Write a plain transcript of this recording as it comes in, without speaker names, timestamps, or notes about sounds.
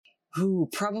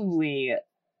Probably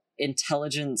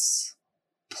intelligence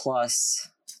plus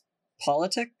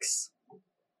politics?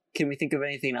 Can we think of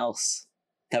anything else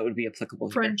that would be applicable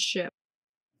here? Friendship.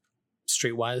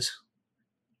 Streetwise.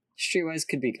 Streetwise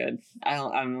could be good.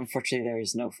 Unfortunately, there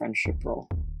is no friendship role.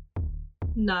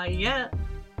 Not yet.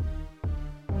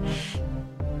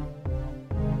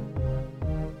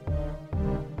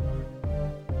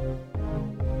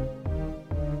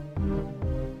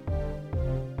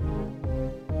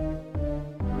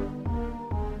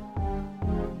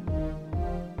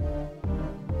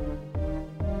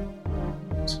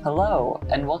 Hello,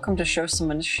 and welcome to Show Some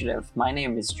Initiative. My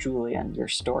name is Julian, your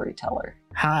storyteller.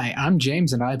 Hi, I'm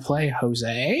James and I play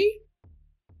Jose.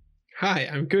 Hi,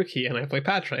 I'm Gookie and I play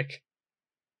Patrick.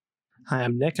 Hi,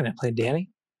 I'm Nick and I play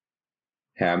Danny.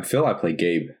 Hey, I'm Phil. I play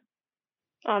Gabe.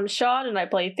 I'm Sean and I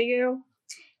play Theo.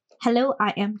 Hello,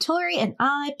 I am Tori and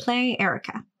I play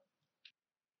Erica.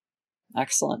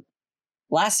 Excellent.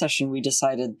 Last session, we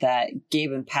decided that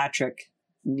Gabe and Patrick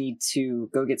need to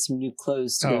go get some new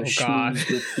clothes to go schmooze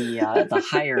with the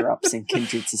higher-ups in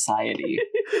Kindred Society.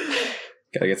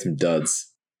 Gotta get some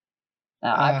duds.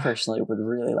 I personally would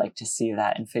really like to see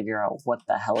that and figure out what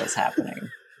the hell is happening.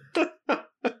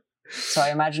 So I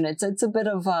imagine it's a bit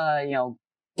of,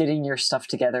 getting your stuff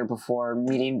together before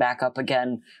meeting back up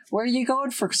again. Where are you going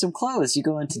for some clothes? You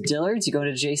going to Dillard's? You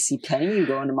going to JCPenney? You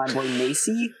going to my boy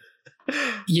Macy?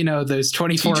 You know, those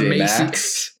 24 TJ Macy's.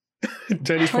 Maxx.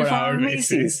 24-hour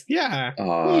Macy's. Yeah.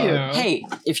 Hey,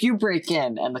 if you break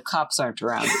in and the cops aren't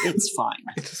around, it's fine.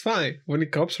 It's fine. When the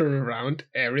cops are around,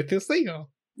 everything's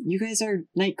legal. You guys are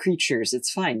night creatures.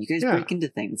 It's fine. You guys break into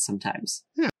things sometimes.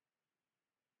 Yeah.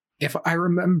 If I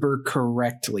remember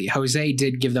correctly, Jose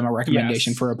did give them a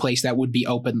recommendation for a place that would be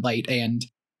open late and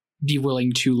be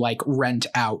willing to, rent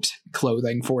out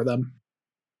clothing for them.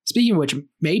 Speaking of which,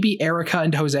 maybe Erica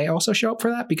and Jose also show up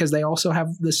for that because they also have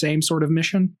the same sort of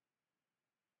mission.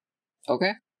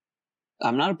 Okay.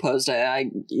 I'm not opposed.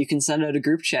 You can send out a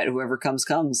group chat. Whoever comes.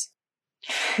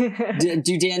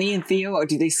 do Danny and Theo, or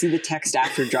do they see the text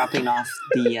after dropping off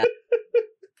the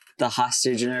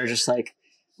hostage and they're just like,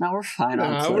 no, we're fine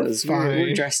on clothes.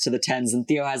 We're dressed to the tens. And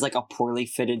Theo has a poorly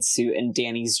fitted suit and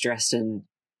Danny's dressed in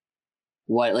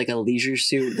what, a leisure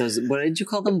suit? What did you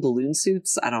call them? Balloon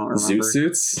suits? I don't remember. Zoot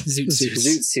suits? Zoot suits.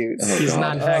 Zoot suits. Oh, He's God.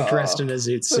 not in fact dressed in a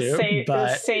zoot suit,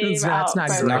 but that's not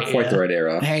great. Not quite the right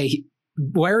era. Hey,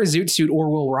 wear a zoot suit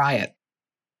or we'll riot.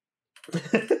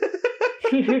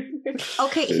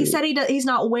 Okay, he said he's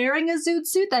not wearing a zoot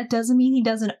suit. That doesn't mean he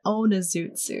doesn't own a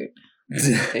zoot suit.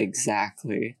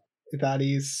 Exactly. That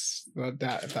is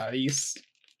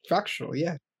factual,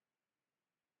 yeah.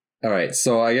 All right,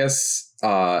 so I guess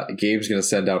Gabe's going to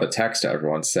send out a text to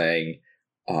everyone saying,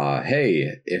 hey,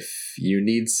 if you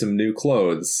need some new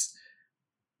clothes,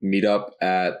 meet up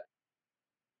at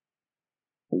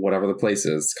whatever the place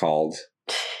is called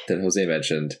that Jose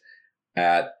mentioned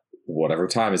at whatever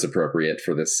time is appropriate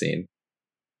for this scene.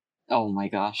 Oh my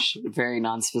gosh. Very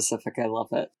non-specific. I love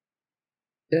it.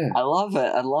 Yeah. I love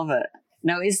it.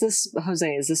 Now, is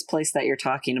this place that you're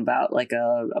talking about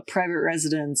a private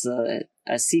residence,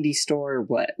 a CD store?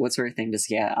 What sort of thing does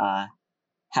he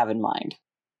have in mind?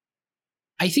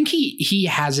 I think he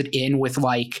has it in with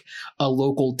a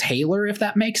local tailor, if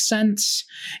that makes sense.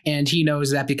 And he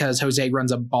knows that because Jose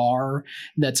runs a bar,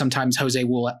 that sometimes Jose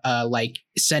will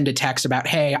send a text about,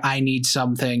 hey, I need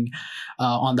something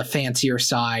on the fancier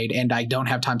side and I don't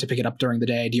have time to pick it up during the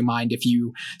day. Do you mind if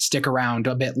you stick around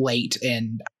a bit late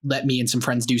and let me and some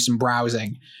friends do some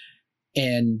browsing?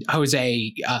 And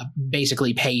Jose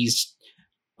basically pays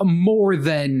more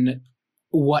than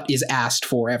what is asked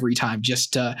for every time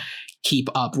just to keep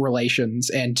up relations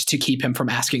and to keep him from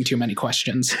asking too many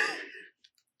questions.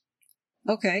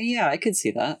 Okay, yeah, I could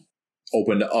see that.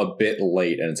 Open a bit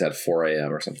late and it's at 4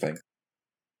 a.m. or something.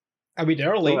 I mean,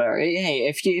 they're late. Hey,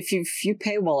 if you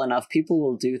pay well enough, people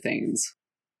will do things.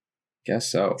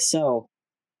 Guess so. So,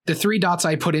 the 3 dots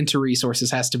I put into resources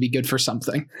has to be good for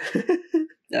something.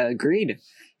 Agreed.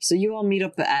 So you all meet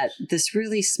up at this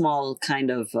really small kind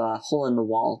of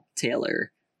hole-in-the-wall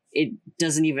tailor. It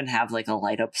doesn't even have a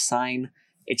light-up sign.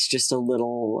 It's just a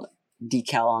little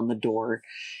decal on the door.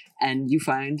 And you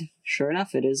find, sure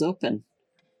enough, it is open.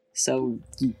 So,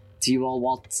 do you all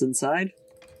waltz inside?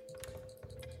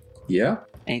 Yeah.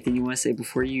 Anything you want to say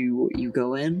before you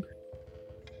go in?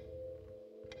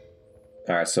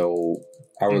 All right, so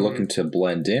are we looking to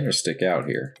blend in or stick out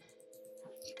here?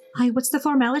 Hi, what's the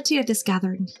formality of this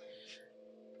gathering?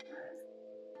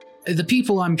 The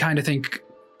people I'm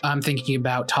thinking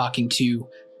about talking to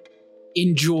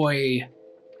enjoy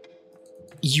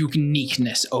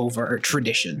uniqueness over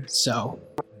tradition. So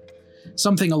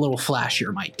something a little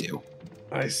flashier might do.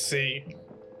 I see.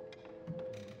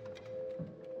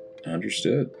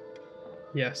 Understood.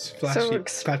 Yes, flashy.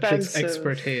 Patrick's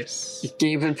expertise.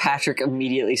 Gabe and Patrick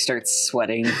immediately start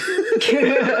sweating.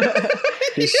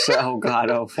 Oh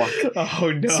god, oh fuck.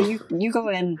 Oh no. So you go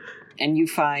in and you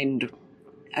find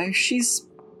she's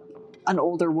an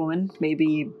older woman,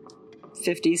 maybe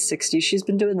 50s, 60s. She's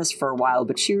been doing this for a while,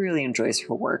 but she really enjoys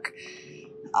her work.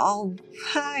 Oh,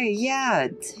 hi, yeah.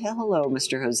 Hello,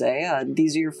 Mr. Jose.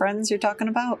 These are your friends you're talking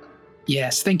about?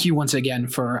 Yes, thank you once again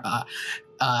for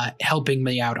helping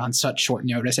me out on such short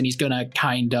notice. And he's gonna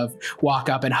kind of walk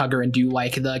up and hug her and do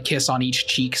like the kiss on each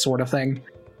cheek sort of thing.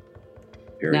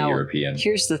 Very European.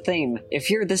 Here's the thing. If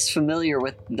you're this familiar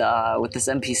with this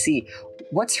NPC,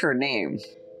 what's her name?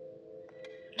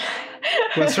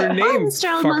 What's her name, Mr.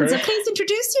 Almanza, please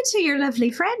introduce you to your lovely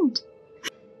friend.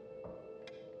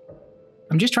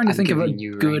 I'm just trying to think of a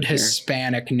good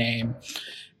Hispanic name,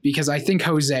 because I think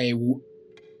Jose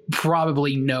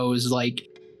probably knows, like,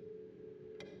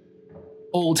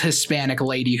 old Hispanic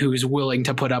lady who's willing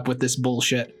to put up with this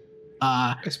bullshit.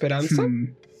 Esperanza?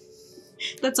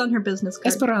 That's on her business card.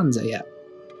 Esperanza, yeah.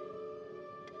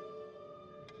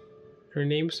 Her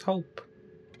name's Hope.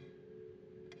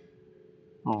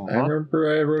 I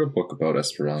remember I wrote a book about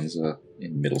Esperanza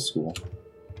in middle school.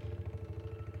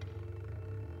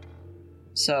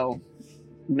 So,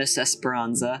 Miss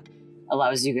Esperanza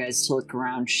allows you guys to look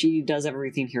around. She does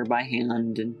everything here by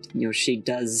hand, and, she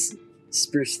does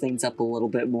spruce things up a little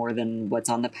bit more than what's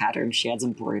on the pattern. She adds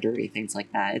embroidery, things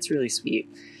like that. It's really sweet.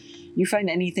 You find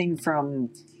anything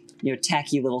from,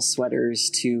 tacky little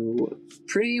sweaters to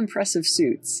pretty impressive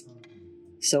suits.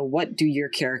 So what do your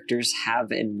characters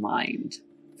have in mind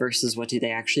versus what do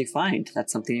they actually find?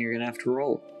 That's something you're going to have to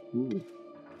roll. Ooh.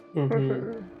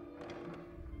 Mm-hmm.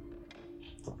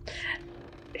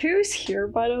 Who's here,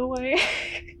 by the way?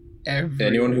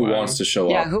 Anyone who wants to show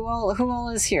up. Yeah, who all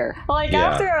is here?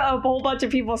 After a whole bunch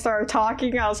of people started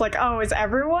talking, I was like, oh, is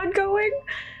everyone going?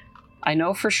 I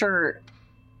know for sure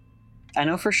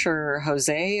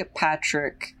Jose,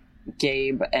 Patrick,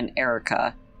 Gabe, and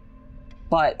Erica.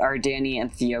 But are Danny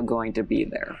and Theo going to be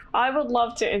there? I would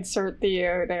love to insert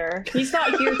Theo there. He's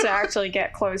not here to actually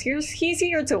get close. He's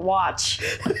here to watch.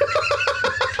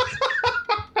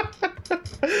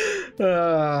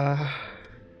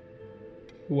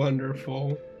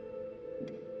 Wonderful.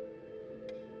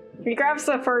 He grabs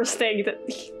the first thing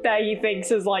that he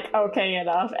thinks is okay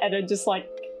enough, and then just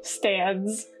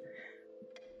stands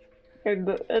in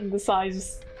the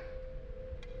size.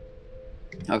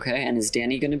 Okay, and is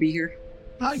Danny going to be here?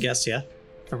 I guess, yeah.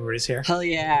 Everybody's here. Hell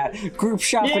yeah! Group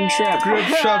shopping trip! Group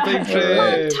shopping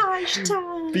trip! Montage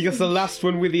time! Because the last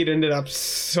one we did ended up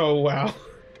so well.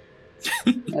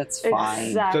 That's fine.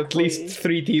 Exactly. At least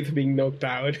 3 teeth being knocked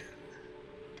out.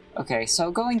 Okay, so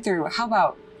going through, how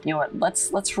about,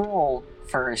 let's roll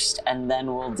first, and then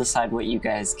we'll decide what you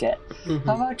guys get. Mm-hmm.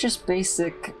 How about just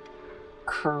basic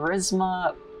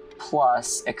charisma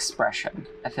plus expression?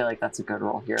 I feel like that's a good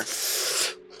roll here.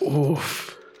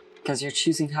 Oof. Because you're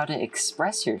choosing how to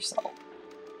express yourself.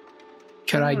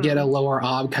 Could I get a lower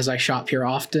ob because I shop here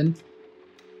often?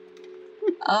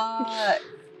 I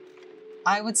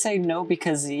would say no,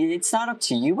 because it's not up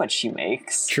to you what she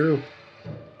makes. True.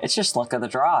 It's just luck of the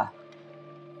draw.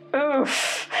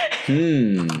 Oof.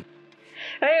 Hey,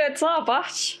 what's up,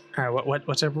 Butch? Alright, what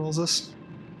type of roll is this?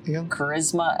 Again?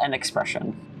 Charisma and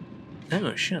expression.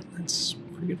 Oh shit, that's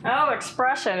pretty good. Oh,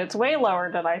 expression. It's way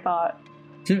lower than I thought.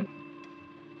 The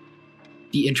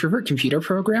introvert computer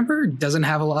programmer doesn't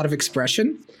have a lot of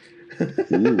expression?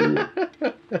 Ooh.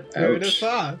 I would have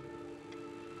thought.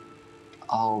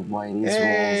 Oh boy, these rolls.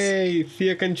 Hey,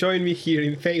 Thea can join me here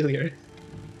in failure.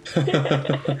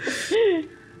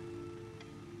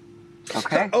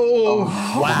 Okay. Oh,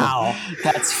 wow.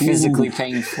 That's physically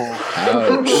painful.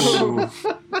 Ouch.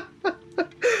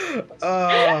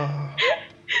 Wow.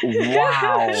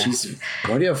 Jeez,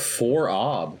 why do you have 4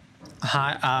 ob?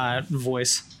 Hi,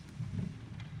 voice.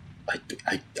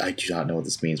 I do not know what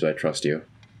this means, but I trust you.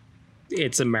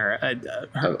 It's a merit.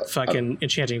 Her fucking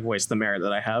enchanting voice, the merit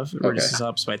that I have, reduces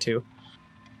ups by 2.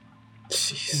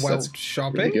 Jeez, well, that's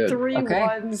shopping? pretty good. 3 Okay.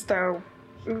 ones, though.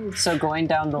 Oof. So going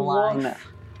down the line,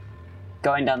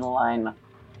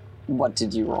 what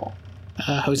did you roll?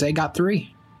 Jose got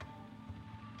 3.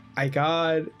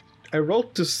 I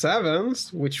rolled 2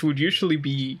 7s, which would usually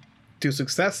be 2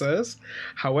 successes.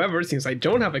 However, since I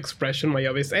don't have expression, my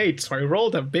ob is 8, so I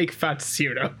rolled a big fat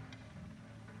 0.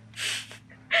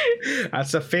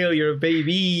 That's a failure,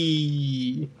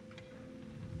 baby.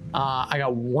 I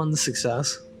got 1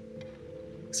 success.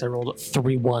 So I rolled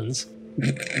 3 1s.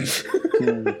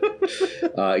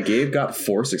 Gabe got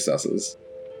 4 successes.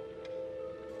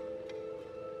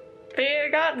 Thea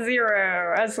got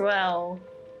 0 as well.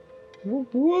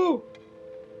 Woo!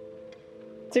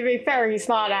 To be fair, he's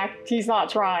not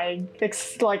trying.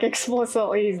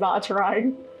 Explicitly, he's not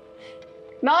trying.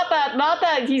 Not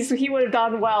that he would have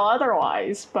done well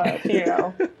otherwise, but you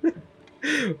know.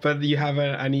 But you have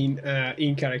an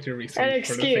in-character reason An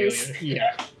for the excuse. failure.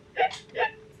 Yeah.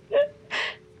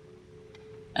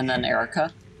 And then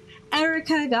Erica.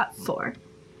 Erica got 4.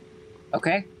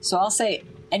 Okay, so I'll say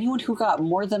anyone who got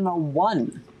more than a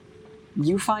 1,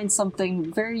 you find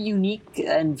something very unique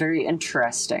and very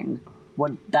interesting.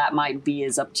 What that might be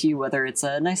is up to you, whether it's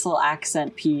a nice little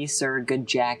accent piece or a good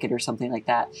jacket or something like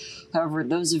that. However,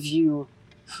 those of you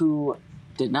who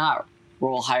did not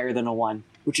roll higher than a 1,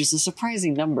 which is a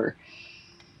surprising number,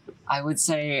 I would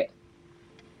say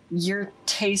your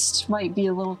taste might be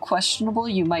a little questionable.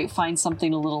 You might find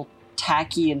something a little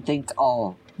tacky and think,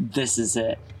 oh, this is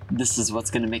it. This is what's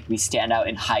going to make me stand out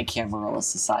in high Camarilla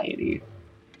society.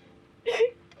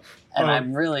 And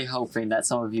I'm really hoping that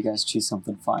some of you guys choose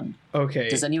something fun. Okay.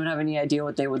 Does anyone have any idea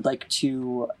what they would like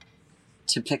to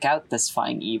pick out this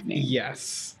fine evening?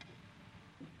 Yes.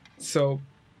 So,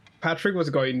 Patrick was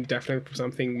going definitely for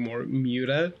something more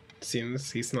muted,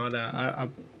 since he's not a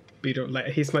bit of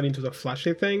he's not into the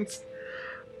flashy things.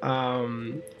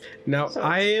 Now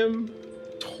I am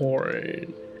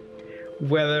torn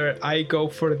whether I go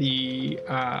for the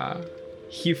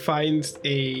he finds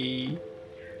a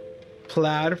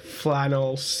plaid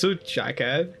flannel suit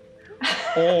jacket,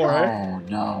 or Oh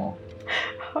no.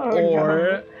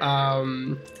 or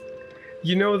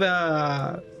you know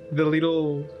the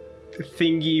little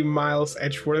thingy Miles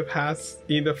Edgeworth has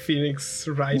in the Phoenix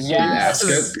Rising? Yes.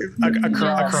 A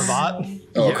cravat?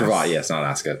 Oh, Yes. cravat, yes, not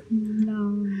Ascot.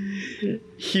 No.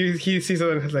 He sees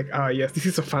it and he's like, oh yes, this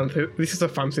is a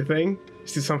fancy thing.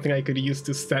 This is something I could use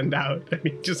to stand out. And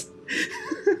he just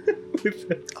with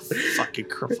Fucking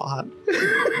cravat.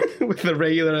 with the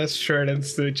regular shirt and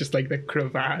suit, just like the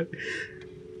cravat.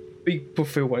 Big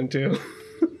puffy one too.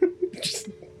 Just,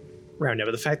 Right, no,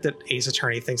 but the fact that Ace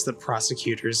Attorney thinks that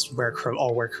prosecutors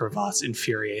all wear cravats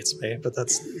infuriates me, but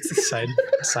that's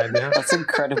a side note. That's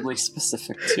incredibly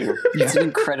specific too. It's an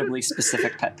incredibly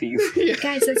specific pet peeve. yeah.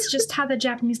 Guys, it's just how the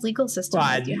Japanese legal system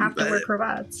Well, is. You have to wear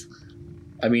cravats.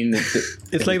 I mean,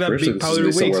 It's like that British big powder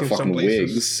they still wigs wear in some fucking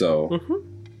places. wigs, so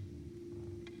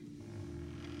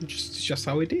Just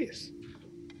how it is.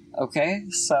 Okay,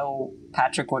 so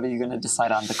Patrick, what are you going to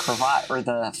decide on, the cravat or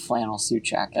the flannel suit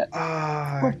jacket?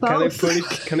 Or Can I both. put it?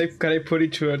 Can I put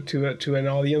it to an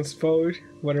audience vote?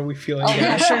 What are we feeling? Oh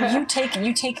yeah, here? sure.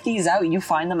 You take these out. You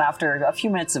find them after a few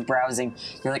minutes of browsing.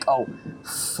 You're like, oh,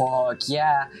 fuck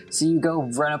yeah. So you go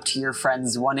run up to your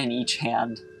friends, one in each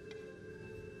hand.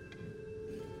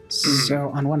 So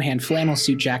on one hand, flannel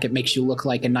suit jacket makes you look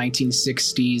like a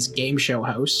 1960s game show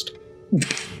host.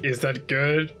 Is that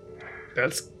good?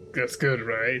 That's good,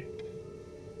 right?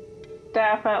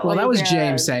 Definitely. Well, that was good.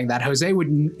 James saying that. Jose would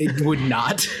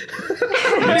not.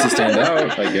 it makes it stand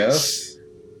out, I guess.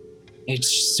 It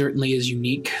certainly is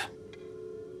unique.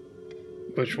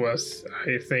 Which was,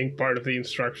 I think, part of the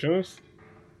instructions.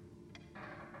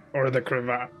 Or the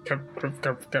cravat,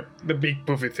 the big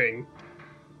puffy thing.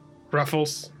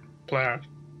 Ruffles, plaid.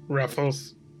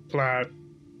 Ruffles, plaid.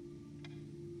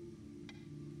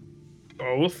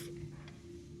 Both?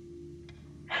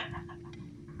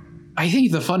 I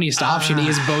think the funniest option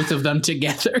is both of them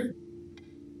together.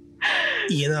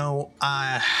 You know,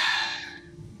 I'd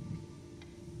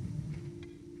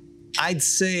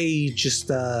say just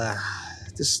go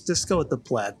with the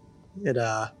plaid. It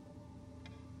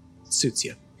suits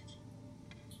you.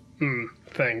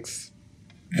 Thanks.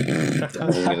 I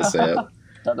wasn't gonna say it.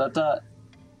 Da, da, da.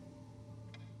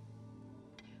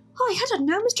 Oh, I hadn't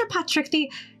know, Mr. Patrick.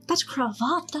 That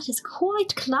cravat, that is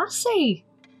quite classy.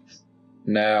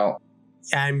 Now,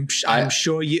 I'm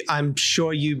sure you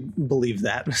believe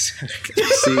that.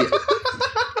 see,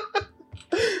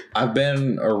 I've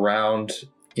been around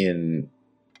in,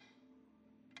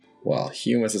 well,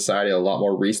 human society a lot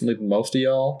more recently than most of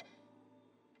y'all.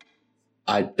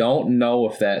 I don't know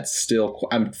if that's still.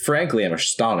 I'm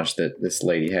astonished that this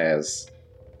lady has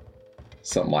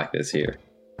something like this here.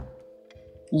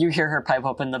 You hear her pipe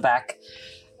up in the back.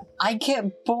 I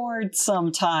get bored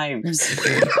sometimes.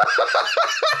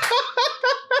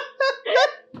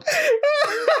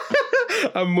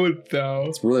 A mood, though.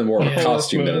 It's really more of a Yeah,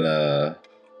 costume that's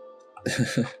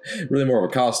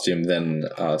than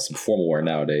some formal wear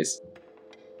nowadays.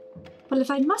 Well, if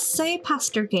I must say,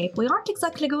 Pastor Gabe, we aren't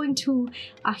exactly going to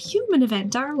a human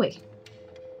event, are we?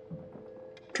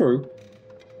 True.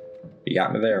 You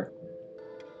got me there.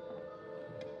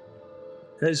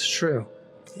 That is true.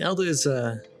 Elders,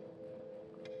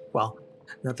 well,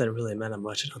 not that it really matters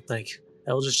much, I don't think.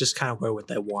 Elders just kind of wear what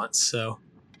they want, so.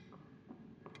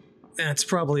 It's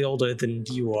probably older than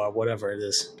you are, whatever it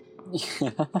is.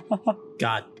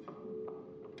 God.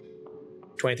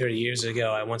 20, 30 years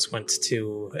ago, I once went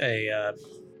to a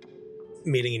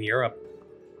meeting in Europe.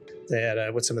 They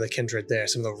had with some of the kindred there,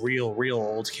 some of the real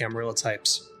old Camarilla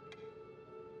types.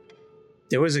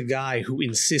 There was a guy who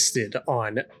insisted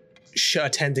on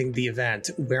attending the event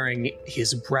wearing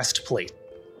his breastplate.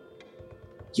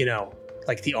 You know,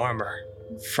 like the armor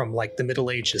from like the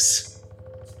Middle Ages.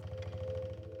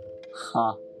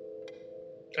 Huh.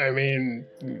 I mean,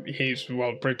 he's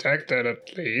well protected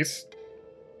at least,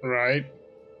 right?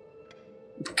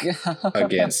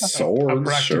 Against A swords,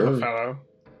 practical sure. fellow.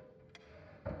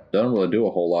 Don't really do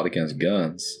a whole lot against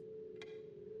guns.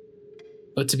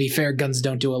 But to be fair, guns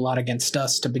don't do a lot against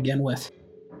us to begin with.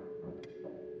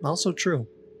 Also true.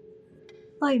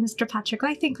 Hi, Mr. Patrick.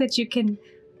 I think that you can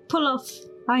pull off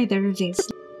either of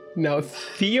these. No,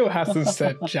 Theo hasn't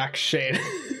said jack shit.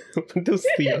 What does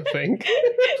Theo think?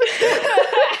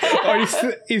 Or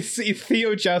is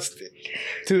Theo just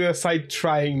to the side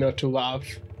trying not to laugh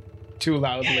too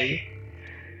loudly?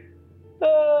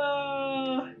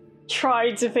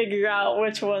 Trying to figure out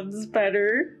which one's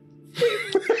better.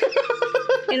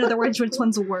 In other words, which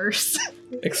one's worse?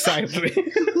 Exactly.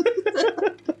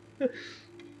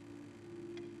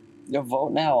 You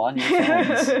vote now on your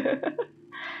phones.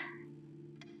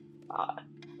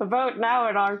 Vote now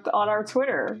on our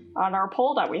Twitter, on our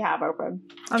poll that we have open.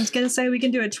 I was gonna say we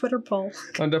can do a Twitter poll.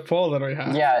 On the poll that we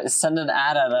have. Yeah, send an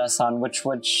ad at us on which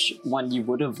one you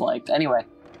would have liked. Anyway,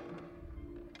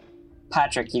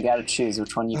 Patrick, you gotta choose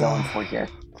which one you going for here.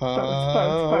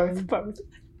 Both.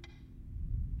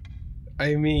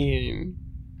 I mean,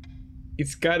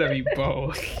 it's gotta be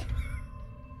both.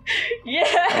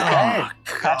 Yeah!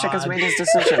 Okay, Patrick has made his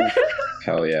decision.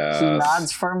 Hell yeah. He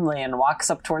nods firmly and walks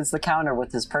up towards the counter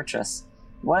with his purchase.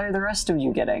 What are the rest of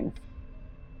you getting?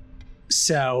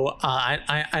 So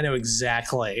I know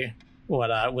exactly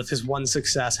what with his one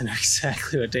success, I know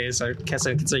exactly what days are.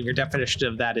 Considering your definition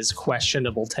of that is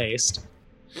questionable taste.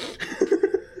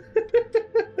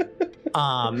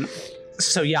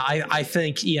 So yeah, I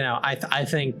think I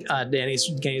think Danny's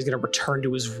gonna return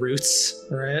to his roots,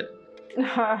 right?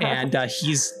 And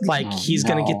he's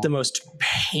gonna get the most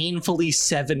painfully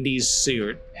 70s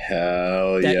suit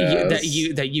Hell that yes.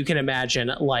 you can imagine.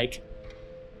 Like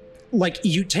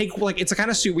you take it's a kind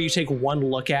of suit where you take one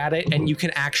look at it and you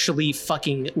can actually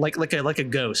fucking like a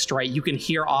ghost, right? You can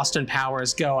hear Austin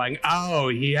Powers going, "Oh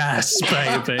yes,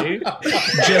 baby,"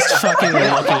 just fucking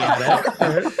looking at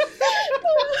it.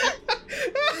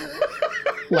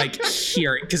 Like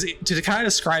here, because to kind of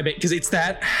describe it, because it's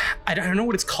that I don't know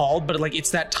what it's called, but like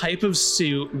it's that type of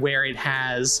suit where it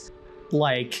has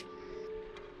like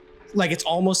it's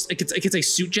almost like it's a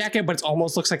suit jacket, but it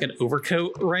almost looks like an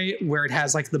overcoat, right? Where it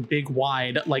has like the big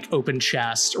wide like open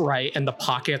chest, right, and the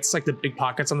pockets, like the big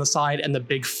pockets on the side, and the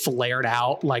big flared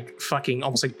out like fucking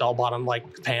almost like bell bottom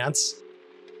like pants.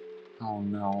 Oh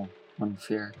no,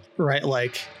 unfair. Right,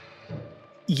 like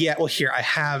yeah. Well, here I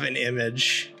have an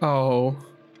image. Oh.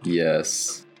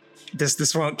 Yes.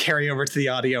 This won't carry over to the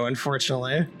audio,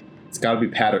 unfortunately. It's gotta be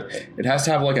patterned. It has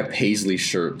to have like a paisley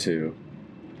shirt too.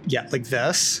 Yeah, like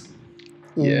this.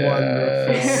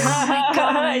 Yes.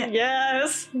 God.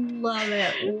 Yes. Love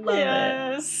it. Love it.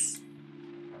 Yes.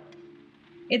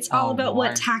 It's all Oh, about boy.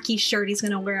 what tacky shirt he's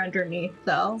gonna wear underneath,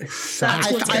 though.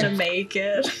 That's what's I- gonna make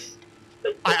it.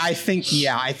 I think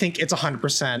it's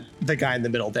 100% the guy in the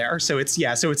middle there. So it's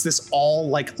this all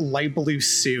like light blue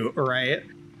suit, right?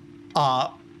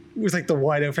 With like the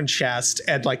wide open chest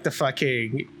and like the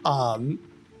fucking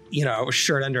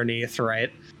shirt underneath,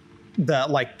 right? The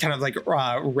like kind of like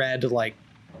red, like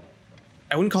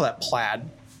I wouldn't call that plaid.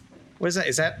 What is that?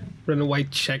 Is that Red and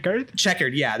white checkered?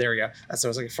 checkered? Yeah, there we go. That's what I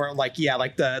was looking for. Like, yeah,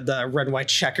 like the red and white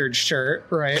checkered shirt,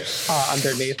 right?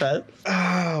 Underneath it.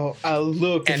 Oh, I'll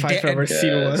look if And I've ever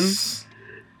seen one. Yes.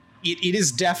 It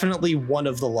is definitely one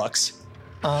of the looks.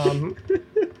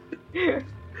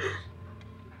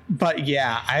 But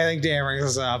yeah, I think Dan brings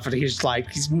this up, and he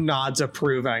nods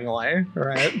approvingly,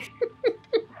 right?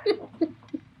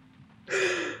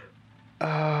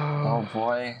 Oh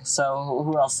boy. So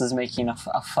who else is making a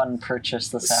fun purchase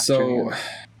this afternoon?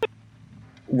 So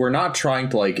we're not trying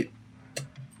to like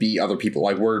be other people.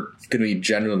 Like we're gonna be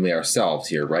genuinely ourselves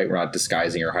here, right? We're not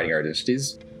disguising or hiding our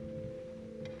identities.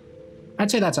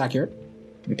 I'd say that's accurate.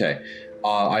 Okay.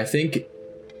 I think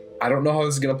I don't know how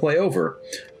this is gonna play over.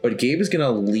 But Gabe is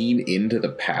gonna lean into the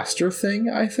pastor thing,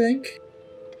 I think,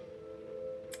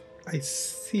 I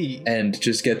see. and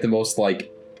just get the most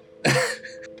like.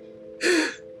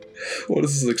 What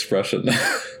is this expression?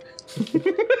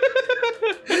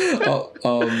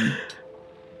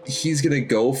 He's gonna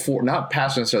go for not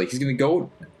pastor necessarily. He's gonna go.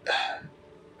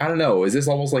 I don't know. Is this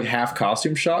almost like half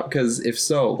costume shop? Because if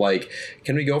so, like,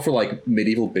 can we go for like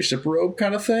medieval bishop robe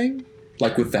kind of thing,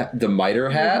 like with the mitre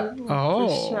hat? Oh.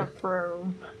 Bishop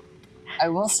room. I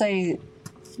will say,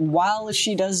 while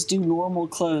she does do normal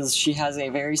clothes, she has a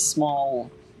very small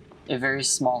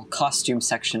costume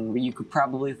section where you could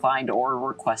probably find or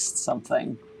request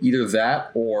something. Either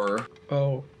that or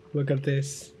Oh, look at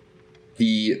this.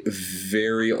 the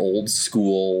very old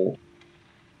school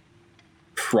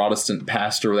Protestant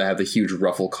pastor that had the huge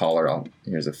ruffle collar on.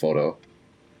 Here's a photo.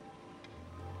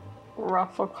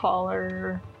 Ruffle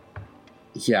collar.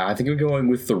 Yeah, I think I'm going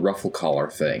with the ruffle collar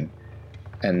thing,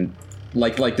 and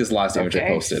like this last image I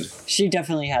posted. She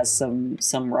definitely has some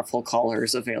ruffle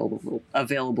collars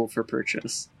available for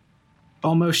purchase.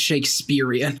 Almost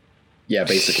Shakespearean. Yeah,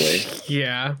 basically.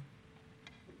 Yeah.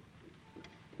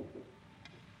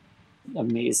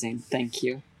 Amazing, thank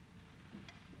you.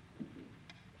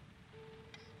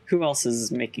 Who else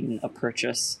is making a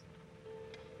purchase?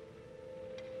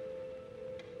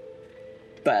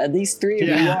 But at least 3 of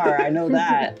you Yeah. are, I know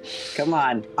that. Come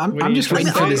on. I'm just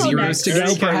waiting for the zeros to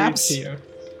go, perhaps.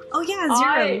 Oh yeah,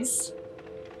 I- zeros.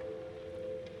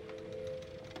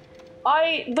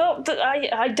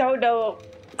 I don't know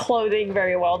clothing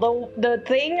very well. The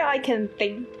thing I can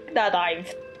think that I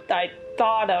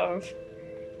thought of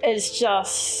is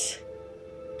just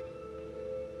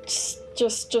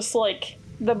like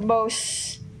the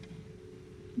most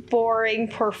boring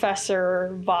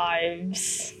professor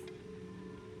vibes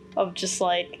of just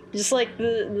like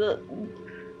the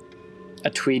A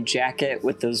tweed jacket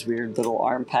with those weird little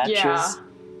arm patches. yeah.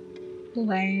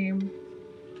 Lame.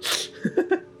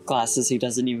 Glasses he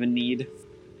doesn't even need.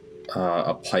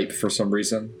 A pipe for some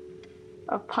reason.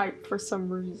 A pipe for some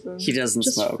reason. He doesn't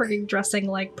Just smoke. freaking dressing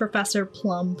like Professor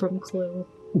Plum from Clue.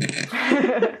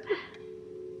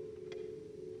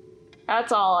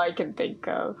 That's all I can think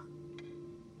of.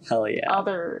 Hell yeah.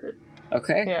 Other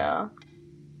Okay. yeah.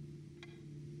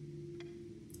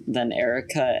 Then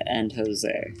Erica and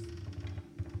Jose.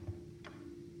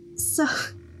 So,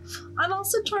 I'm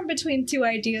also torn between two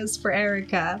ideas for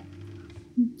Erica.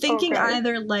 Thinking Okay.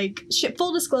 either like,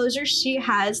 full disclosure, she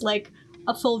has like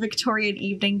a full Victorian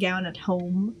evening gown at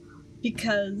home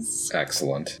because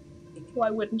Excellent. why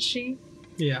wouldn't she?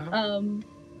 Yeah.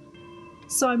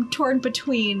 So I'm torn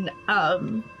between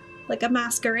like a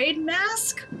masquerade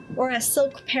mask or a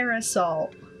silk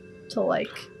parasol to like.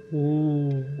 Ooh.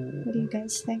 What do you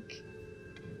guys think?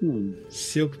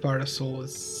 Silk parasol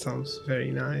sounds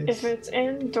very nice. If it's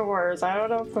indoors, I don't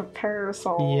know if the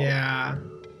parasol Yeah.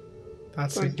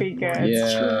 That's a would be good good. point.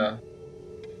 Yeah.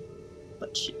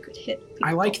 But she could hit. I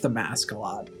people. like the mask a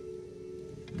lot.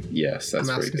 Yes, that's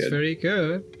Mask pretty is good. very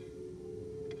good.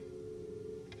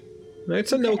 No,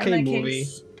 it's an In okay that movie.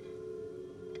 case-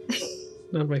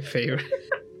 Not my favorite.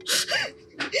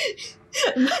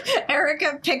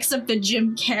 Erica picks up the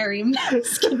Jim Carrey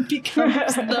mask and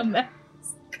becomes the mask.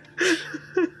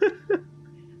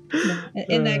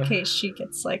 In that case, she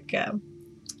gets like a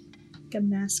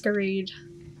masquerade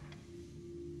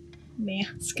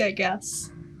mask, I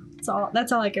guess.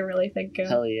 That's all I can really think of.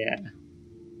 Hell yeah.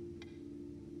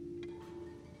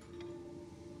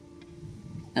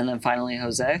 And then finally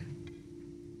Jose.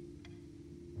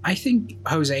 I think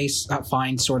Jose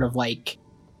finds sort of like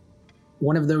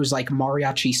one of those like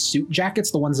mariachi suit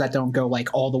jackets, the ones that don't go like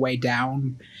all the way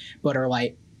down, but are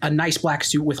like a nice black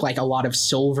suit with like a lot of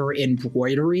silver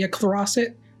embroidery across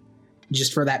it,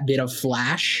 just for that bit of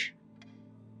flash.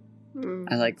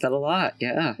 I like that a lot,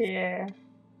 yeah. Yeah.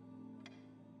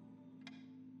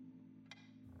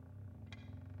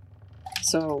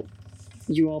 So,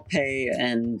 you all pay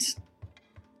and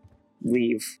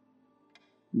leave.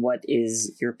 What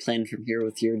is your plan from here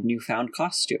with your newfound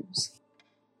costumes?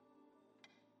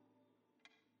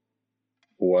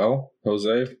 Well,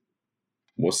 Jose,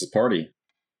 what's the party?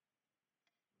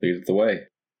 Lead the way.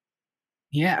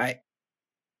 Yeah,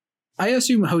 I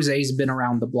assume Jose's been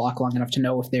around the block long enough to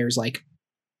know if there's like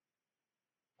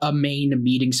a main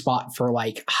meeting spot for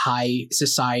like high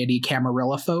society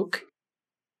Camarilla folk.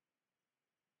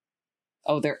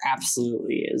 Oh, there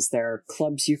absolutely is. There are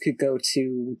clubs you could go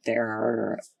to. There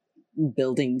are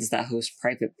buildings that host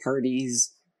private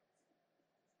parties.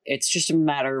 It's just a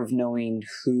matter of knowing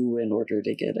who in order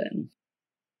to get in.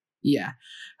 Yeah.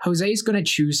 Jose's going to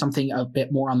choose something a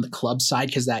bit more on the club side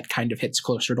because that kind of hits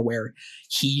closer to where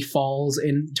he falls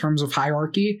in terms of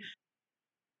hierarchy.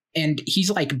 And he's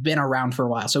like been around for a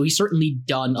while, so he's certainly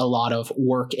done a lot of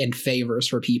work and favors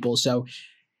for people. So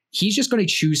he's just going to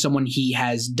choose someone he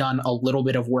has done a little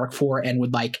bit of work for and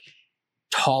would like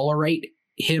tolerate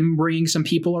him bringing some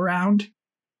people around.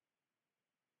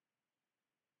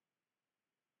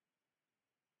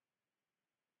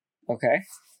 Okay.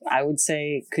 I would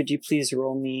say, could you please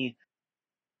roll me...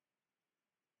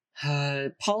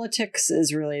 politics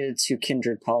is related to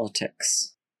kindred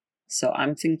politics. So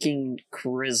I'm thinking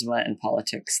charisma and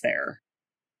politics there.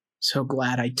 So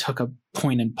glad I took a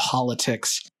point in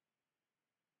politics.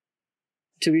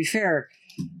 To be fair,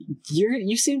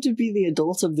 you seem to be the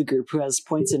adult of the group who has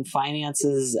points in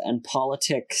finances and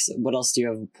politics. What else do you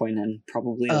have a point in?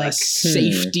 Probably like...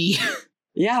 safety.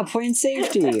 Yeah, point in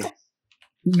safety.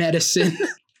 Medicine.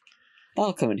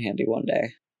 That'll come in handy one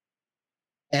day.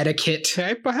 Etiquette.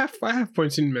 I have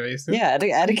points in medicine. Yeah,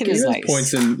 etiquette is nice.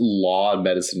 Points in law,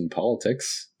 medicine, and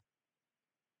politics.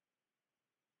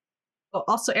 Oh,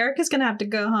 also, Erica's gonna have to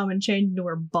go home and change into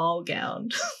her ball gown.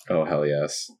 Oh, hell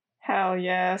yes. Hell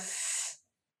yes.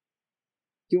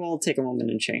 You all take a moment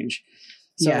and change.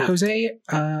 So, Yeah, Jose,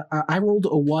 I rolled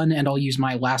a 1 and I'll use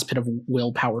my last bit of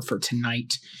willpower for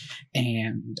tonight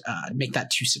and make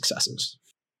that 2 successes.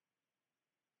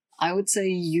 I would say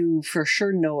you for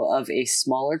sure know of a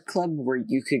smaller club where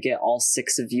you could get all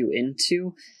 6 of you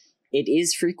into. It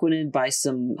is frequented by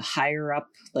some higher up,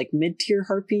 like mid-tier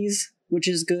harpies, which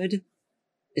is good,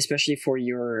 especially for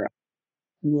your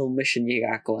little mission you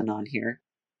got going on here.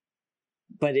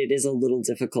 But it is a little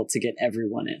difficult to get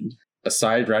everyone in.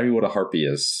 Aside, remind me what a harpy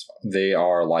is. They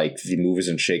are like the movers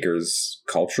and shakers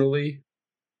culturally?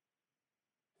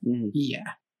 Mm.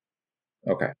 Yeah.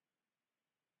 Okay.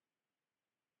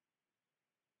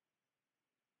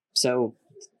 So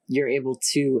you're able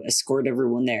to escort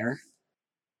everyone there.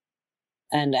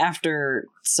 And after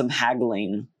some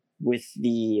haggling with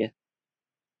the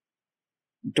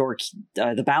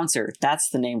the bouncer, that's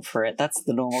the name for it. That's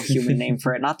the normal human name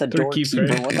for it, not the doorkeeper.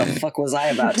 What the fuck was I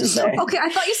about to say? Okay, I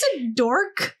thought you said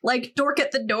dork, like dork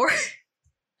at the door.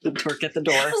 The dork at the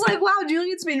door. I was like, wow,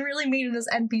 Julian's been really mean to this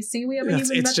NPC. We haven't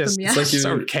even met them yet. It's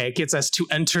archaic. It says to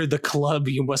enter the club,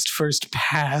 you must first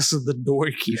pass the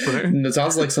doorkeeper. It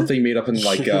sounds like something made up in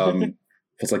like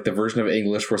it's like the version of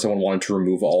English where someone wanted to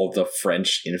remove all of the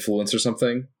French influence or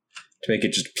something to make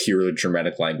it just purely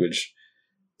Germanic language.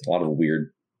 A lot of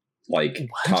weird, like,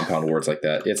 compound words like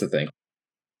that. It's a thing.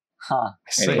 Huh.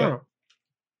 Anyway.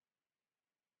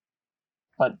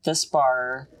 But this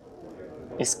bar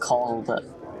is called...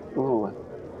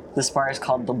 this bar is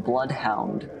called the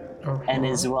Bloodhound, and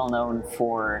is well known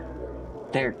for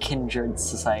their kindred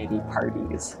society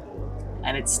parties.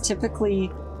 And it's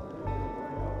typically,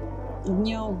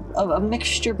 a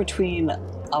mixture between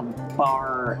a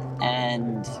bar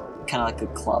and kind of like a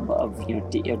club of,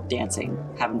 dancing,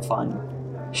 having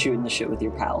fun, shooting the shit with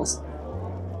your pals.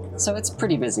 So it's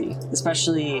pretty busy,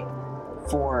 especially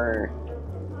for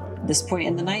this point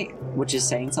in the night, which is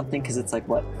saying something because it's like,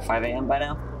 5 a.m. by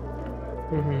now?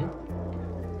 Mm-hmm.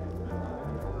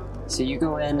 So you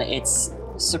go in, it's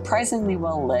surprisingly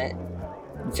well lit,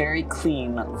 very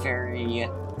clean, very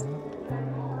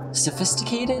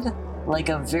sophisticated, like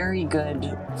a very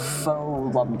good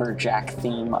faux lumberjack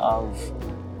theme of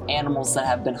animals that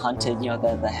have been hunted,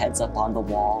 the heads up on the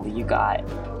wall. You got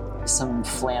some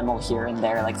flannel here and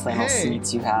there, like flannel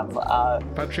seats. You have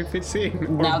Patrick Fitzsimmons.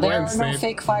 now there are no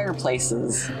fake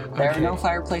fireplaces. There are no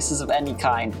fireplaces of any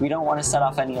kind. We don't want to set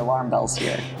off any alarm bells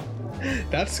here.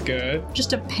 That's good.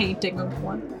 Just a painting of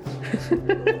one.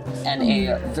 And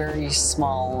a very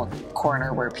small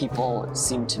corner where people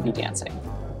seem to be dancing.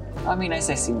 I mean, I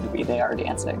say seem to be, they are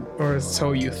dancing. Or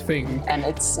so you think. And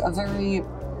it's a very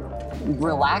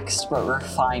relaxed but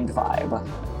refined vibe.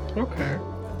 Okay.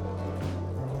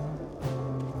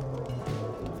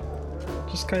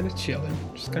 Just kind of chilling.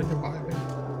 Just kind of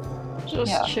vibing.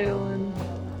 Just chilling.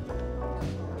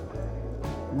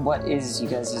 What is you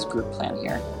guys' group plan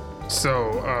here?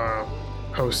 So,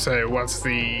 Jose,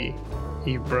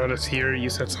 he brought us here,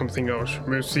 you said something else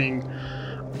missing.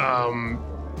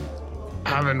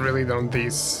 Haven't really done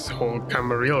this whole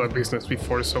Camarilla business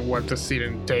before, so what does it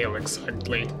entail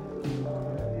exactly?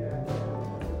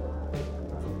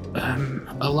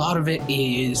 A lot of it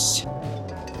is,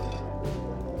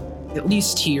 at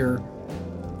least here,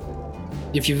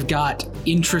 if you've got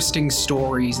interesting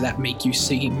stories that make you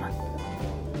seem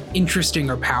interesting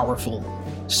or powerful,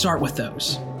 start with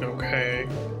those. Okay.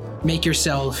 Make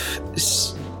yourself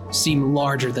seem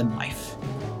larger than life.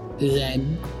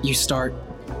 Then you start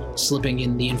slipping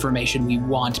in the information we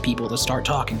want people to start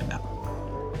talking about.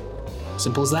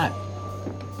 Simple as that.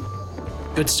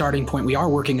 Good starting point. We are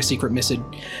working a secret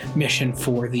mission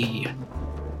for the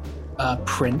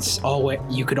prince.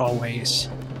 You could always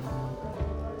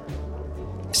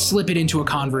slip it into a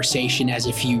conversation as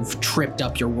if you've tripped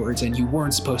up your words and you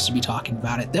weren't supposed to be talking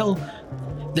about it. They'll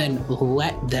then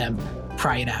let them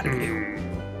pry it out of you.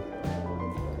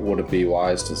 Would it be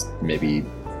wise to maybe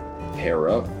pair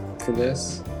up for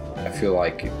this? I feel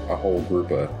like a whole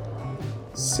group of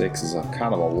 6 is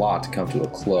kind of a lot to come to a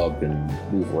club and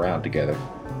move around together.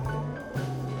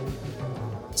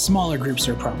 Smaller groups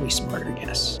are probably smarter,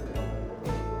 yes.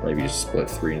 Maybe just split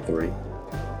 3 and 3.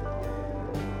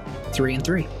 3 and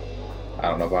 3. I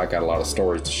don't know if I got a lot of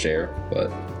stories to share,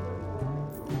 but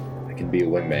I can be a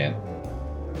wingman.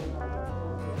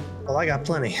 Well, I got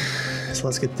plenty, so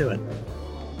let's get to it.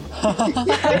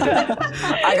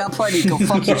 I got plenty. Go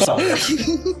fuck yourself. Could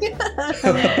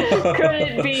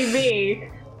it be me?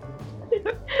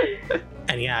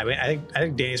 And yeah, I mean, I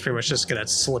think Danny's pretty much just gonna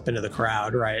slip into the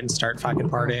crowd, right, and start fucking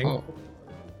partying.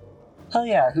 Hell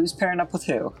yeah, who's pairing up with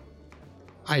who?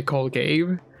 I call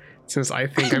Gabe, since I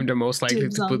think I'm the most likely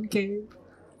Dibs to on put Gabe.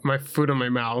 my foot on my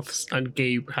mouth, and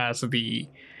Gabe has the.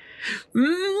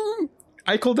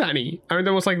 I call Danny. I'm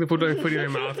the most likely to put my foot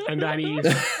in my mouth, and Danny.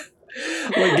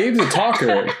 Well, Gabe's a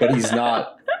talker, but he's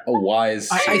not a wise.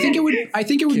 I think it would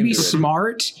be Kindred.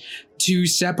 smart to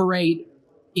separate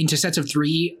into sets of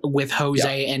 3 with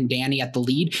Jose and Danny at the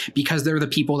lead, because they're the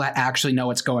people that actually know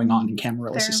what's going on in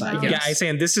Camarilla Fair society. enough. Yeah, I'm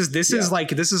saying this is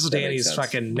That Danny's makes sense.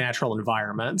 fucking natural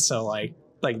environment. So like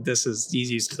this is he's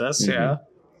used to this. Yeah.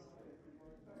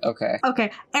 Okay.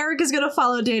 Okay, Eric is gonna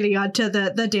follow Danny onto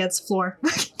the dance floor.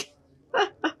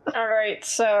 Alright,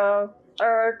 so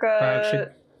Erica,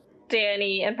 Patrick.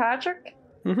 Danny, and Patrick?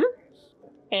 Mhm.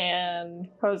 And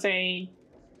Jose,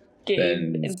 Gabe,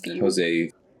 Then and Theo.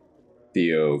 Jose,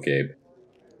 Theo, Gabe.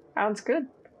 Sounds good.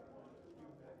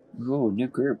 Ooh, new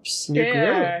groups. New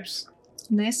Yeah. groups.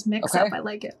 Nice mix Okay. up. I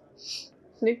like it.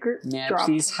 New group May I drop.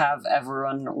 please have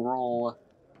everyone roll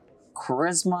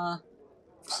charisma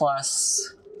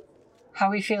plus. How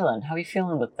are we feeling? How are we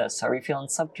feeling with this? Are we feeling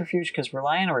subterfuge because we're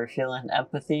lying? Or are we feeling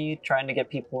empathy, trying to get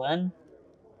people in?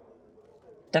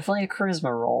 Definitely a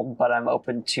charisma roll, but I'm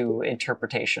open to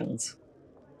interpretations.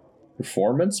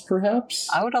 Performance, perhaps?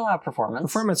 I would allow performance.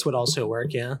 Performance would also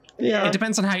work. Yeah. Yeah. It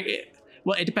depends on how.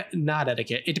 It depends. Not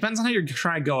etiquette. It depends on how you're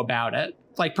trying to go about it.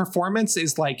 Like performance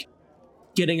is like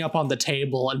getting up on the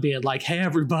table and being like, "Hey,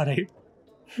 everybody!"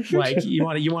 Like you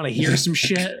want to hear some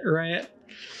shit, right?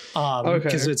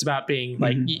 Because it's about being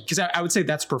like, because I would say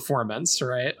that's performance,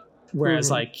 right? Whereas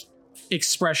like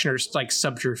expression or like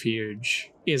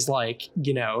subterfuge is like,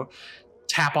 you know,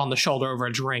 tap on the shoulder over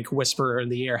a drink, whisper in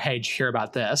the ear, "Hey, did you hear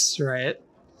about this?" Right?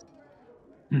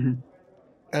 And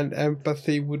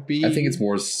empathy would be. I think it's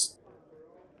more.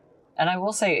 And I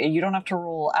will say, you don't have to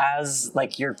roll as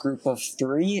like your group of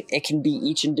 3. It can be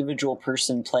each individual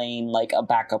person playing like a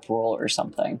backup role or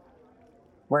something.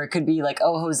 Where it could be like,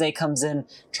 oh, Jose comes in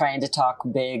trying to talk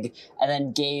big, and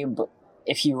then Gabe,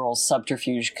 if he rolls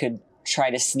subterfuge, could try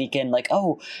to sneak in like,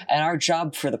 oh, and our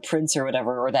job for the prince or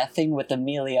whatever, or that thing with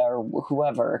Amelia or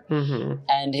whoever.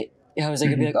 And Jose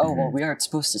could be like, oh, well, we aren't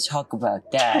supposed to talk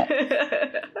about that.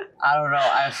 I don't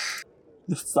know.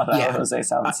 That's not how Jose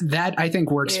sounds. That I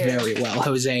think works very well.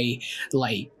 Jose,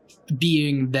 like,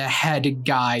 being the head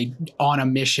guy on a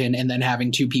mission and then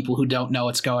having 2 people who don't know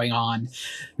what's going on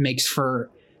makes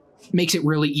it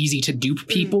really easy to dupe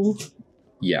people.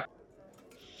 Yeah.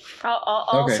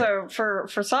 Also, for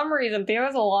some reason, Theo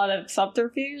has a lot of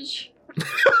subterfuge.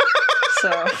 So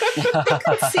I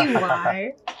can see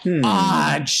why.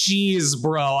 Ah, jeez,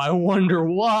 bro. I wonder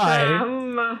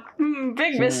why.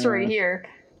 big mystery here.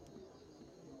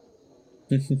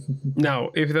 Now,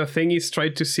 if the thing is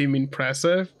trying to seem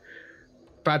impressive,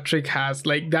 Patrick has,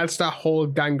 like, that's the whole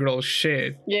gangrel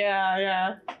shit.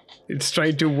 Yeah. It's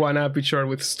trying to one-up each other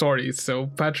with stories. So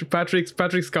Patrick's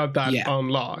got that on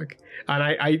lock.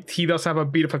 And he does have a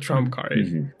bit of a trump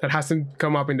card that hasn't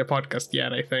come up in the podcast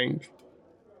yet, I think.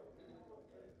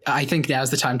 I think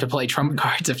now's the time to play trump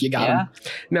cards if you got them.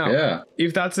 Now,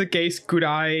 if that's the case, could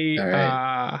I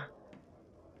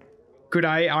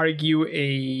argue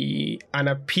an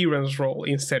appearance roll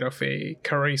instead of a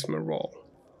charisma roll?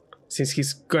 Since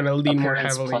he's gonna lean more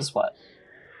Appearance heavily. plus what?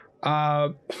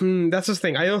 That's the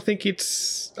thing. I don't think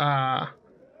it's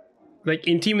like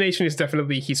intimidation is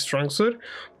definitely his strong suit,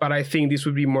 but I think this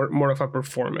would be more of a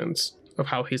performance of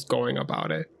how he's going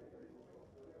about it.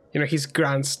 You know, he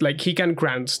can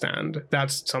grandstand.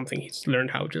 That's something he's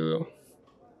learned how to do.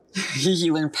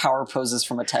 He learned power poses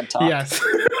from a TED Talk. Yes.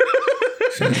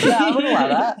 Yeah, I would allow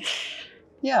that.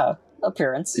 Yeah,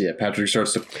 appearance. Yeah, Patrick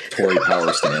starts to Tory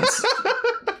power stance.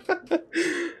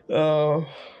 Oh.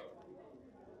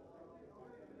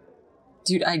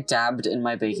 Dude, I dabbed in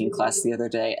my baking class the other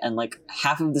day, and like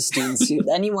half of the students,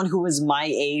 anyone who was my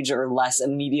age or less,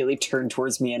 immediately turned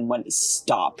towards me and went,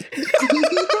 "Stop." It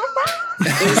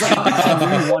was like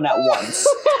everyone at once.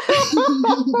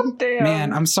 Damn.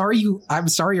 Man, I'm sorry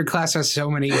your class has so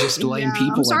many just lame Yeah,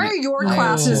 people I'm sorry in it. your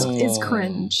class is Oh.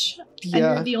 cringe. And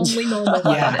Yeah. you're the only normal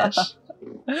Yeah.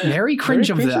 one. Very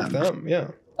cringe Very of them. Yeah.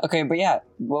 Okay, but yeah,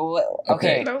 well,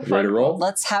 okay. No Ready to roll?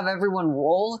 Let's have everyone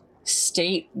roll.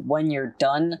 State when you're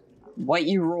done, what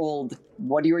you rolled,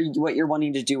 what you're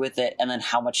wanting to do with it, and then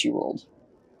how much you rolled.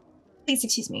 Please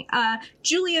excuse me.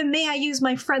 Julia, may I use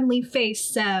my friendly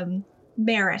face,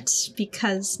 merit,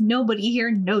 because nobody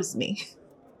here knows me.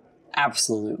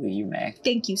 Absolutely, you may.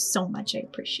 Thank you so much, I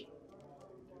appreciate it.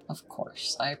 Of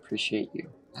course, I appreciate you.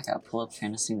 I gotta pull up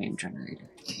fantasy name generator.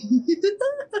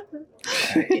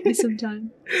 Give me some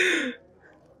time.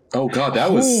 Oh god,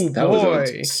 that was Oh, a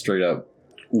boy. straight up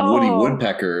Woody Oh.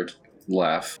 Woodpecker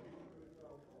laugh.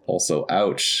 Also,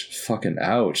 ouch. Fucking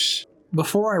ouch.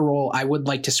 Before I roll, I would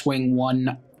like to swing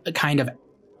one kind of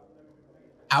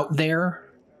out there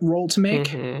roll to make.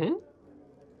 Mhm.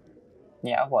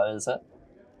 Yeah, what is it?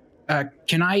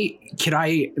 Can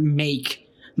I make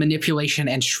manipulation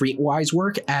and streetwise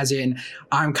work? As in,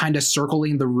 I'm kind of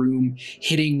circling the room,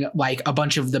 hitting like a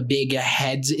bunch of the big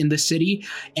heads in the city,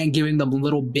 and giving them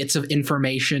little bits of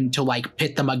information to like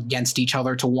pit them against each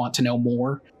other to want to know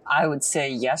more. I would say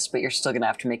yes, but you're still gonna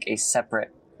have to make a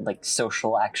separate, like,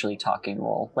 social actually talking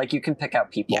roll. Like, you can pick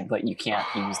out people, Yeah. but you can't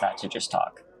use that to just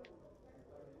talk.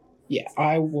 Yeah,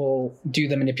 I will do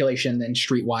the manipulation and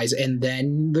streetwise, and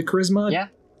then the charisma. Yeah,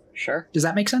 sure. Does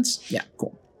that make sense? Yeah,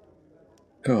 cool.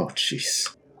 Oh,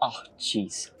 jeez. Oh,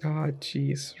 jeez. Oh,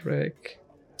 jeez, Rick.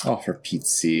 Oh, for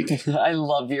Pete's sake. I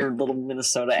love your little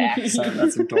Minnesota accent.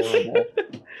 That's adorable.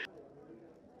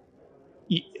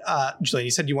 Julian,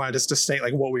 you said you wanted us to state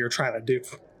like what we were trying to do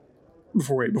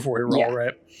before we roll, Yeah.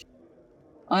 right?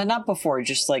 Not before,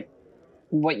 just like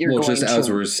what you're Well, going just to. as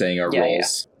we're saying our Yeah,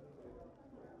 rolls.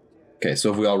 Okay,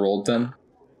 so if we all rolled then?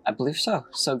 I believe so.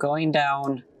 So going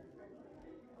down.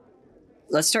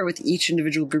 Let's start with each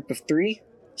individual group of 3,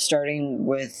 starting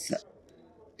with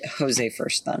Jose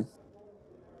first. Then.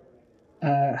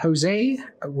 Jose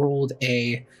rolled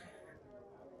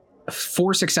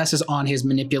 4 successes on his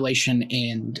manipulation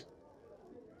and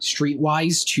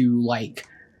streetwise to like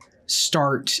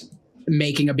start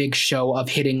making a big show of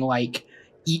hitting like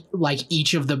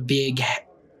each of the big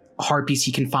harpies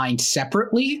he can find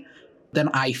separately. Then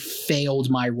I failed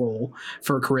my roll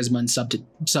for charisma and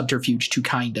subterfuge to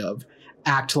kind of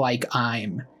act like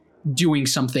I'm doing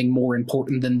something more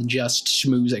important than just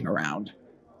schmoozing around.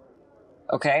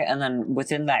 Okay, and then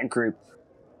within that group,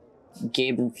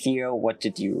 Gabe and Theo, what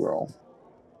did you roll?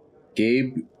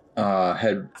 Gabe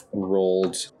had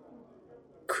rolled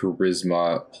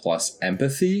charisma plus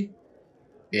empathy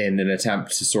in an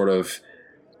attempt to sort of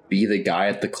be the guy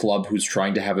at the club who's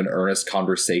trying to have an earnest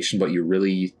conversation, but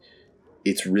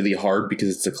it's really hard because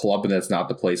it's a club and that's not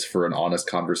the place for an honest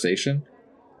conversation.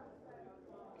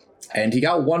 And he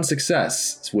got 1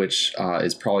 success, which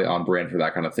is probably on brand for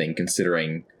that kind of thing,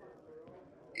 considering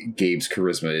Gabe's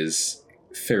charisma is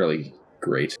fairly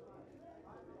great.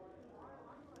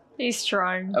 He's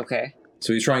trying. Okay.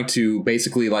 So he's trying to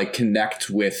basically like connect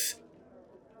with,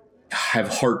 have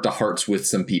heart-to-hearts with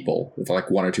some people, with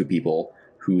like 1 or 2 people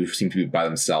who seem to be by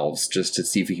themselves, just to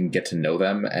see if we can get to know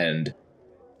them and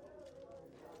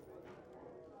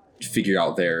figure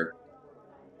out their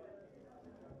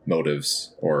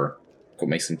motives or what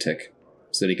makes them tick,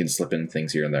 so that he can slip in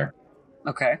things here and there.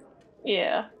 Okay.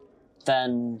 Yeah.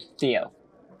 Then Theo.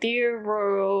 Theo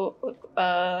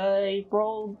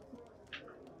rolled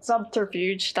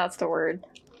subterfuge, that's the word.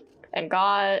 And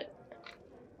got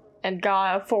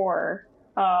a 4.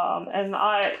 And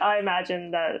I imagine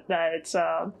that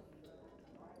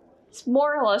it's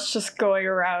more or less just going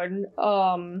around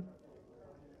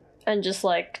and just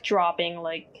like dropping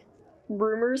like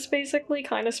rumors, basically,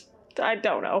 kind of. I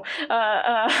don't know.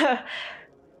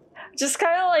 Just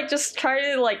kind of like just try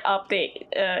to like update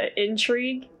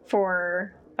intrigue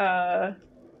for to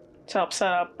help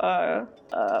set up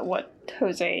what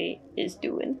Jose is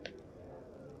doing.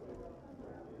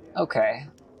 Okay.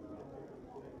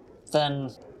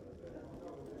 Then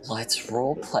let's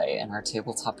role play in our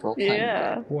tabletop role playing.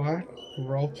 Yeah. What?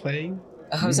 Role playing?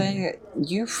 Jose,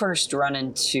 you first run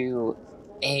into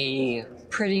a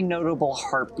pretty notable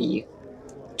harpy,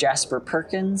 Jasper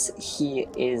Perkins. He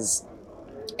is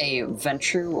a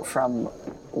Ventrue from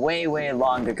way, way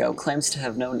long ago, claims to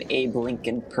have known Abe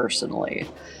Lincoln personally.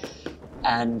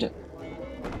 And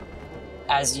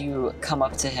as you come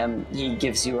up to him, he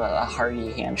gives you a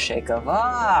hearty handshake of,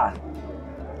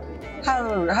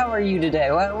 how are you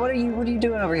today? What are you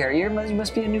doing over here? You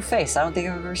must be a new face. I don't think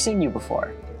I've ever seen you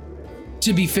before.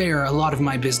 To be fair, a lot of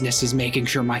my business is making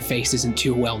sure my face isn't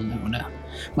too well known.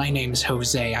 My name's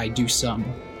Jose. I do some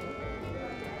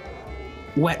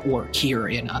wet work here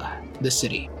in the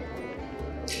city.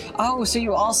 Oh, so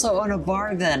you also own a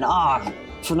bar then?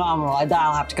 Phenomenal.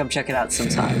 I'll have to come check it out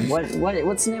sometime. What's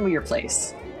the name of your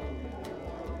place?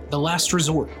 The Last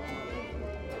Resort.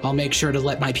 I'll make sure to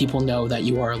let my people know that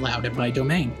you are allowed in my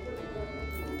domain.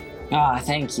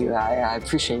 Thank you. I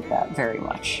appreciate that very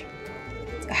much.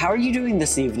 How are you doing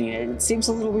this evening? It seems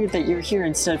a little weird that you're here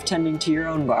instead of tending to your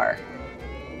own bar.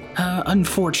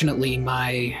 Unfortunately,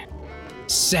 my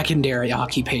secondary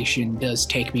occupation does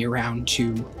take me around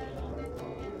to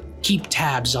keep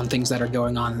tabs on things that are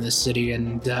going on in the city,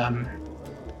 and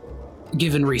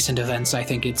given recent events, I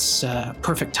think it's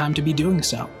perfect time to be doing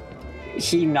so.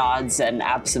 He nods and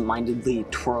absentmindedly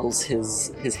twirls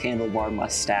his handlebar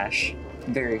mustache.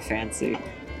 Very fancy.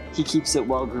 He keeps it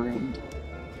well groomed.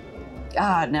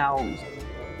 Now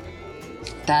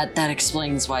that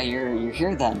explains why you're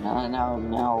here then.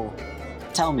 Now,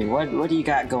 tell me, what do you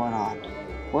got going on?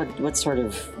 What sort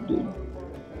of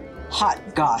hot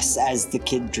goss, as the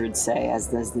kids say, as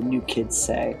the new kids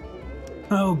say?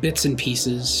 Oh, bits and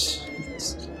pieces.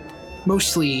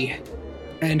 Mostly,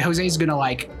 and Jose's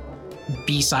gonna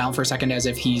be silent for a second as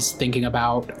if he's thinking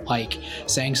about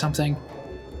saying something.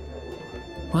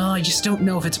 Well, I just don't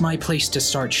know if it's my place to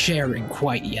start sharing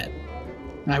quite yet.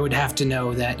 I would have to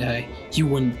know that you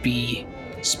wouldn't be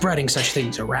spreading such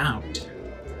things around.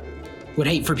 Would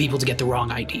hate for people to get the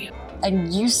wrong idea.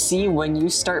 And you see, when you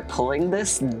start pulling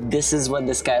this is when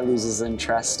this guy loses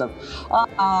interest of,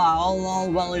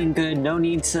 all well and good, no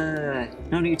need to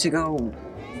go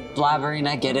blabbering,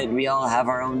 I get it, we all have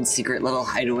our own secret little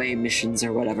hideaway missions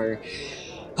or whatever.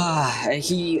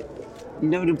 He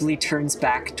notably turns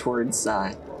back towards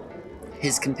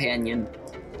his companion,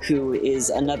 who is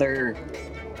another,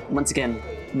 once again,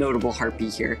 notable harpy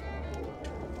here.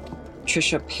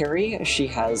 Trisha Perry. She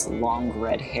has long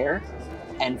red hair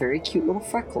and very cute little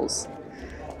freckles.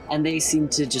 And they seem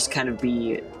to just kind of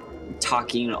be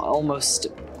talking, almost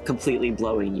completely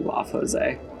blowing you off,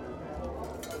 Jose.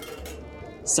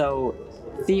 So,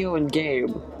 Theo and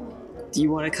Gabe, do you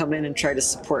want to come in and try to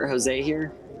support Jose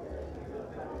here?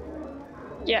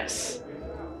 Yes.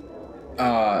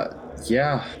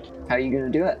 Yeah. How are you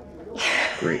going to do it?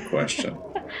 Great question.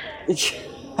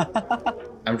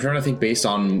 I'm trying to think based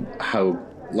on how,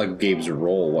 Gabe's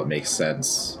role, what makes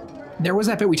sense. There was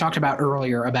that bit we talked about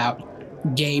earlier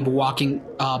about Gabe walking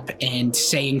up and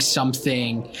saying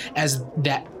something as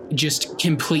that just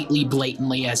completely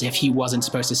blatantly as if he wasn't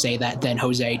supposed to say that, then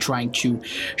Jose trying to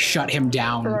shut him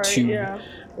down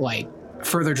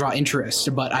further draw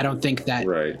interest. But I don't think that...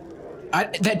 Right.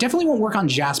 That definitely won't work on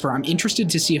Jasper. I'm interested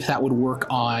to see if that would work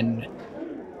on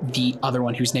the other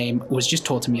one whose name was just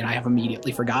told to me and I have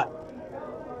immediately forgot.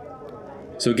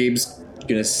 So Gabe's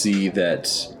gonna see that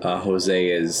Jose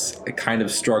is kind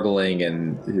of struggling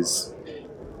and his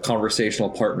conversational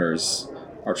partners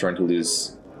are trying to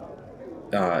lose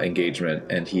engagement,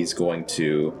 and he's going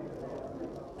to,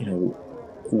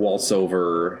 waltz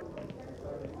over.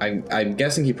 I'm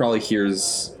guessing he probably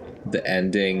hears the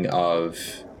ending of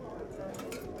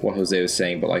what Jose was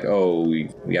saying, but we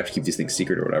have to keep these things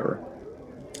secret or whatever.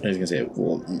 And he's gonna say,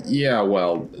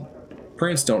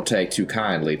 Prince don't take too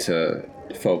kindly to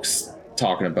folks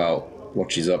talking about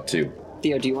what she's up to.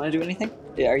 Theo, do you want to do anything?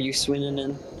 Are you swinging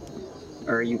in?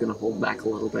 Or are you going to hold back a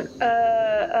little bit?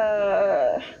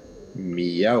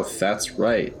 Meowth, that's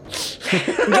right.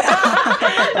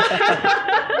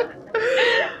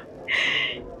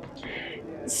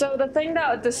 So the thing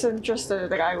that disinterested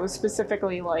the guy was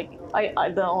specifically I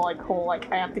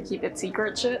have to keep it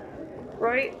secret shit,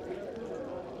 right?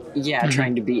 Yeah,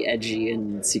 trying to be edgy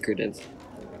and secretive.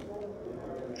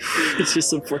 It's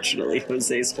just unfortunately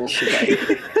Jose's whole shebang.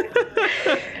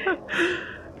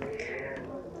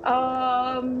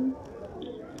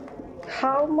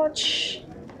 How much?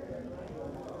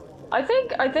 I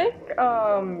think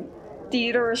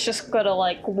Theodore is just gonna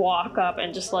walk up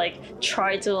and just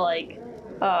try to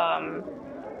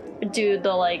do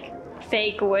the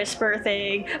fake whisper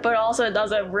thing, but also it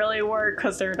doesn't really work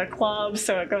because they're in a club,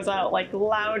 so it goes out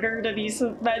louder than he's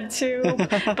meant to,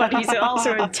 but he's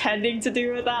also intending to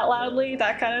do it that loudly,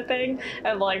 that kind of thing,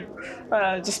 and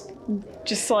just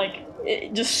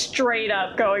just straight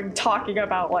up talking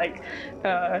about like,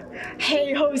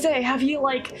 hey Jose, have you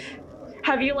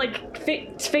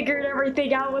figured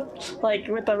everything out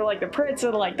with the prince,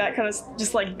 and like that kind of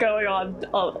just like going on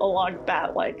along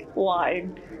that like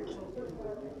line.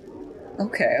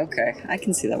 Okay, I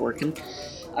can see that working.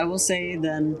 I will say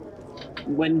then,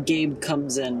 when Gabe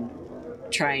comes in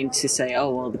trying to say,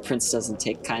 oh, well, the prince doesn't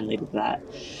take kindly to that,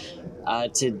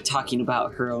 to talking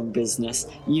about her own business,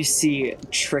 you see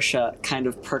Trisha kind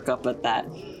of perk up at that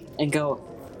and go,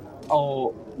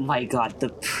 oh my god, the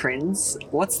prince?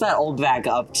 What's that old bag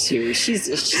up to?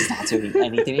 She's not doing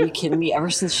anything. Are you kidding me? Ever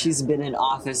since she's been in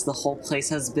office, the whole place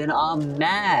has been a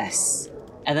mess.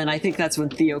 And then I think that's when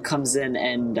Theo comes in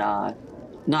and,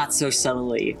 not so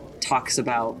subtly, talks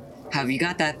about, have you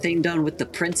got that thing done with the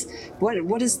prince?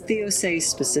 What does Theo say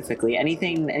specifically?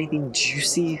 Anything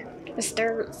juicy? Is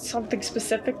there something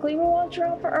specifically we want to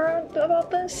drop around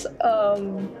about this?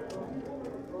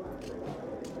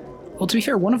 Well, to be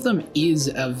fair, one of them is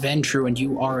a Ventrue and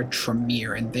you are a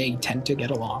Tremere, and they tend to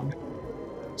get along.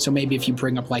 So maybe if you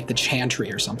bring up like the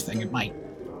Chantry or something, it might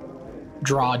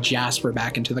draw Jasper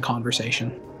back into the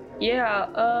conversation.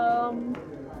 Yeah,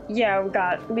 we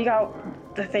got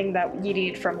the thing that you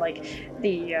need from like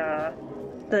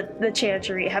the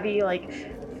Chantry. Have you like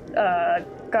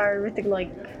got everything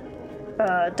like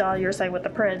done your side with the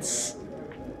prince?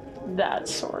 That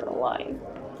sort of line.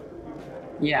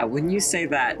 Yeah, when you say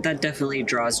that definitely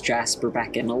draws Jasper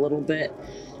back in a little bit,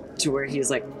 to where he's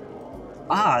like,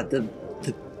 the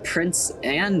prince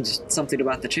and something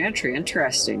about the Chantry.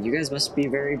 Interesting. You guys must be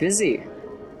very busy.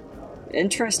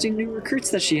 Interesting new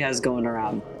recruits that she has going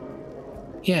around.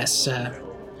 Yes,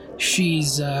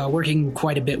 she's working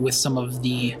quite a bit with some of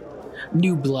the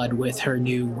new blood with her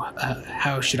new,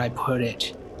 how should I put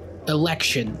it,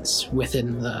 elections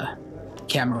within the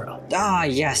Camarilla. Ah,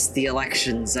 yes, the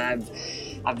elections. I've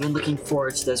been looking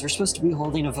forward to this. We're supposed to be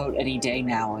holding a vote any day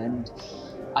now, and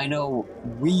I know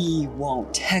we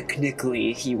won't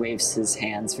technically, he waves his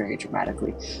hands very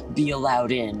dramatically, be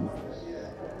allowed in.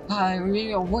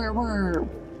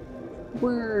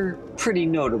 We're pretty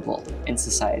notable in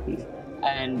society.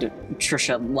 And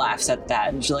Trisha laughs at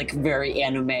that, and she, like, very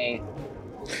anime,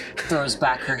 throws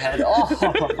back her head. Oh!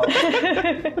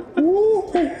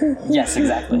 Yes,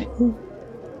 exactly.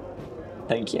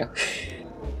 Thank you.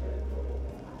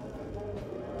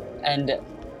 And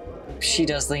she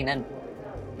does lean in,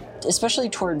 especially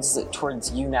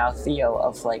towards you now, Theo,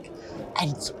 of like,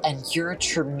 and you're a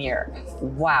Tremere.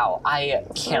 Wow, I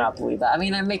cannot believe that. I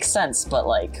mean, it makes sense, but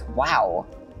like, wow.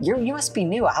 You must be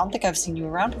new. I don't think I've seen you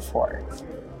around before.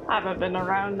 I haven't been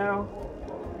around, no.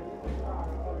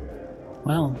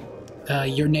 Well,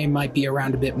 your name might be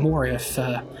around a bit more if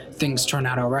things turn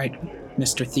out all right,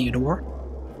 Mr. Theodore.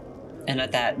 And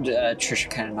at that,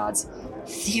 Trisha kind of nods.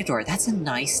 Theodore, that's a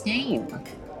nice name.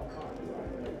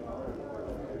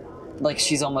 Like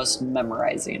she's almost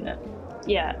memorizing it.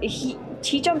 Yeah, he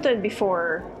jumped in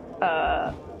before,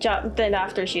 then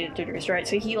after she introduced, right?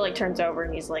 So he like turns over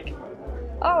and he's like,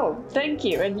 oh, thank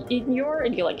you. And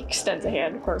he like extends a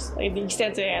hand, of course. Like, he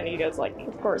extends a hand and he goes like,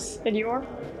 of course. And you're?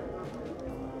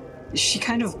 She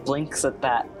kind of blinks at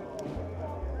that.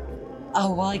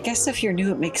 Oh, well, I guess if you're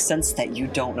new, it makes sense that you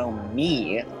don't know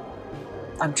me.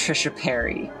 I'm Trisha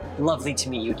Perry. Lovely to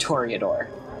meet you, Toreador.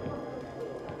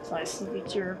 It's nice to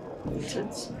meet you.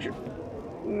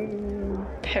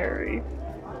 Perry.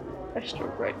 I should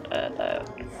write that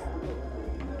out.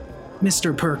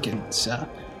 Mr. Perkins,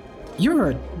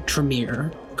 you're a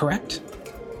Tremere, correct?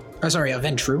 Oh, sorry, a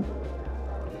Ventrue.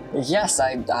 Yes,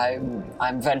 I'm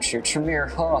Ventrue,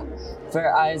 Tremere. Oh,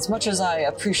 as much as I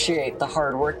appreciate the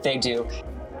hard work they do,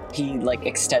 he like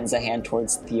extends a hand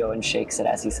towards Theo and shakes it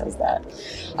as he says that.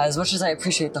 As much as I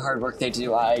appreciate the hard work they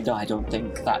do, I don't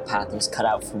think that path was cut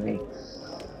out for me.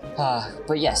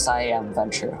 But yes, I am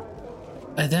Ventrue.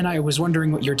 Then I was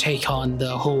wondering what your take on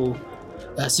the whole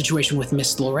situation with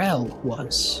Miss Laurel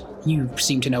was. You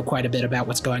seem to know quite a bit about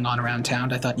what's going on around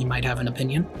town. I thought you might have an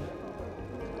opinion.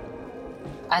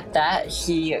 At that,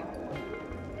 he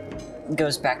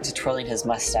goes back to twirling his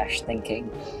mustache,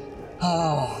 thinking,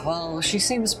 oh, well, she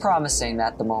seems promising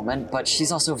at the moment, but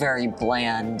she's also very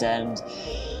bland, and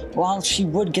while she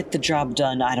would get the job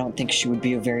done, I don't think she would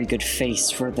be a very good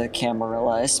face for the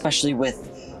Camarilla, especially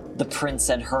with the prince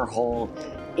and her whole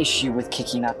issue with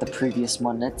kicking out the previous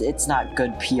one. It's not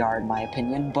good PR in my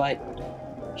opinion, but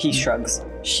he shrugs.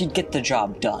 She'd get the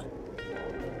job done.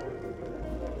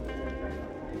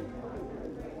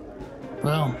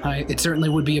 Well, it certainly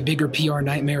would be a bigger PR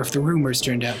nightmare if the rumors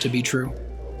turned out to be true.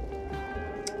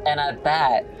 And at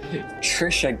that,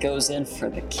 Trisha goes in for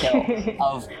the kill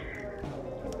of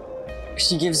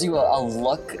She gives you a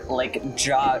look, like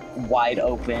jaw wide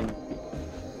open.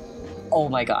 Oh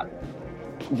my god.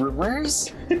 Rumors?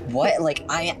 What? Like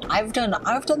I've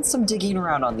done some digging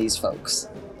around on these folks.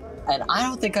 And I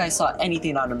don't think I saw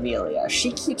anything on Amelia.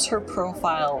 She keeps her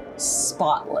profile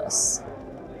spotless.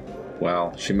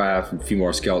 Well, she might have a few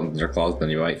more skeletons in her closet than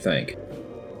you might think.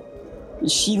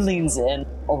 She leans in,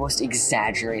 almost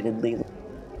exaggeratedly.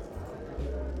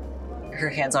 Her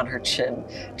hands on her chin,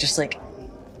 just like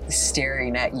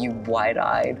staring at you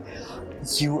wide-eyed.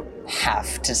 You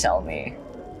have to tell me.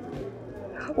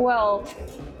 Well,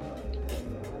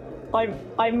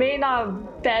 I may not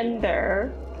have been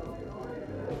there.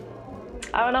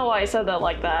 I don't know why I said that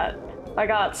like that. I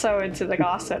got so into the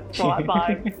gossip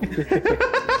vibe.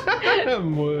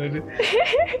 Mood.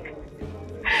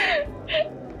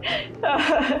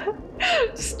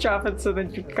 Just drop into the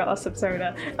gossip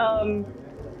soda.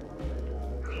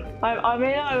 I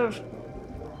may not have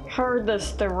heard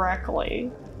this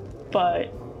directly,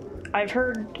 but I've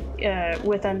heard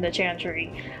within the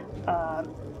Chantry,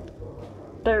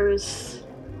 there's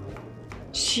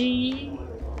she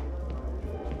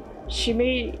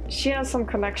has some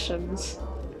connections.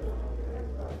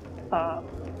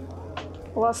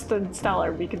 Less than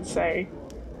stellar, we can say.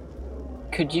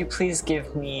 Could you please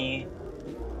give me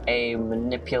a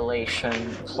manipulation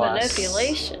plus...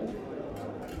 Manipulation?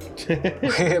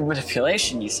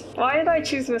 Manipulation, you said. Why did I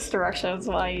choose misdirection as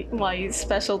my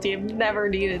specialty? I've never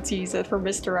needed to use it for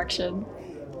misdirection.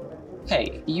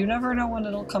 Hey, you never know when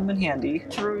it'll come in handy.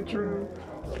 True.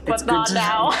 It's But not good to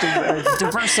now.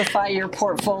 diversify your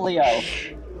portfolio.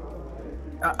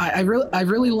 I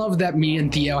really love that me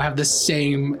and Theo have the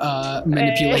same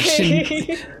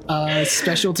manipulation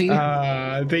specialty.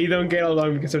 They don't get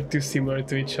along because they're too similar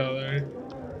to each other.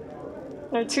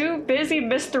 They're too busy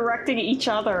misdirecting each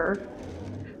other.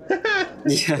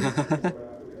 Yeah.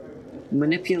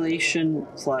 Manipulation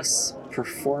plus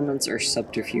performance or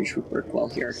subterfuge would work well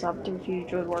here.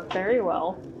 Subterfuge would work very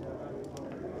well.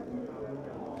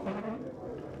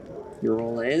 Your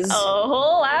roll is?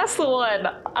 Oh, last one!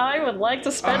 I would like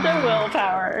to spend a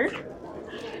willpower.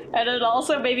 And it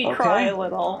also made me cry a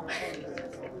little.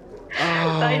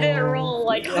 I didn't roll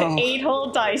like 8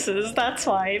 whole dices, that's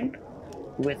fine.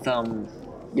 With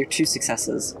your 2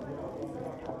 successes,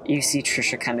 you see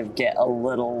Trisha kind of get a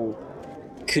little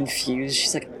confused.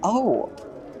 She's like, oh,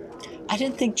 I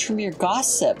didn't think Tremere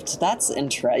gossiped. That's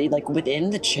interesting. Like, within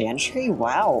the Chantry?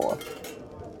 Wow.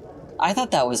 I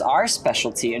thought that was our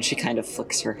specialty, and she kind of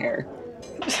flicks her hair.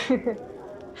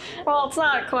 Well, it's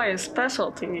not quite a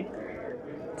specialty.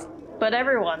 But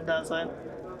everyone does it.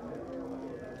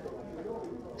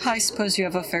 I suppose you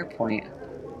have a fair point.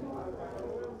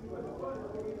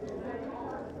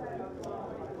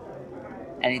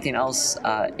 Anything else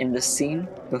in this scene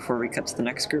before we cut to the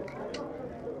next group?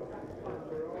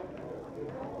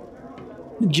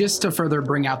 Just to further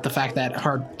bring out the fact that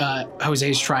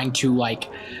Jose's trying to like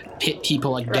pit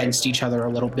people against each other a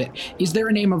little bit. Is there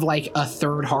a name of like a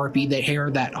third harpy that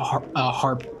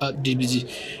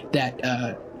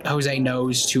Jose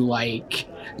knows to like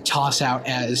toss out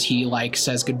as he like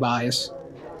says goodbyes?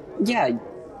 Yeah.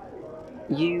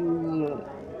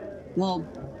 Well,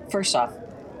 first off,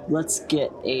 let's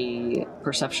get a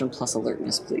perception plus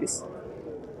alertness, please.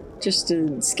 Just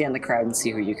to scan the crowd and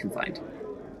see who you can find.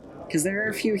 Because there are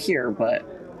a few here, but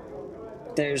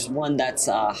there's one that's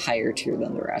a higher tier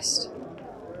than the rest.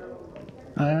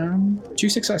 2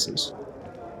 successes.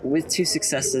 With 2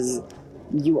 successes,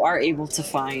 you are able to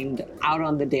find out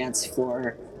on the dance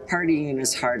floor, partying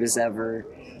as hard as ever.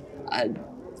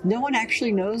 No one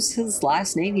actually knows his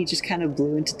last name. He just kind of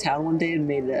blew into town one day and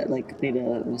made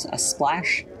a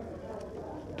splash.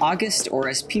 August, or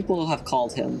as people have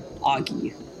called him,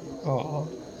 Augie. Oh.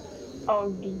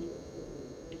 Augie.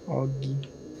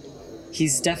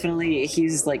 He's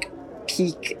like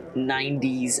peak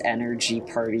 90s energy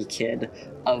party kid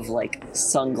of like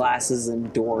sunglasses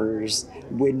and doors,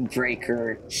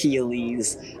 windbreaker,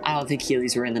 Heelys. I don't think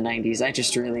Heelys were in the 90s. I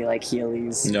just really like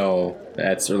Heelys. No,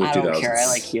 that's early 2000s. I don't care. I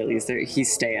like Heelys.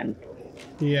 He's staying.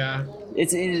 Yeah.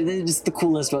 It's the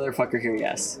coolest motherfucker here,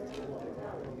 yes.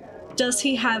 Does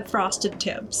he have frosted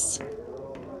tips?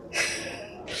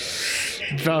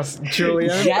 Thus,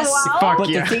 Julian? Yes, Fuck but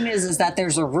yeah. the thing is that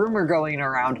there's a rumor going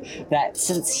around that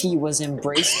since he was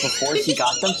embraced before he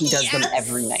got them, he does them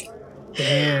every night.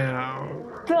 Damn.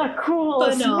 The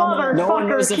coolest Phenomenal. motherfucker No one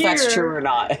knows if that's here. true or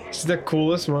not. He's the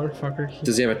coolest motherfucker here.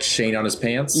 Does he have a chain on his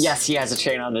pants? Yes, he has a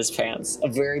chain on his pants. A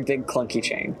very big clunky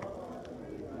chain.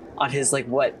 On his, like,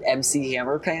 what, MC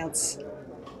Hammer pants?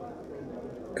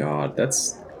 God,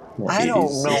 that's I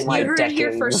don't know my You heard it here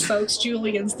decades. first, folks.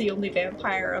 Julian's the only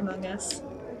vampire among us.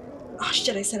 Oh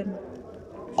shit! I said him.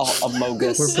 Oh,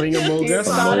 Amogus. We're playing Among Us.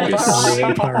 He's not a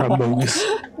Vampire among us.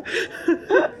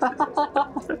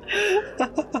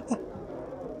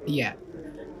 Yeah.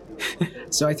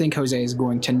 So I think Jose is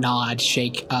going to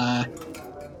shake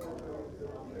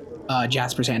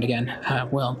Jasper's hand again.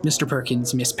 Well, Mr.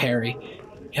 Perkins, Miss Perry,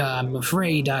 I'm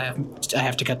afraid I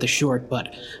have to cut this short,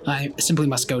 but I simply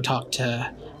must go talk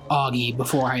to Augie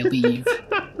before I leave.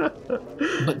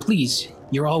 But please,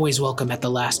 you're always welcome at the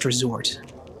last resort.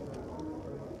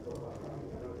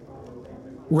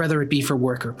 Whether it be for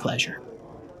work or pleasure.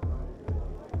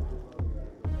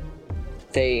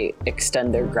 They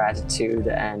extend their gratitude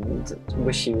and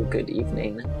wish you a good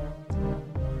evening.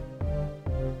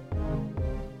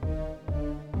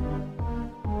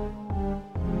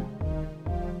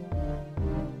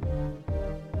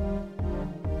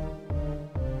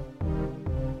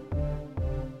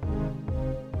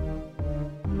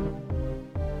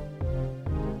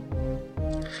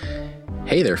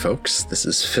 Hey there, folks. This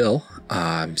is Phil.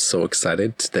 I'm so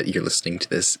excited that you're listening to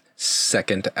this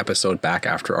second episode back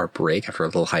after our break, after a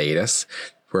little hiatus.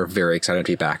 We're very excited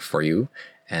to be back for you,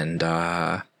 and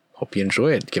hope you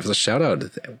enjoy it. Give us a shout out.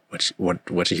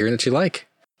 What you hearing that you like?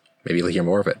 Maybe you'll hear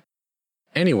more of it.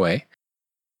 Anyway,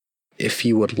 if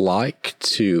you would like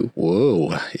to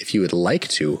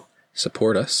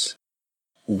support us,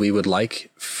 we would like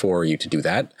for you to do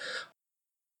that.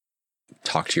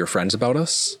 Talk to your friends about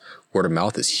us. Word of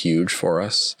mouth is huge for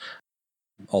us.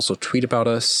 Also tweet about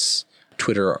us.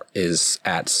 Twitter is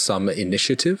at Some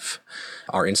Initiative.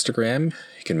 Our Instagram,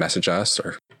 you can message us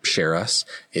or share us,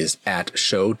 is at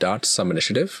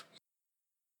show.someinitiative.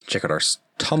 Check out our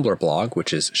Tumblr blog,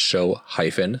 which is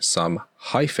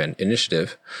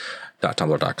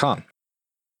show-some-initiative.tumblr.com.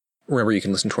 Remember, you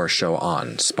can listen to our show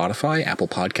on Spotify, Apple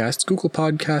Podcasts, Google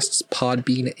Podcasts,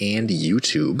 Podbean, and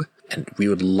YouTube. And we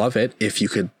would love it if you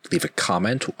could leave a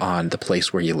comment on the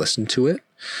place where you listen to it,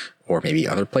 or maybe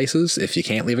other places. If you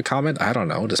can't leave a comment, I don't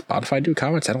know. Does Spotify do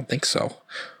comments? I don't think so.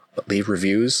 But leave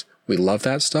reviews. We love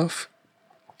that stuff.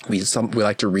 We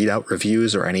like to read out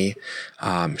reviews or any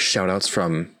shout outs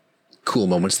from cool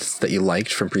moments that you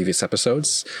liked from previous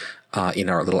episodes in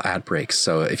our little ad breaks.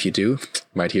 So if you do, you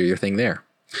might hear your thing there.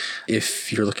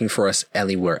 If you're looking for us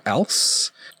anywhere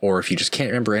else, or if you just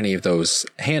can't remember any of those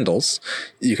handles,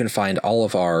 you can find all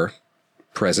of our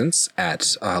presence at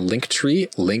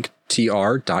Linktree,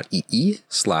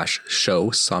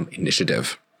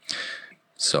 linktr.ee/show-some-initiative.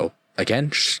 So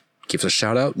again, give us a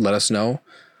shout out. Let us know.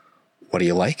 What do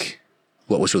you like?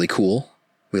 What was really cool?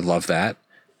 We love that.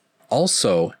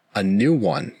 Also, a new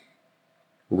one,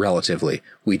 relatively.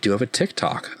 We do have a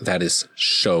TikTok that is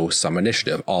Show Some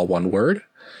Initiative, all one word.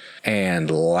 And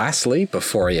lastly,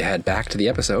 before you head back to the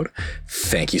episode,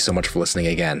 thank you so much for listening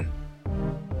again.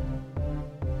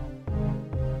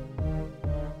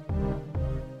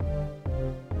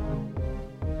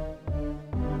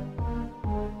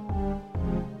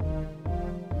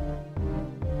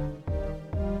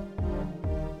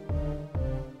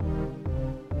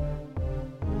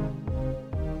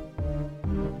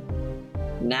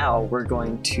 Now we're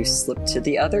going to slip to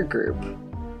the other group.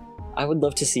 I would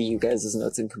love to see you guys'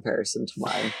 notes in comparison to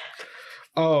mine.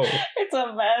 Oh, It's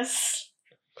a mess.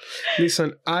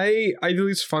 listen, I do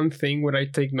this fun thing where I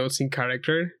take notes in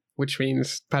character, which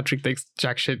means Patrick takes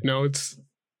jack shit notes.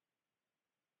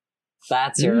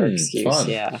 That's your excuse, fun.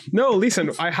 yeah. No,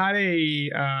 listen, I had a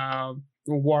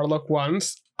warlock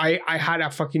once. I had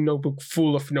a fucking notebook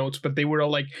full of notes, but they were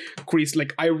all like creased.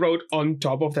 Like I wrote on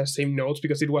top of the same notes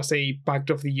because it was a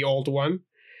Pact of the Old One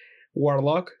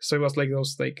warlock. So it was like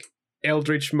those like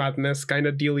Eldritch Madness kind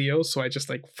of dealio. So I just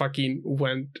like fucking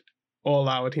went all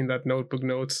out in that notebook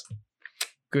notes.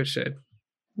 Good shit.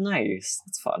 Nice.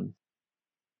 That's fun.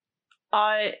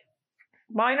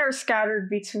 Mine are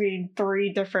scattered between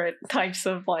 3 different types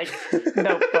of like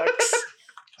notebooks.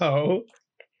 Oh.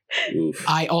 Oof.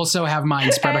 I also have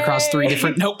mine spread across 3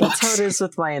 different That's how notebooks. it is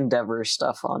with my Endeavor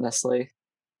stuff, honestly.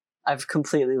 I've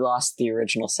completely lost the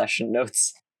original session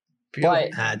notes.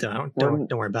 But Don't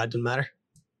worry about it. Doesn't matter.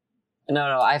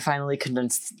 no, I finally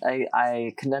condensed.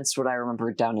 I condensed what I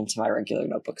remembered down into my regular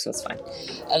notebook, so it's fine.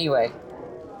 Anyway,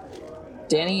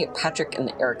 Danny, Patrick,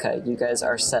 and Erica, you guys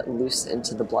are set loose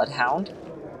into the Bloodhound,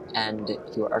 and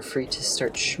you are free to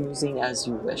start schmoozing as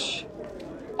you wish.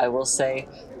 I will say,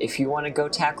 if you want to go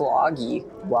tackle Augie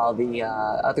while the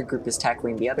other group is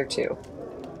tackling the other 2,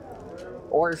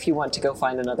 or if you want to go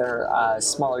find another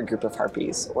smaller group of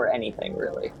harpies, or anything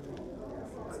really.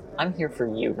 I'm here for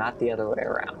you, not the other way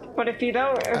around. But if you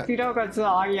don't go to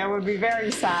Augie, I would be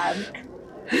very sad.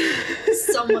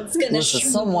 Someone's gonna Listen, shoot.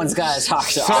 someone's gotta talk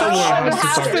to Someone Augie.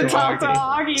 has to talk to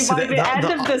Augie So by the end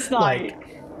of this like- night.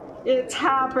 It's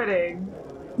happening.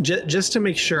 Just to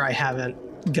make sure I haven't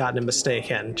gotten a mistake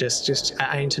in, just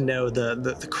I need to know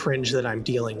the cringe that I'm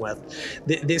dealing with.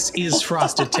 This is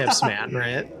Frosted Tips Man,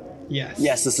 right? Yes.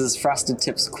 Yes, this is Frosted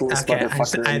Tips' coolest Okay,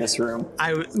 motherfucker in this room.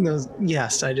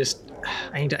 Yes, I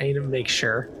need to make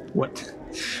sure what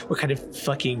kind of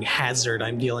fucking hazard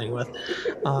I'm dealing with.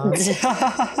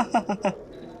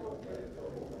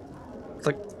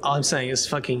 Like all I'm saying is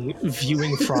fucking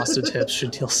viewing Frosted Tips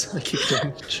should deal psychic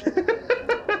damage.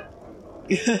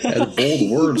 And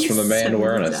bold words from the man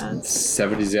wearing a 70s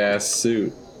 70s ass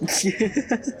suit.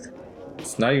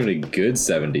 It's not even a good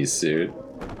 70s suit.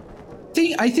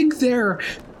 I think their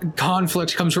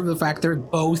conflict comes from the fact they're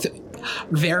both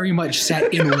very much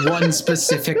set in one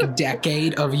specific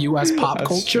decade of U.S. pop That's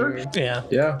culture. true. Yeah.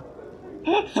 Yeah.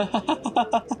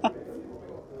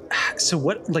 So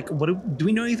what do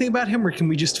we know anything about him, or can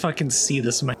we just fucking see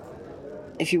this man?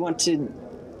 If you want to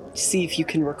see if you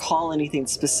can recall anything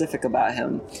specific about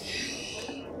him,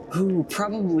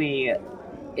 probably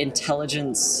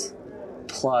intelligence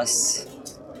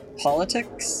plus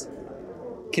politics?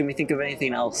 Can we think of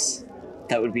anything else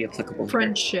that would be applicable here?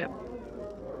 Friendship.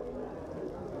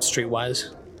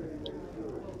 Streetwise.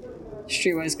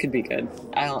 Streetwise could be good.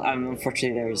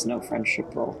 Unfortunately, there is no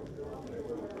friendship role.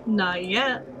 Not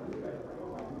yet.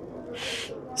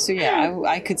 So yeah,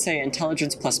 I could say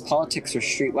intelligence plus politics or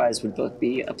streetwise would both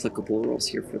be applicable rules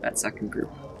here for that second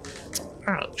group.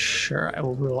 Oh, sure. I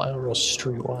will roll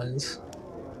streetwise.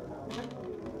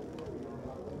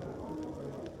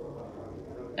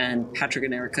 And Patrick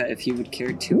and Erica, if you would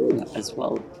care to as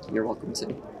well, you're welcome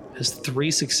to. Has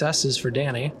 3 successes for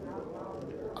Danny.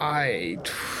 It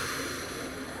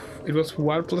was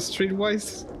 1 plus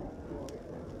streetwise.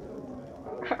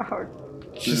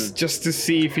 Just to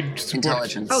see if it's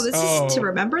Intelligence. Oh, this is to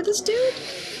remember this dude?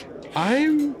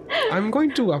 I'm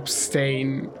going to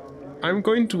abstain. I'm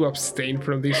going to abstain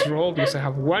from this roll because I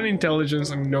have 1 intelligence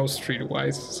and no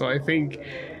streetwise. So I think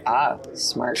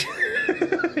Smart.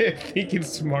 I think it's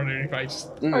smarter if I just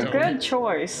A don't. good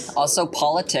choice. Also,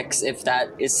 politics, if that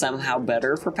is somehow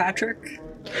better for Patrick.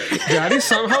 That is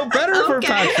somehow better for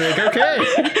Okay. Patrick.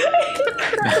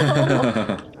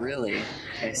 Okay. Really?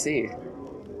 I see.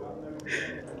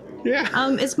 Yeah.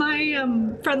 Is my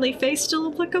friendly face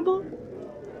still applicable?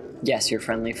 Yes, your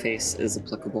friendly face is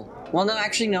applicable. Well, no,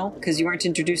 actually no, because you aren't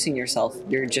introducing yourself.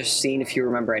 You're just seeing if you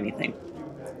remember anything.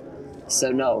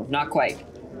 So no, not quite.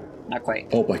 Not quite.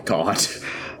 Oh my god.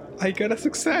 I got a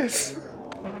success.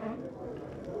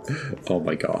 Oh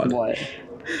my god. What?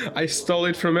 I stole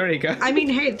it from Erica. I mean,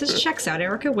 hey, this checks out.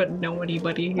 Erica wouldn't know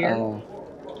anybody here. Oh.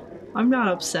 I'm not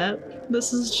upset.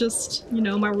 This is just,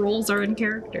 my roles are in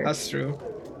character. That's true.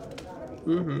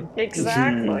 Mm-hmm.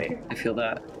 Exactly. I feel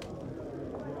that.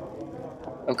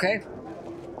 Okay.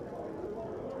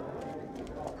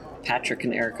 Patrick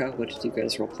and Erica, what did you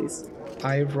guys roll, please?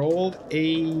 I rolled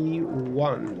a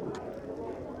 1.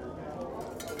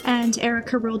 And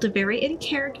Erica rolled a very in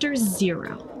character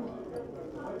 0.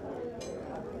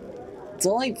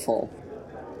 Delightful.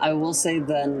 I will say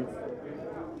then,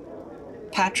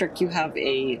 Patrick, you have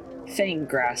a fang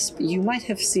grasp. You might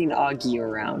have seen Augie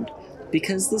around,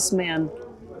 because this man,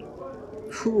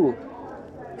 you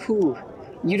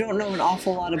don't know an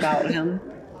awful lot about him,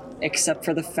 except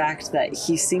for the fact that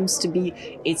he seems to be,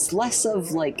 it's less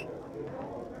of like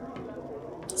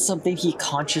something he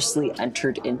consciously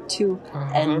entered into,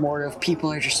 and more of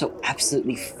people are just so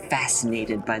absolutely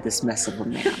fascinated by this mess of a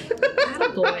man.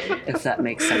 Attaboy. If that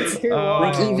makes sense. Oh.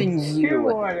 Like even Two you,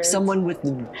 orders. someone with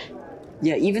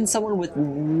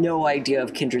no idea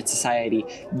of kindred society,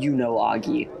 you know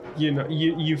Augie. You know,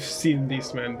 you've seen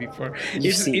this man before.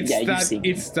 You've seen him.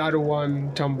 It's that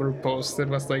one Tumblr post that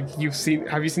was like, have you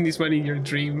seen this man in your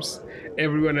dreams?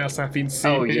 Everyone else have been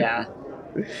seeing Oh him. yeah.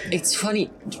 It's funny.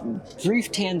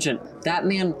 Brief tangent. That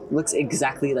man looks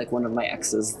exactly like one of my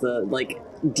exes, the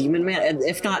demon man. And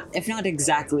if not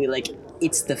exactly,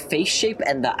 it's the face shape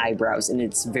and the eyebrows, and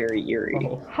it's very eerie.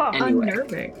 Oh. Huh. Anyway.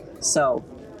 Unnerving. So,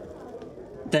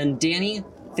 then Danny,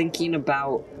 thinking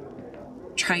about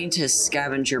trying to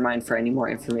scavenge your mind for any more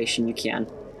information you can.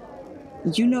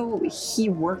 You know, he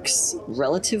works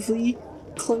relatively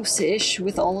close-ish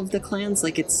with all of the clans,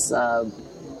 like it's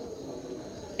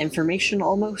information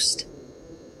almost.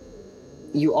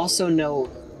 You also know,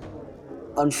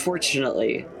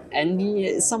 unfortunately,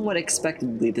 and somewhat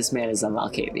expectedly, this man is a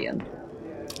Malkavian.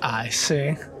 I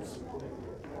see.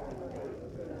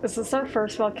 Is this our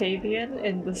first Valkavian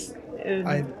in this in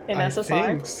I SSI?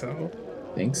 think so.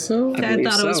 think so. I believe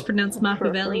thought it was so. pronounced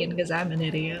Machiavellian because I'm an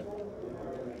idiot.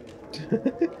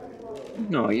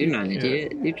 No, you're not an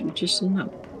idiot. You're just a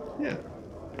nut. Yeah.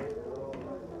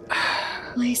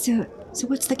 Wait, so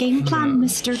what's the game plan,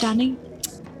 Mr. Danny?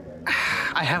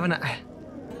 I have an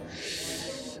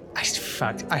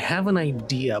I have an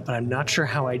idea, but I'm not sure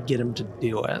how I'd get him to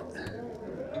do it.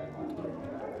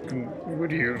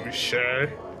 Would you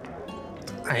share?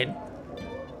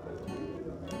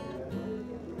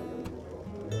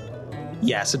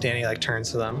 Yeah, so Danny like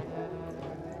turns to them.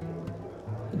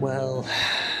 Well,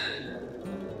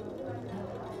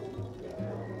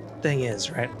 thing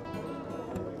is, right?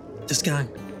 This guy,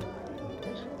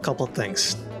 couple of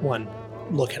things. One,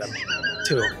 look at him.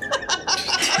 Two.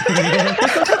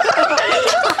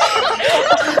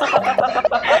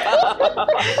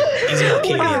 He's an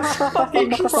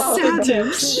Arcadian. Savage.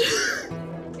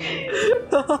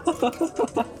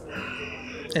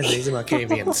 And he's a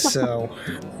Malkavian, so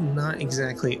not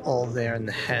exactly all there in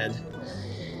the head.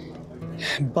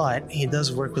 But he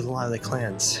does work with a lot of the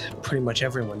clans. Pretty much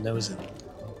everyone knows him.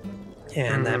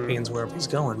 And that means wherever he's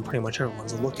going, pretty much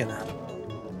everyone's looking at him.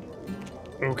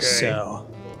 Okay. So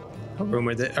a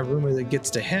rumor that gets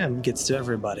to him gets to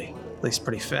everybody, at least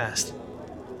pretty fast.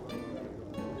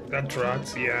 That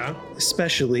tracks, yeah.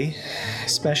 Especially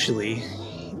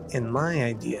in my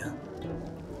idea.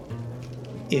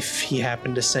 If he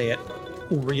happened to say it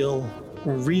real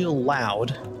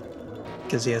loud,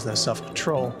 because he has no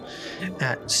self-control,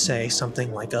 at, say,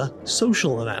 something like a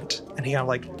social event. And he kind of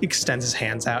like extends his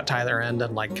hands out to either end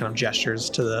and like kind of gestures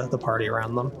to the party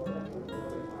around them.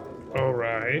 All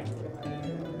right.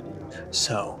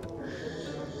 So,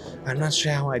 I'm not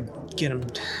sure how I'd get him.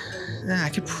 I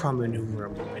could probably maneuver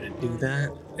him a way to do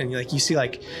that. And like you see,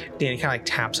 like Danny kind of like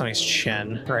taps on his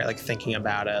chin, right? Like thinking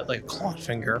about it, like a clawed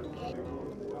finger.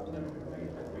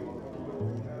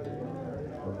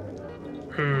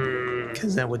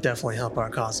 Because that would definitely help our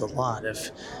cause a lot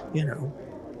if,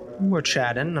 we're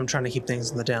chatting, I'm trying to keep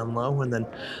things on the down low, and then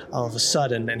all of a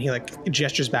sudden, and he like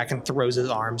gestures back and throws his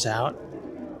arms out.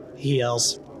 He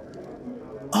yells,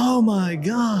 "Oh my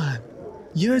god,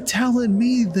 you're telling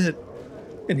me that,"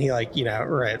 and he like,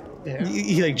 right. Yeah.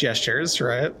 He like gestures,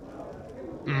 right?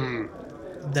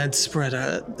 That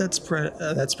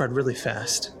spread really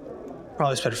fast.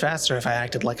 Probably spread faster if I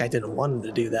acted like I didn't want him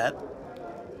to do that.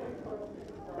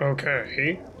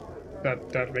 Okay.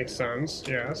 That makes sense,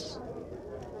 yes.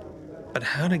 But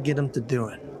how to get him to do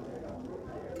it?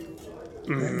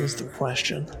 That is the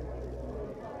question.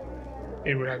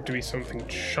 It would have to be something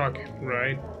shocking,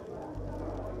 right?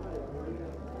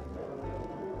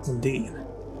 Indeed.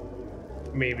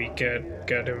 Maybe get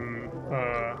him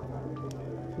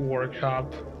worked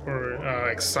up or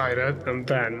excited, and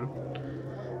then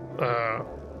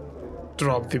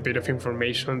drop the bit of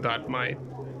information that might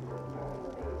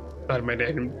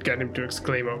get him to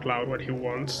exclaim out loud what he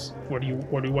wants. What do you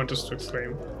want us to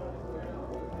exclaim?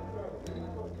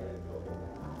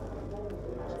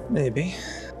 Maybe.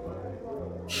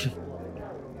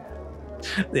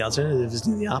 The alternative is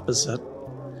do the opposite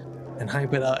and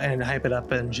hype it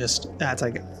up and just that's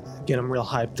like get him real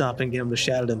hyped up and get him to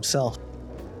shout it himself.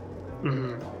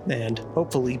 And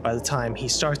hopefully by the time he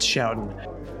starts shouting,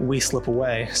 we slip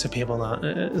away so people don't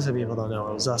know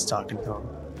it was us talking to him.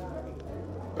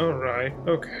 All right.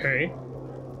 Okay.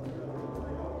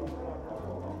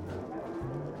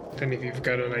 Then if you've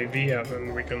got an idea,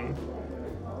 then we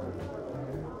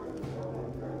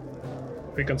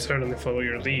can certainly follow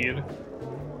your lead.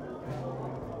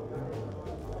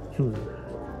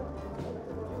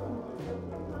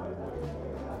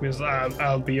 Because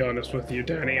I'll be honest with you,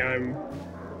 Danny, I'm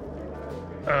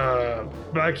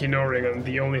back in Oregon.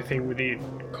 The only thing we need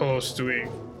close to a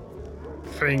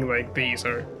thing like these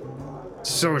are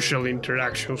social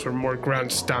interactions or more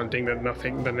grandstanding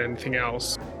than anything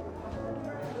else.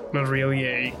 Not really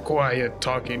a quiet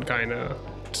talking kind of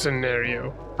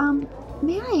scenario.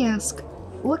 May I ask,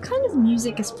 what kind of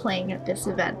music is playing at this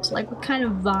event? Like, what kind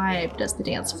of vibe does the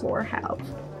dance floor have?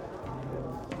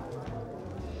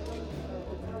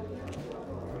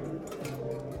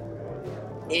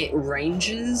 It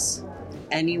ranges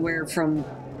anywhere from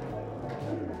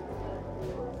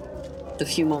the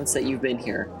few months that you've been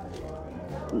here.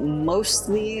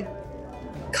 Mostly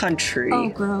country. Oh,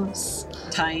 gross.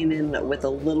 Tying in with a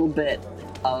little bit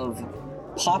of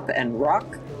pop and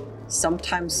rock,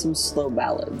 sometimes some slow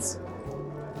ballads.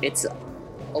 It's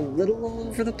a little all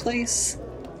over the place,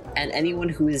 and anyone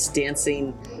who is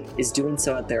dancing is doing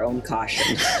so at their own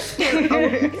caution.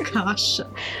 Oh, gosh.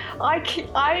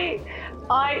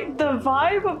 The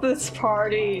vibe of this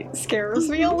party scares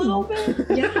me a little bit.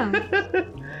 Yeah.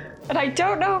 And I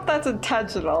don't know if that's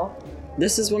intentional.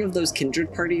 This is one of those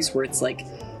kindred parties where it's like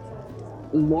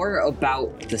more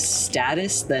about the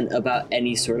status than about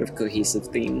any sort of cohesive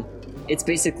theme. It's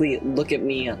basically, look at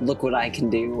me, look what I can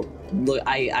do. Look,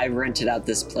 I rented out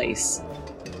this place.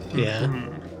 Yeah.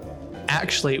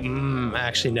 Actually,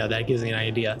 no, that gives me an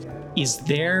idea. Is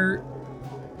there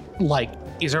a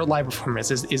live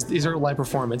performance? Is there a live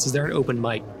performance? Is there an open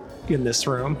mic in this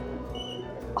room?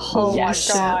 Oh Yes.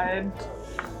 my god.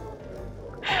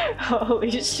 Holy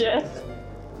shit.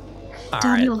 All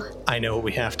Daniel. right, I know what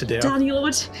we have to do. Daniel,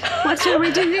 what are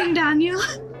we doing, Daniel?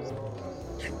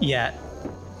 Yeah,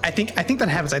 I think that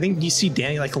happens. I think you see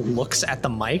Danny like looks at the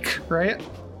mic, right?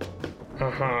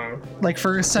 Like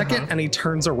for a second, and he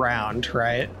turns around,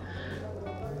 right?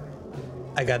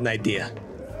 I got an idea.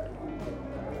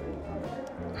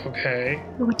 Okay.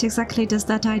 What exactly does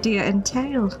that idea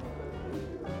entail?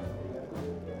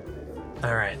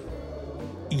 All right.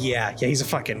 Yeah, he's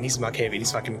Malkavian.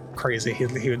 He's fucking crazy.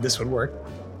 This would work.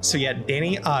 So yeah,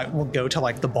 Danny will go to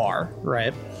like the bar,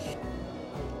 right?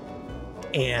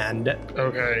 And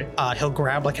Okay. he'll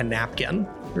grab like a napkin,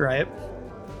 right?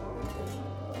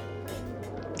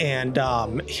 And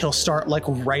he'll start like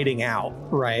writing out,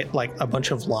 right, like a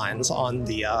bunch of lines on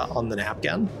the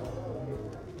napkin.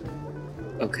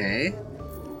 Okay.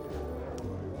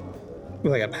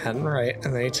 With like a pen, right?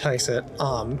 And then he takes it.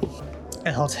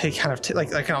 And he'll take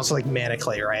like also like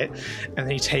manically, right? And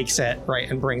then he takes it, right,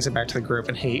 and brings it back to the group,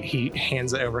 and he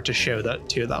hands it over to show that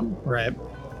to them, right?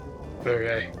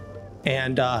 Okay.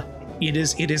 And it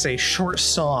is a short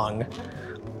song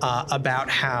about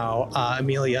how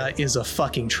Amelia is a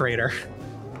fucking traitor.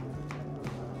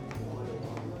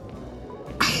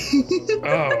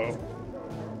 Oh.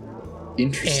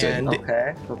 Interesting. And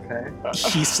Okay.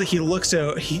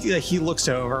 he looks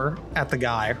over at the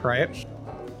guy, right?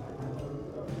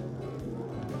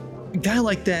 Guy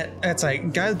like that, that's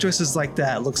like guy that dresses like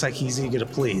that looks like he's eager to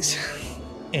please.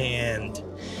 And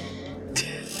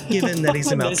given that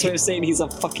he's a That's what I'm saying, he's a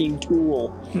fucking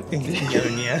tool.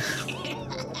 yeah.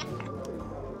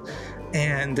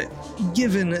 And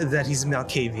given that he's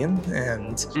Malkavian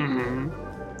and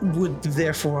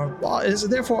is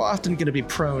therefore often going to be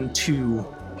prone to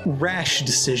rash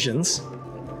decisions,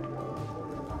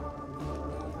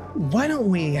 why don't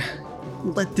we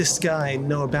let this guy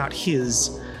know about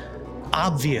his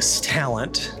obvious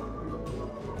talent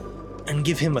and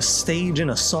give him a stage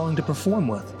and a song to perform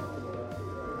with?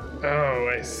 Oh,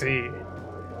 I see.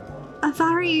 A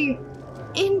very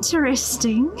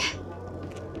interesting.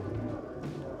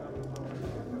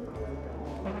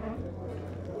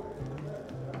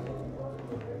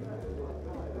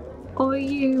 Are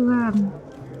you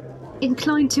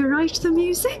inclined to write the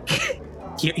music?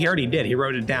 He already did. He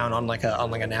wrote it down on like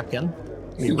a napkin.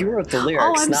 You wrote the lyrics,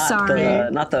 Oh, I'm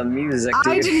sorry. not the music,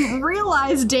 dude. I didn't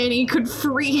realize Danny could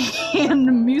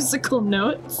freehand musical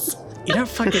notes. You know,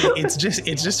 fucking, it's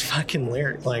just fucking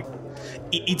lyric. Like,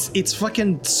 it's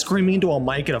fucking screaming into a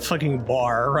mic at a fucking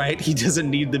bar, right? He doesn't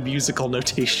need the musical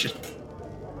notation.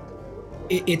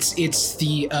 It's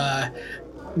the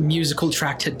musical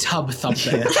track to Tub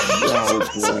Thumping. Oh,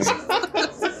 boy.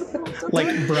 Like,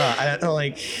 bruh, I don't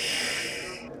like.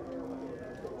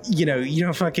 You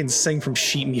don't fucking sing from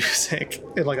sheet music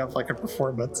in like a fucking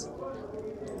performance.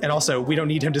 And also, we don't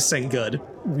need him to sing good.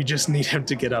 We just need him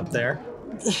to get up there.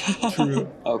 True.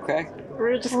 Okay.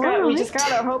 We just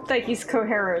gotta hope that he's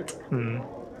coherent.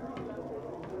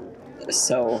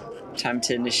 So, time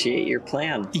to initiate your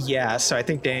plan. Yeah, so I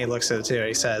think Danny looks at it too.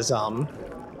 He says, all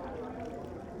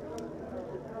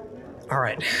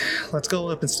right, let's go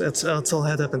up and let's all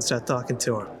head up and start talking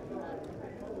to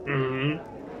him.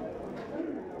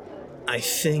 I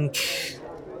think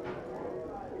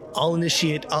I'll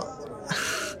initiate. I'll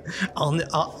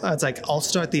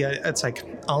start the. It's like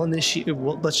I'll initiate.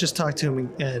 Well, let's just talk to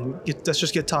him and let's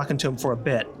just get talking to him for a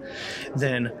bit.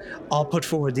 Then I'll put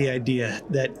forward the idea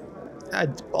that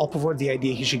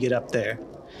he should get up there.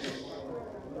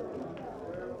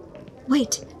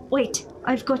 Wait,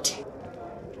 I've got...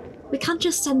 We can't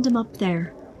just send him up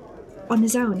there on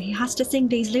his own. He has to sing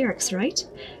these lyrics, right?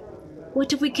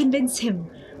 What if we convince him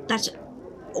that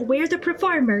we're the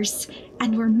performers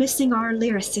and we're missing our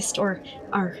lyricist or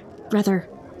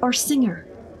our singer?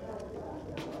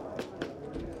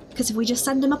 Because if we just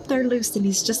send him up there loose, then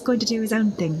he's just going to do his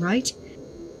own thing, right?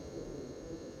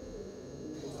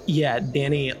 Yeah,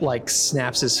 Danny like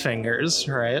snaps his fingers,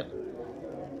 right?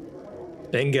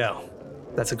 Bingo.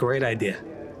 That's a great idea.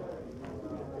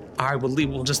 All right,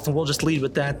 we'll just lead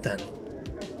with that then.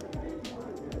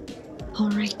 All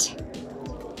right.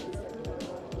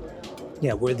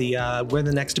 Yeah, we're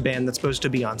the next band that's supposed to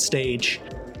be on stage,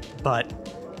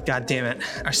 but god damn it,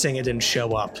 our singer didn't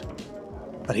show up.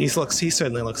 But he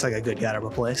certainly looks like a good guy to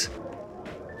replace.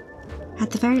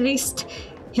 At the very least,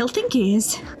 he'll think he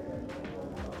is.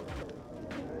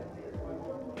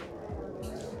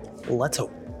 Let's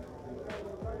hope.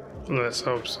 Let's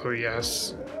hope so,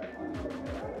 yes.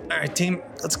 All right, team,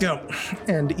 let's go.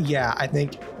 And yeah, I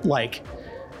think like,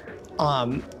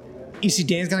 you see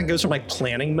Danny's kind of goes from like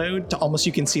planning mode to almost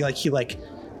you can see like he like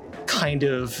kind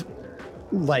of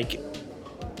like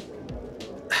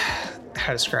how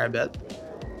to describe it.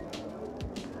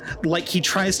 Like he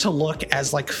tries to look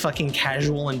as like fucking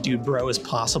casual and dude bro as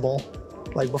possible,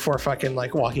 like before fucking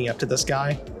like walking up to this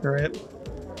guy, right?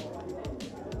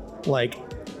 Like,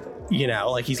 you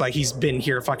know, like he's been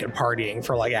here fucking partying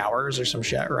for like hours or some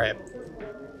shit, right?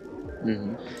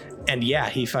 Mm-hmm. And yeah,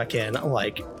 he fucking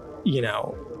like, you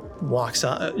know, walks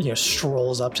up, you know,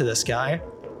 strolls up to this guy.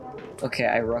 Okay,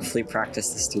 I roughly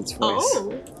practiced this dude's voice.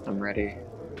 Oh. I'm ready.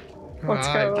 Let's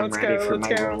go, I'm let's ready go, for let's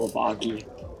my go. role of Augie.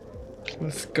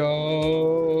 Let's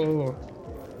go.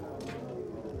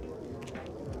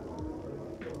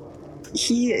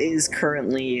 He is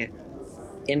currently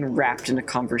wrapped in a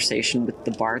conversation with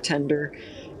the bartender,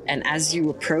 and as you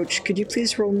approach, could you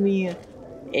please roll me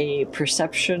a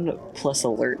perception plus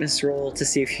alertness roll to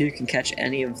see if you can catch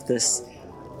any of this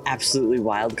absolutely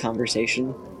wild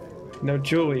conversation? Now,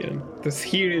 Julian, does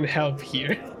hearing help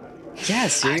here?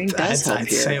 Yes, hearing does help I'd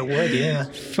here. say it would, yeah.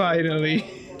 Finally.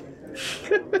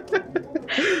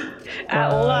 At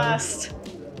last.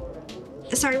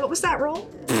 Sorry, what was that roll?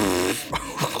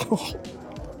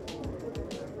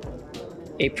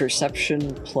 A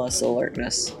perception plus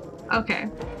alertness. Okay.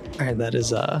 All right, that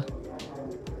is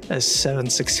 7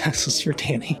 successes for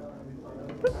Danny.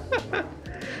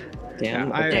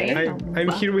 Damn. I'm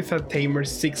here with a tamer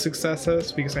 6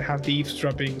 successes because I have the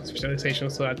eavesdropping specialization,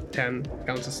 so that 10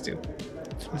 counts as 2.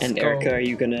 And Erica, are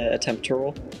you gonna attempt to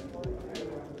roll?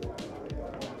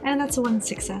 And that's 1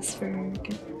 success for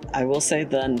Erica. I will say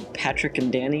then, Patrick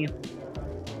and Danny,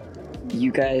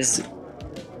 you guys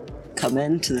come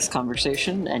into this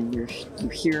conversation and you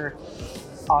hear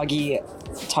Augie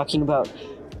talking about,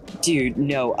 dude,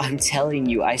 no, I'm telling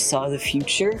you, I saw the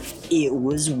future. It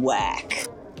was whack.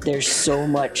 There's so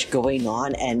much going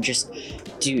on and just,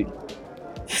 dude,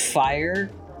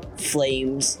 fire,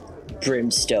 flames,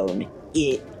 brimstone.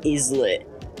 It is lit.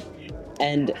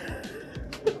 And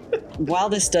while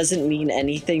this doesn't mean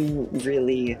anything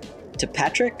really to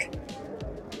Patrick,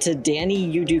 to Danny,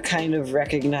 you do kind of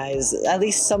recognize at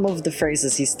least some of the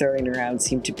phrases he's throwing around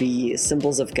seem to be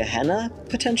symbols of Gehenna,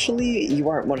 potentially. You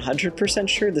aren't 100%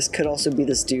 sure. This could also be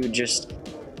this dude just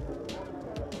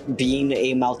being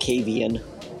a Malkavian.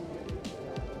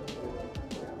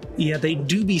 Yeah, they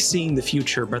do be seeing the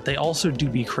future, but they also do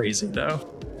be crazy, though.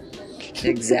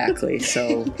 Exactly.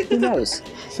 So, who knows?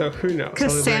 So who knows?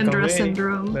 Cassandra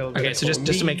syndrome. Okay, so just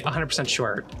to make 100%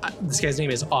 sure, this guy's name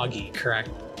is Augie, correct?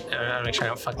 I want to make sure I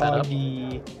don't fuck that up.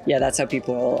 Augie. Yeah, that's how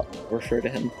people refer to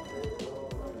him.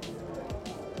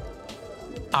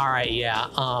 All right, yeah.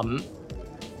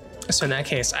 So in that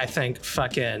case, I think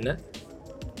fucking,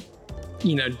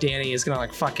 you know, Danny is gonna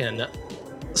like fucking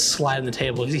slide on the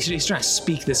table. He's trying to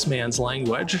speak this man's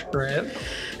language, right?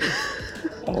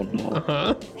 Oh no.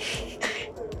 Uh-huh.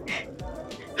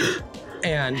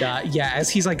 And yeah, as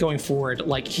he's like going forward,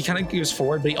 like he kind of goes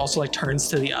forward, but he also like turns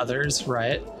to the others,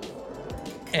 right?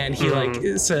 And he like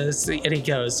says, and he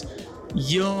goes,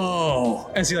 "Yo!"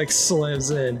 as he like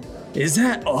slams in. Is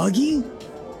that Augie?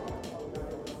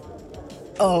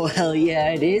 Oh, hell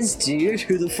yeah, it is, dude.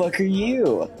 Who the fuck are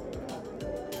you?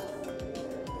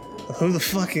 Who the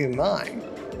fuck am I?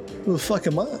 Who the fuck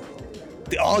am I?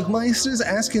 The Augmeister's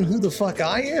asking who the fuck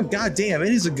I am? God damn, it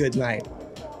is a good night.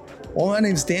 Well, my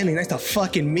name's Danny. Nice to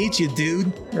fucking meet you,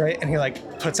 dude. Right? And he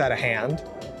like puts out a hand.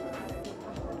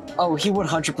 Oh, he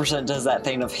 100% does that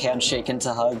thing of handshake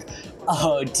into hug.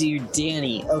 Oh, dude,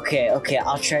 Danny. Okay,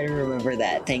 I'll try to remember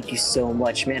that. Thank you so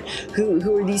much, man.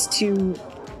 Who are these two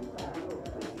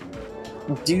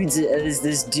dudes? Is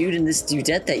this dude and this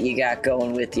dudette that you got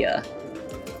going with you?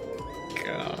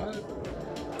 God.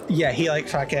 Yeah, he like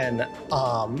fucking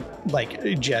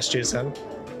like gestures him.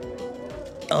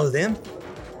 Oh, them?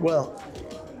 Well,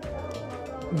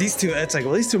 these two. It's like,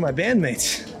 well, these two are my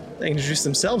bandmates. They introduce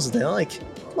themselves if they like.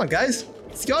 Come on, guys.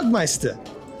 It's the Augmeister.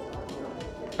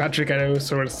 Patrick, I know,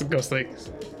 sort of goes like,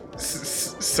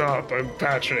 "Sup, I'm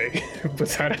Patrick."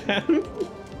 Puts out a hand.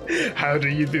 How do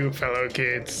you do, fellow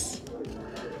kids?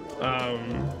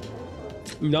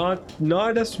 Not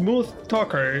a smooth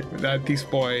talker that this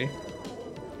boy,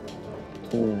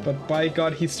 but by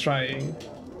God, he's trying.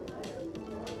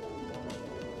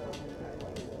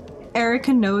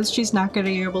 Erica knows she's not going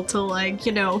to be able to, like,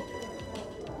 you know,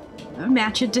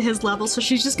 match it to his level, so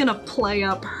she's just going to play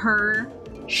up her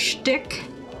shtick.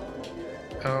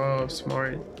 Oh,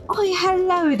 smart. Oh,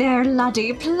 hello there,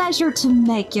 laddie. Pleasure to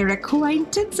make your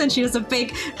acquaintance. And she does a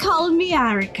big, call me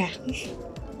Erica.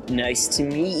 Nice to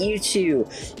meet you two.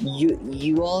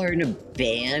 You all are in a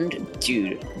band?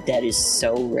 Dude, that is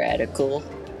so radical.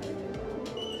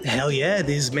 Hell yeah, it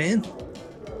is, man.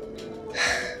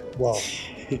 Well,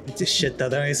 this shit though,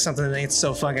 there ain't something that ain't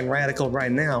so fucking radical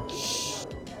right now.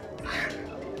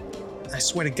 I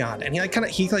swear to God. And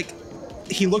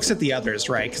he looks at the others,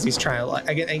 right? Because he's trying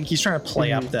to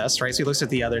play up this, right? So he looks at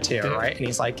the other two, right? And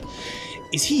he's like,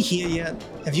 is he here yet?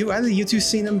 Have you either of you two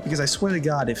seen him? Because I swear to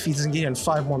God, if he doesn't get here in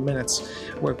 5 more minutes,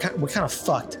 we're kind of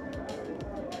fucked.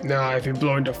 Nah, I've been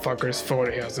blowing the fucker's phone.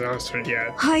 He hasn't answered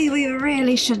yet. We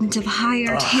really shouldn't have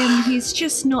hired him. He's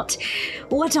just not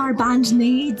what our band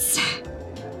needs.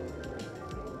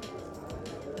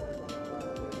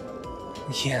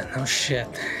 Yeah, no shit.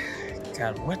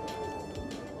 God, what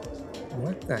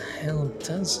the hell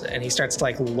does... And he starts to,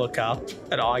 like, look up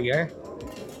at Augur.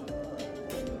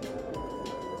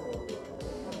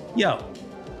 Yo.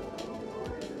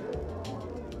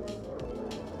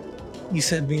 You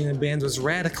said being in a band was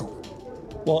radical.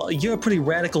 Well, you're a pretty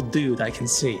radical dude, I can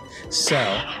see. So...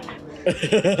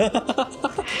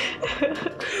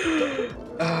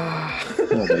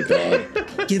 Oh my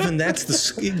God. Given that's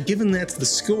the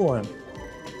score,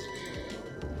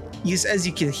 as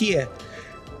you can hear,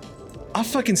 our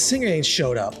fucking singer ain't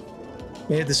showed up.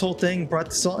 Made this whole thing, brought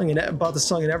the song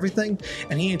and everything,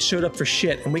 and he ain't showed up for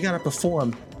shit. And we gotta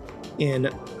perform in,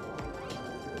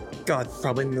 God,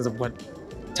 probably another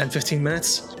 10-15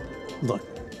 minutes. Look,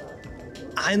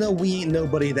 I know we ain't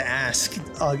nobody to ask, the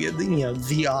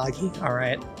Augie, all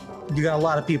right? You got a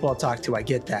lot of people to talk to, I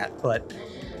get that, but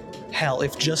hell,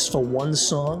 if just for one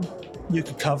song you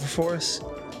could cover for us,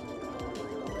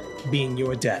 being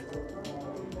your debt.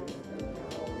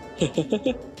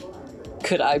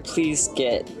 Could I please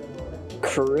get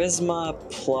charisma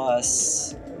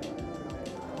plus...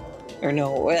 Or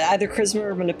no, either charisma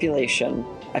or manipulation.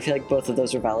 I feel like both of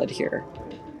those are valid here.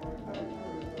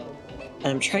 And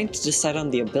I'm trying to decide on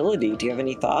the ability. Do you have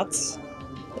any thoughts?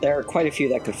 There are quite a few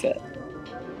that could fit.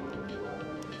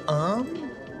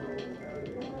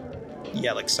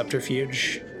 Yeah, like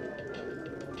subterfuge,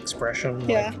 expression.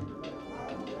 Yeah.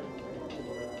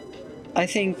 I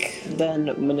think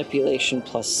then manipulation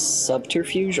plus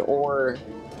subterfuge or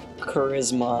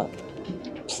charisma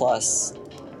plus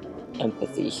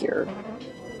empathy here.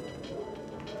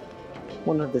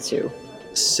 One of the two.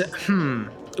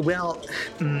 Well,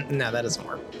 no, that doesn't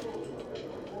work.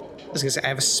 I was gonna say, I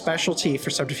have a specialty for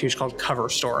subterfuge called cover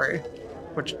story,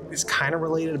 which is kind of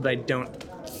related, but I don't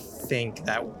think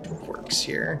that works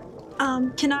here.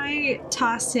 Can I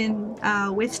toss in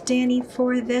with Danny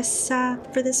for this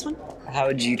one? How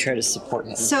would you try to support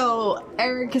him? So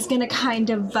Eric is gonna kind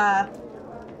of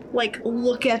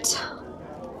look at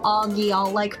Augie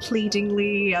all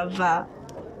pleadingly of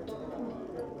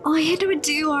it would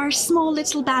do our small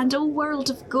little band a world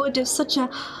of good if such a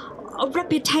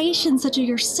reputation such as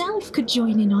yourself could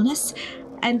join in on us.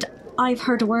 And I've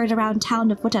heard a word around town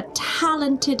of what a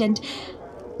talented and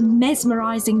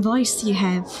mesmerizing voice you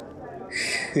have.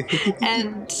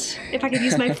 And if I could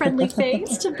use my friendly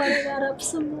face to butter that up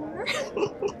some more.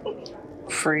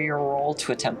 For your role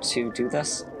to attempt to do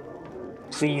this,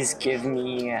 please give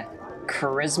me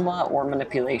charisma or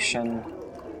manipulation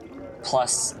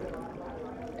plus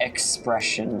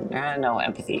expression. No,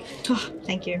 empathy. Oh,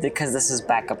 thank you. Because this is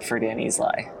backup for Danny's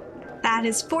lie. That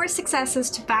is 4 successes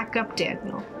to back up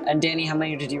Daniel. And Danny, how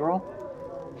many did you roll?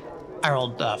 I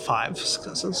rolled 5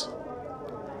 successes.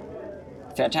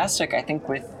 Fantastic. I think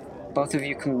with both of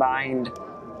you combined,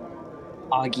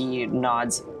 Augie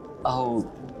nods.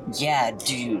 Oh, yeah,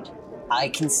 dude. I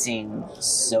can sing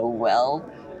so well.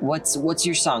 What's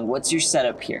your song? What's your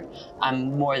setup here?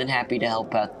 I'm more than happy to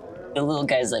help out the little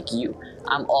guys like you.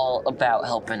 I'm all about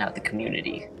helping out the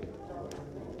community.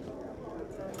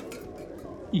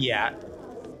 Yeah.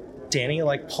 Danny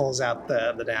pulls out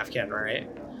the napkin, right?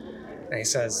 And he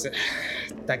says,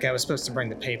 that guy was supposed to bring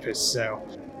the papers, so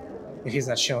if he's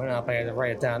not showing up, I had to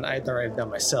write it down. I had to write it down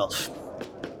myself.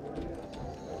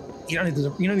 You don't need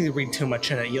to read too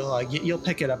much in it. You'll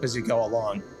pick it up as you go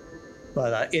along.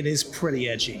 But it is pretty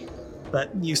edgy. But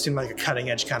you seem like a cutting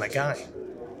edge kind of guy.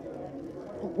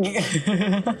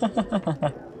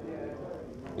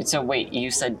 So wait,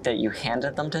 you said that you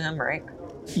handed them to him, right?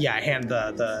 Yeah, I hand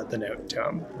the note to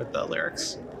him with the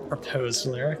lyrics. Proposed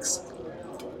lyrics.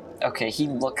 Okay, he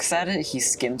looks at it, he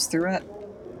skims through it.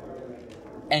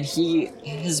 And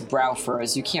his brow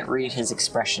furrows. You can't read his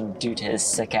expression due to his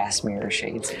sick-ass mirror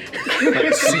shades.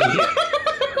 But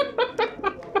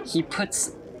he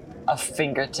puts a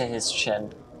finger to his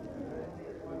chin.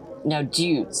 Now,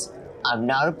 dudes, I'm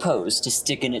not opposed to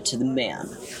sticking it to the man,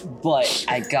 but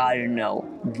I gotta know,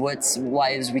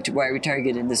 why are we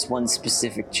targeting this one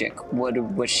specific chick?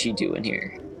 What's she doing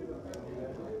here?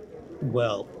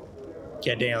 Well,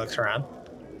 yeah, Daniel looks around.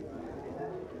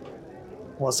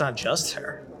 Well, it's not just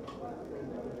her.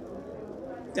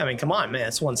 I mean, come on, man,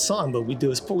 it's one song, but we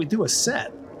do a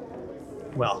set.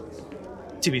 Well,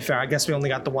 to be fair, I guess we only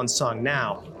got the one song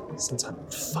now, since I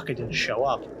fucking didn't show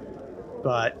up.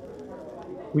 But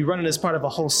we run it as part of a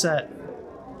whole set.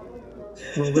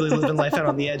 We're really living life out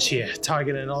on the edge here,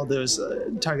 targeting all those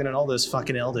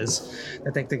fucking elders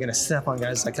that think they're gonna step on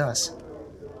guys like us.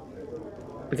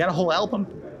 We got a whole album.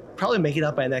 Probably make it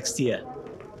up by next year.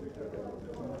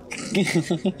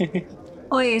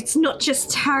 Oi, it's not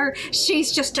just her.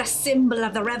 She's just a symbol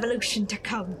of the revolution to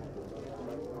come.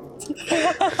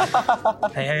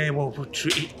 Hey, well,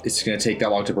 It's gonna take that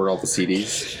long to burn all the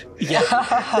CDs. yeah.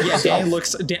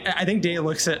 I think Daniel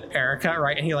looks at Erica,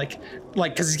 right, and he like,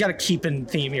 because he's got to keep in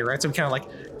theme here, right? So he kind of like,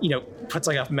 puts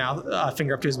like a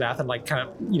finger up to his mouth and like kind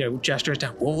of, gestures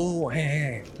down. Whoa,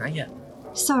 hey, not yet.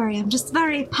 Sorry, I'm just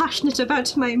very passionate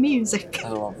about my music. I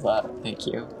love that. Thank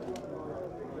you.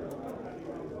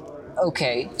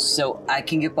 Okay, so I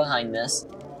can get behind this.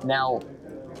 Now,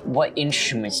 what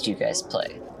instruments do you guys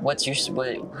play?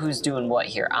 Who's doing what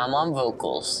here? I'm on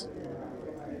vocals.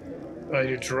 I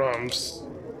do drums.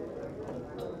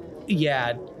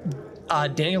 Yeah,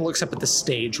 Daniel looks up at the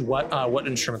stage. What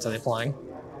instruments are they playing?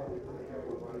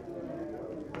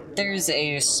 There's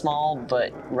a small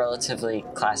but relatively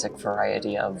classic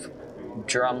variety of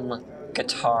drum,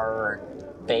 guitar,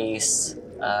 bass,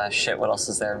 what else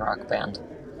is there in Rock Band?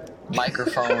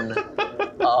 Microphone,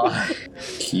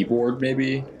 Keyboard,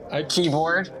 maybe?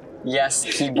 Keyboard? Yes,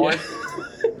 keyboard.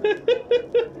 Yeah.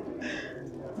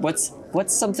 What's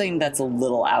something that's a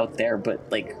little out there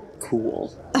but like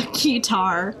cool? A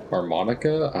guitar.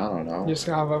 Harmonica? I don't know. You just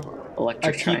have a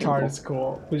Electric guitar triangle. is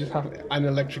cool. We just have an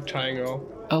electric triangle.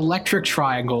 Electric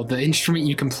triangle, the instrument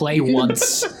you can play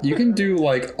once. You can do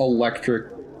like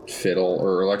electric fiddle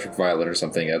or electric violin or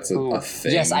something. That's a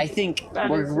thing. Yes, I think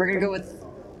we're gonna go with.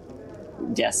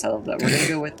 Yes, I love that. We're gonna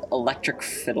go with electric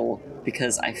fiddle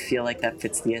because I feel like that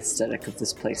fits the aesthetic of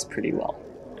this place pretty well.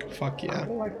 Fuck yeah.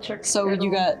 Electric So fiddle.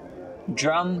 you got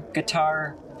drum,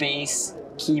 guitar, bass,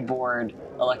 keyboard,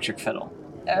 electric fiddle.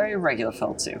 Regular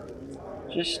fiddle too.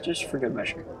 Just for good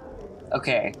measure.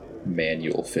 Okay.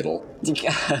 Manual fiddle.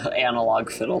 Analog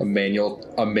A fiddle.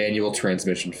 manual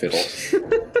transmission fiddle.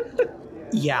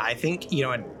 Yeah, I think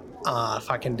what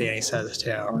fucking Danny says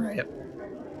too, right?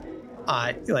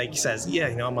 Like he says, yeah,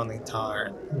 I'm on the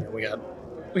guitar. We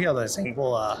got this thing.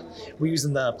 We're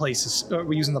using the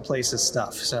places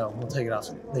stuff, so we'll take it off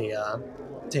the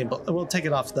table. We'll take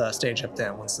it off the stage up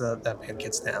there once that band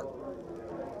gets down.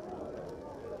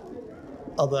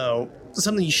 Although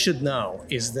something you should know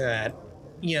is that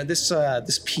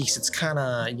this piece, it's kind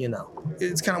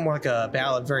of more like a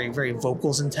ballad, very very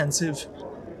vocals intensive.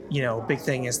 Big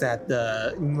thing is that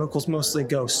the vocals mostly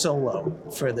go solo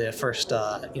for the first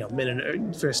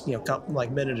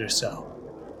minute or so.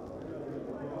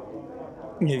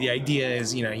 The idea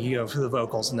is you go for the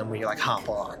vocals and then we hop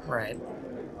on, right?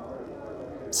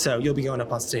 So you'll be going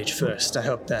up on stage first. I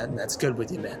hope that's good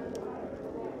with you, man.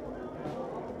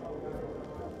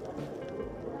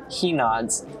 He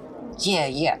nods.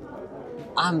 Yeah.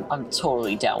 I'm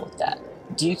totally down with that.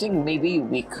 Do you think maybe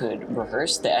we could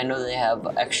rehearse that? I know they have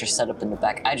extra setup in the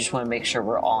back. I just want to make sure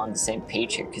we're all on the same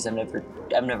page here because I've never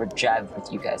jived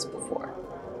with you guys before.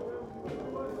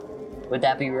 Would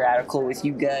that be radical with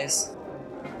you guys?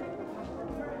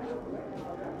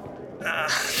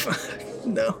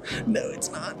 No,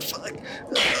 it's not. Fuck.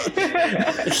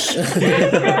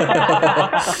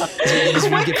 Just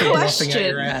we get for bluffing at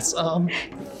your ass. I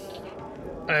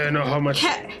don't know how much.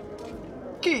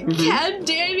 Can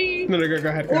Danny No, go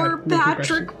ahead. or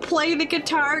Patrick play the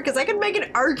guitar? Because I can make an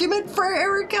argument for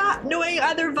Erica knowing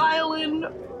either violin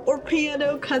or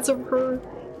piano because of her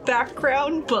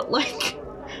background, but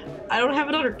I don't have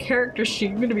it on her character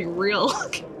sheet. I'm gonna be real.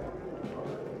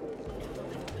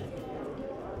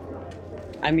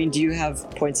 I mean, do you have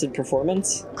points in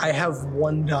performance? I have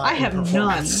one dot. I have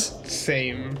none.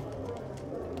 Same.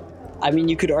 I mean,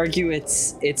 you could argue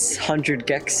it's 100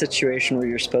 Gex situation where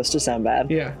you're supposed to sound bad.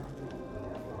 Yeah.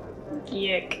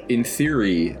 Yuck. In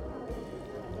theory,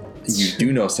 you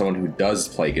do know someone who does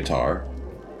play guitar.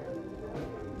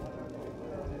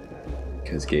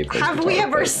 because Gabe plays Have guitar, we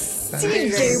ever but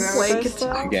seen Gabe play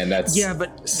guitar? again, that's Yeah,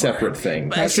 but separate thing.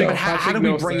 But actually, So- but how Patrick do we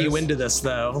knows bring you this. into this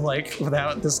though? Like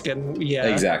without this getting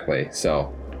Exactly.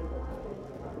 So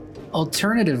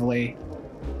Alternatively,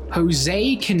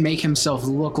 Jose can make himself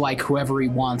look like whoever he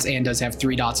wants and does have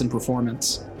 3 dots in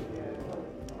performance.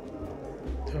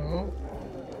 Oh,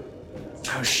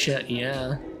 Oh shit,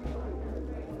 yeah.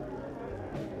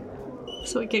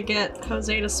 So we could get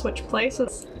Jose to switch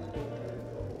places.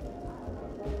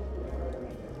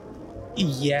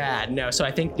 Yeah, no, so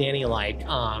I think Danny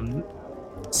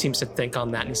seems to think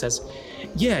on that and he says,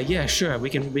 Yeah, sure, we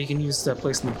can use that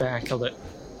place in the back.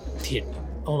 Here,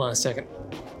 hold on a second.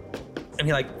 And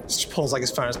he just pulls his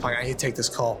phone out of his pocket. I need to take this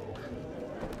call.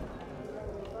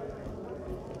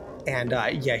 And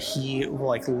he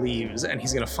leaves and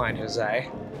he's gonna find Jose.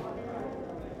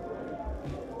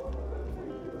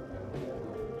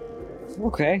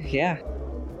 Okay, yeah.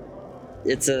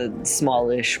 It's a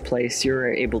smallish place.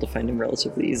 You're able to find him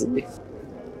relatively easily.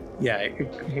 Yeah,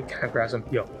 he kind of grabs him.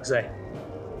 Yo, Jose.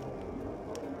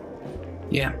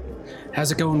 Yeah.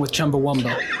 How's it going with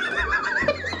Chumbawamba?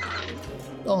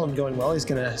 All I'm going well. He's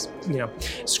gonna,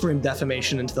 scream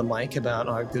defamation into the mic about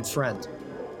our good friend.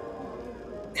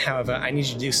 However, I need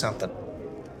you to do something.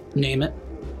 Name it.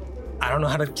 I don't know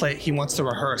how to play. He wants to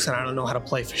rehearse, and I don't know how to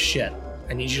play for shit.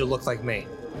 I need you to look like me,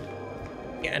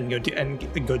 and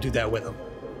go do that with him.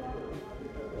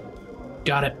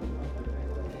 Got it.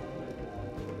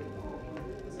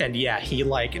 And yeah, he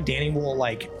Danny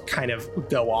will kind of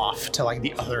go off to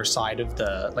the other side of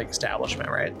the establishment,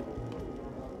 right?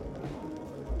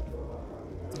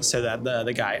 So that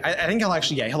the guy, I think he'll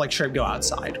actually, he'll sure go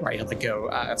outside, right? He'll go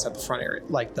outside the front area,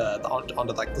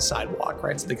 onto the sidewalk,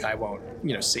 right? So the guy won't,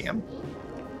 see him.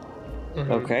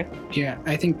 Okay. Yeah,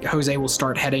 I think Jose will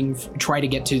start try to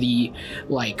get to the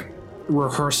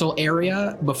rehearsal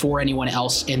area before anyone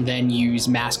else, and then use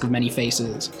Mask of Many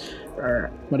Faces, or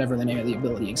whatever the name of the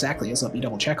ability exactly is. Let me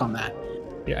double check on that.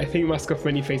 yeah, I think Mask of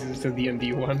Many Faces is the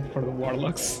D&D one for the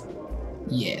Warlocks.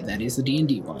 Yeah, that is the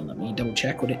D&D one. Let me double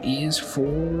check what it is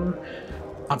for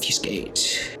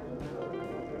Obfuscate.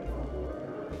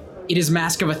 It is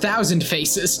Mask of 1,000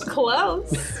 Faces. Close.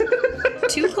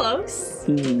 Too close.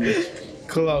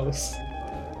 Close.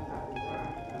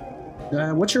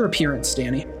 What's your appearance,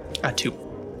 Danny?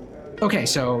 2. Okay,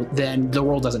 so then the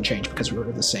roll doesn't change because we're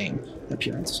the same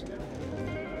appearance.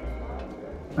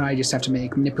 I just have to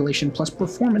make manipulation plus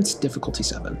performance difficulty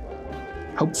 7.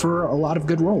 Hope for a lot of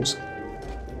good rolls.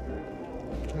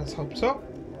 Let's hope so.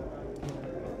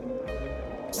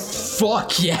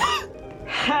 Fuck yeah!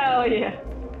 Hell yeah.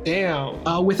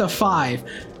 Damn. With a 5,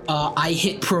 I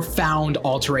hit profound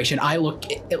alteration. I look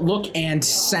and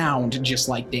sound just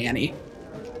like Danny.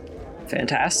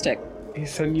 Fantastic.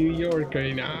 He's a New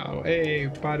Yorker now. Hey,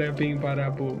 bada bing,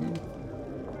 bada boom.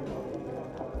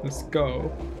 Let's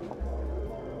go.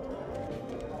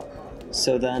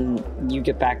 So then you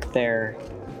get back there,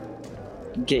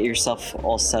 get yourself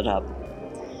all set up.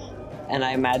 And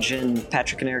I imagine,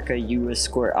 Patrick and Erica, you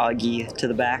escort Augie to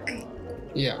the back.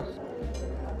 Yeah.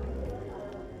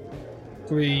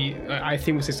 I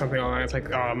think we say something online. It's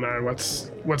oh man,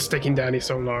 what's taking Danny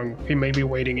so long? He may be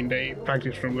waiting in the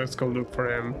practice room. Let's go look for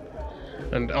him.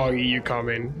 And Augie, you come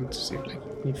in and see if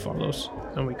he follows,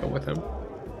 and we go with him.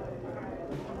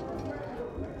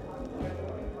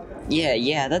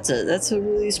 Yeah, that's a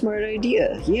really smart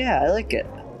idea. Yeah, I like it.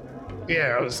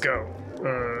 Yeah, let's go.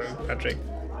 Patrick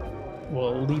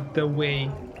will lead the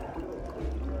way.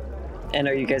 And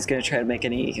are you guys gonna try to make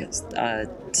any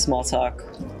small talk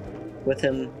with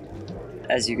him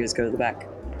as you guys go to the back?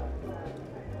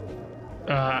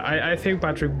 I think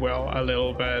Patrick will a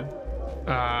little bit,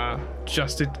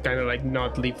 just to kind of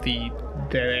not leave the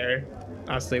dead air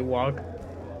as they walk.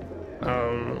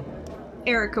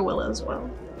 Erica will as well.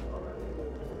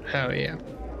 Hell yeah.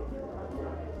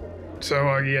 So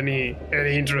Augie, any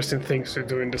interesting things to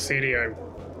do in the city? I'm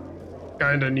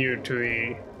kinda new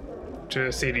to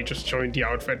the city. Just joined the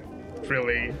outfit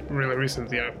really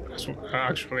recently,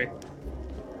 actually.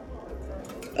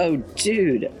 Oh,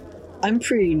 dude, I'm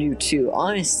pretty new too.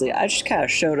 Honestly, I just kind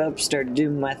of showed up, started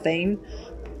doing my thing.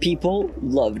 People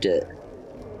loved it.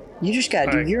 You just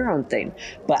gotta do your own thing.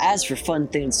 But as for fun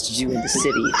things to do in the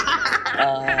city,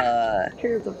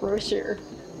 Here's a brochure.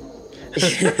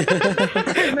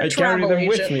 I carry them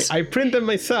with me. I print them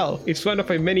myself. It's one of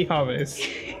my many hobbies.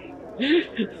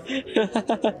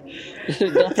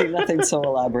 nothing so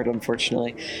elaborate,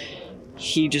 unfortunately.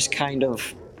 He just kind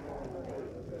of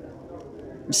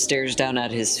stares down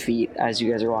at his feet as you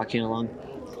guys are walking along.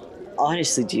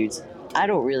 Honestly, dudes, I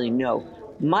don't really know.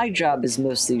 My job is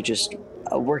mostly just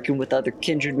working with other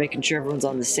kindred, making sure everyone's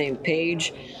on the same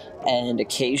page, and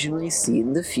occasionally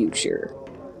seeing the future.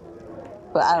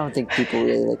 But I don't think people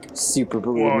really like super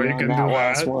believe Well, me you on can that do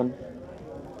last that. one.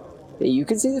 Yeah, you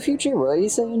can see the future? What are you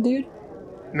saying, dude?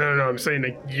 No, I'm saying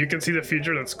like you can see the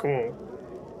future. That's cool.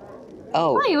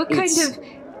 Oh, Why, what kind it's-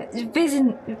 of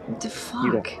vision... The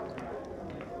fuck?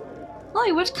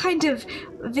 Why, what kind of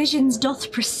visions doth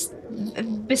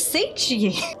beseech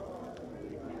ye?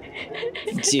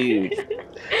 Dude,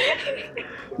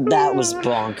 that was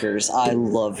bonkers. I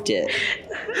loved it.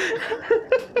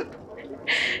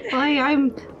 Why,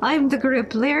 I'm the group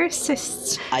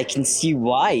lyricist. I can see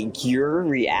why. Your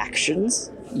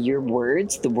reactions, your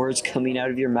words, the words coming out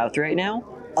of your mouth right now,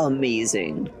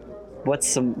 amazing. What's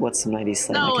some 90s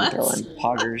slang No, I can throw that's- in?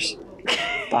 Poggers.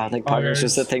 I don't think poggers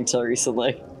was a thing till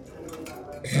recently.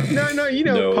 No, you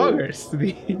know, No.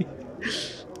 poggers.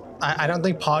 I don't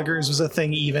think poggers was a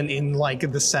thing even in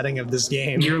like the setting of this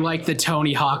game. You're like the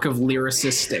Tony Hawk of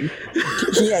lyricisting.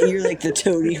 Yeah, you're like the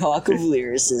Tony Hawk of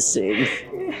lyricisting.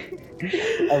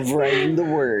 Of writing the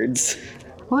words.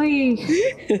 Why?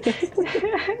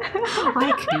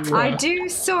 I do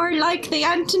soar like the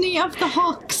Antony of the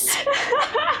Hawks.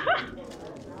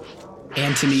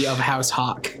 Antony of House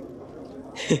Hawk.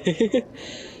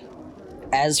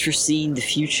 As for seeing the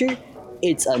future,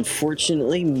 it's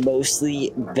unfortunately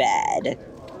mostly bad.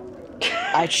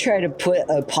 I try to put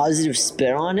a positive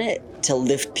spin on it to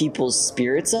lift people's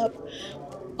spirits up,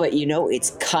 but you know, it's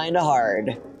kind of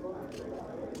hard.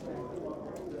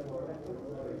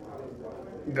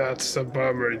 That's a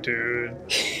bummer, dude.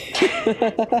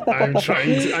 I'm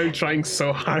trying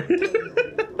so hard.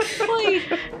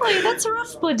 Why, that's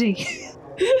rough, buddy.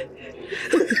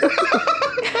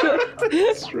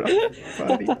 That's rough,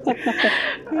 buddy.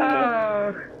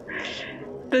 Oh,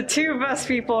 the two best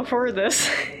people for this.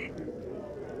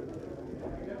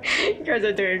 You guys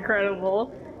are doing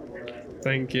incredible.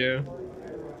 Thank you.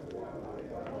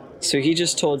 So he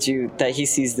just told you that he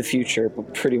sees the future,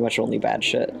 but pretty much only bad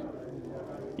shit.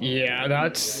 Yeah,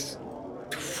 that's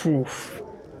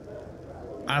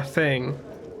a thing.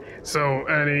 So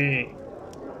any,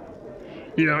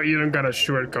 you don't gotta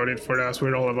sugarcoat it for us.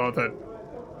 We're all about that,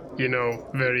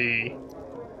 very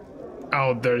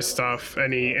out there stuff.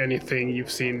 Anything you've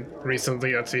seen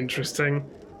recently that's interesting?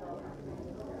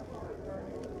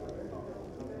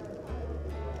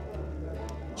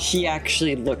 He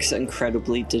actually looks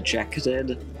incredibly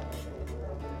dejected.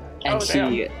 And Oh,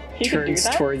 damn. he He can do turns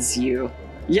that? towards you.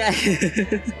 Yeah.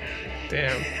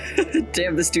 Damn.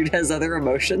 Damn, this dude has other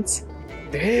emotions.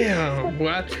 Damn.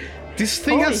 What? This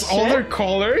thing Holy has shit. other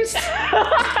colors?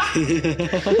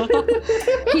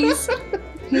 He's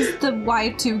the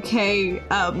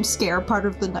Y2K scare part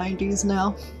of the 90s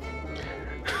now.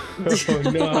 Oh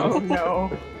no.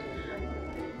 No.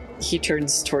 He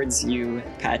turns towards you,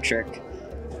 Patrick,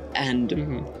 and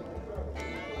Mhm.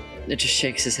 it just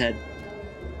shakes his head.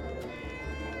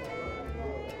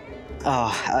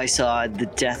 Oh, I saw the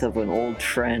death of an old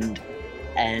friend,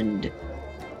 and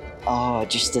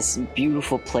just this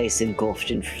beautiful place engulfed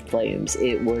in flames.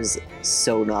 It was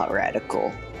so not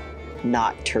radical,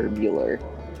 not turbular.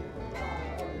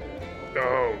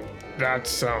 Oh, that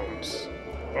sounds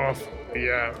awful.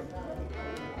 Yeah.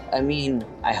 I mean,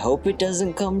 I hope it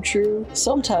doesn't come true.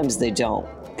 Sometimes they don't,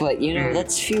 but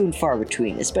that's few and far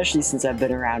between, especially since I've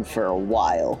been around for a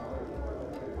while.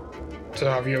 So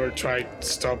have you ever tried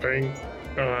stopping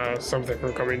something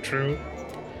from coming true?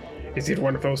 Is it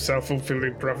one of those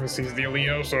self-fulfilling prophecies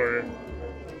dealios, or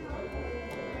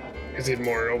is it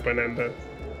more open-ended?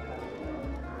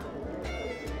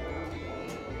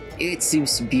 It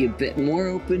seems to be a bit more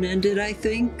open-ended, I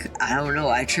think. I don't know,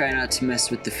 I try not to mess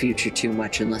with the future too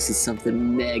much unless it's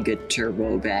something mega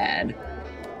turbo bad.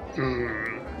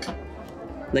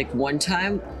 Like one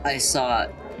time, I saw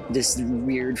this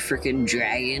weird freaking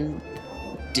dragon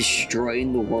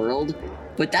destroying the world,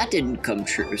 but that didn't come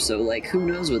true, so like, who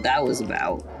knows what that was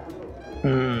about.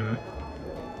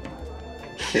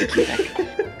 Thank you, Nick.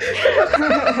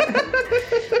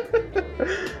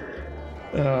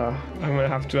 I'm gonna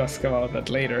have to ask about that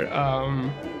later.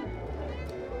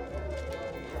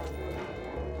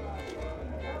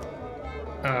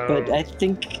 But I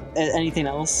think, anything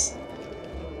else?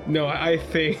 No, I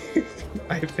think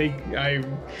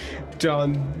I'm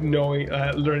done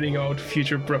learning about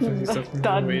future prophecies of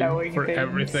Done ruin knowing for things.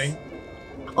 everything.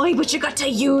 Oi, but you got to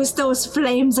use those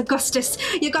flames, Augustus.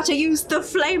 You got to use the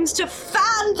flames to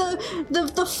fan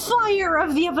the fire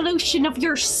of the evolution of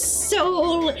your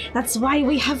soul. That's why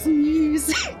we have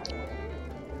music.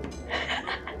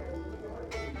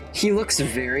 He looks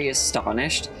very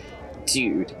astonished.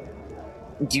 Dude,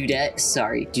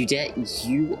 Dudette,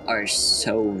 you are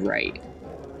so right.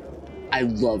 I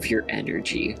love your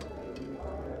energy.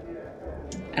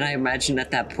 And I imagine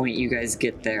at that point you guys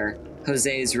get there.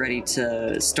 Jose is ready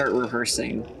to start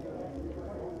rehearsing.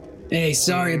 Hey,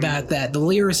 sorry about that. The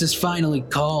lyricist is finally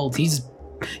called.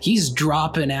 He's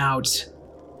dropping out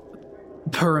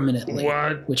permanently.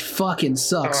 What? Which fucking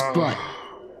sucks, but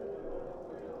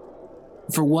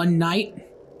for one night,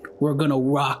 we're gonna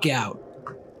rock out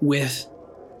with,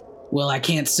 well, I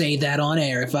can't say that on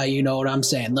air if you know what I'm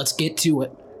saying. Let's get to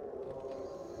it.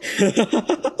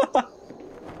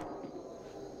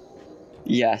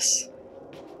 Yes.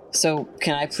 So,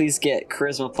 can I please get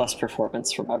charisma plus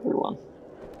performance from everyone?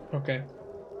 Okay.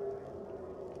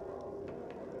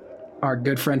 Our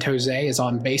good friend Jose is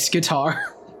on bass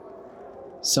guitar.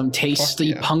 Some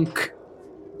tasty punk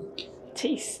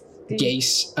bass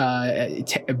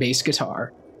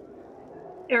guitar.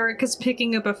 Erica's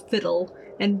picking up a fiddle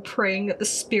and praying that the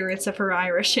spirits of her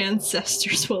Irish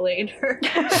ancestors will aid her.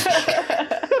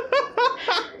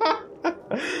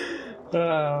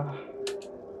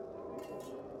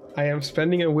 I am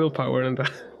spending a willpower on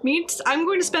that. I'm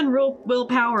going to spend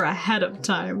willpower ahead of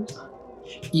time.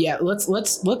 Yeah,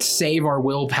 let's save our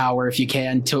willpower if you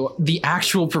can to the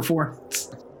actual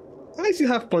performance. I still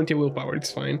have plenty of willpower,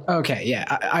 it's fine. Okay, yeah.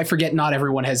 I forget not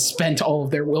everyone has spent all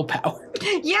of their willpower.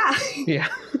 Yeah. Yeah.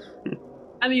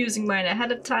 I'm using mine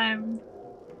ahead of time.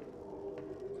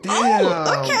 Damn,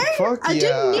 okay. Fuck I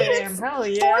didn't need it. Hell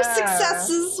yeah. 4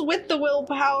 successes with the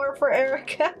willpower for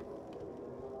Erica.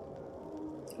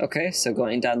 Okay, so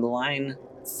going down the line.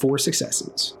 4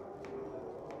 successes.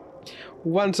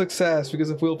 1 success because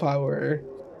of willpower.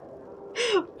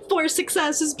 4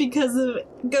 successes because of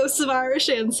ghosts of Irish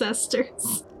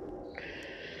ancestors.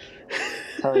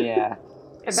 Oh yeah.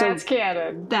 And So- that's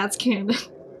canon. That's canon.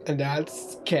 And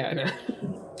that's canon.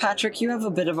 Patrick, you have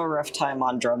a bit of a rough time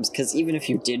on drums, because even if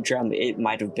you did drum, it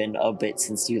might have been a bit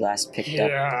since you last picked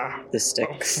up the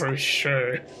sticks. for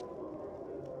sure.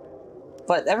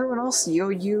 But everyone else,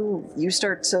 you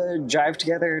start to jive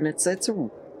together, and it's a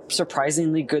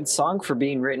surprisingly good song for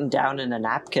being written down in a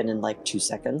napkin in like 2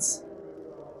 seconds.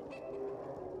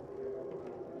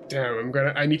 Damn,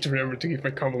 I need to remember to give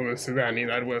my compliments to Danny.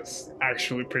 That was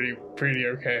actually pretty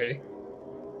okay.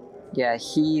 Yeah,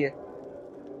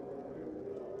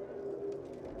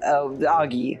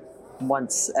 Augie,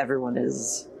 once everyone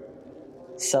is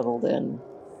settled in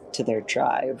to their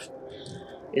drive,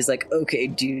 is like, okay,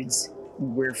 dudes,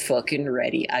 we're fucking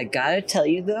ready. I gotta tell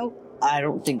you though, I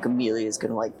don't think Amelia's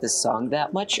gonna like this song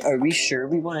that much. Are we sure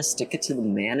we want to stick it to the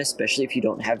man, especially if you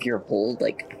don't have your whole,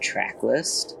 track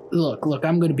list? Look,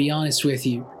 I'm going to be honest with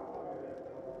you.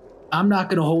 I'm not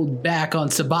going to hold back on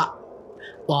Sabat,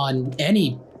 on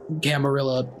any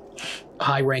Camarilla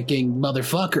high-ranking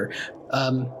motherfucker.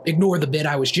 Ignore the bit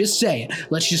I was just saying.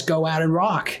 Let's just go out and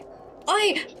rock.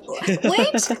 Oi!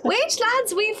 Wait,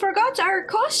 lads, we forgot our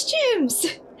costumes!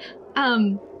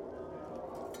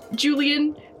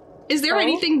 Julian, is there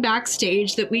anything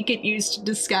backstage that we could use to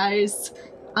disguise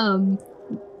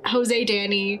Jose,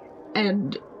 Danny,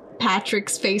 and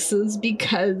Patrick's faces,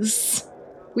 because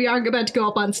we are about to go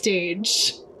up on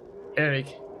stage?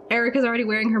 Erica's already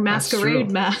wearing her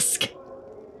masquerade mask.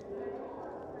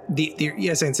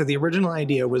 So the original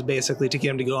idea was basically to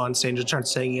get him to go on stage and start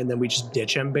singing, and then we just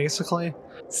ditch him, basically.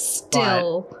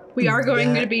 Still, we are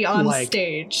going to be on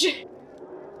stage.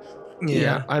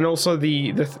 Yeah, and also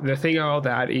the thing about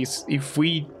that is, if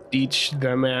we ditch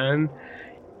the man,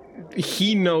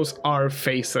 he knows our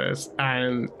faces,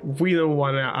 and we don't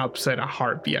want to upset a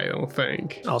harpy, I don't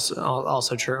think.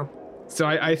 Also true. So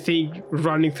I think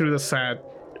running through the set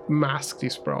masked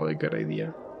is probably a good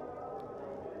idea.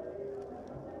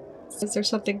 Is there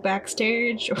something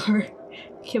backstage, or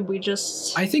can we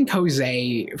just... I think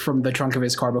Jose, from the trunk of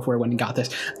his car before when he got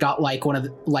this, got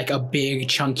a big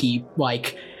chunky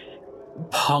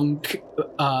punk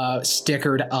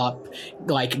stickered up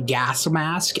gas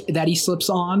mask that he slips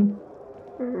on.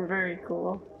 Very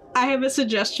cool. I have a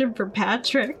suggestion for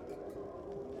Patrick.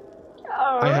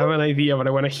 I have an idea, but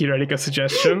I want to hear Erika's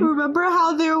suggestion. Remember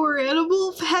how there were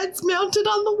animal heads mounted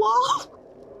on the wall?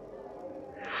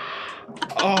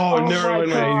 Oh, never mind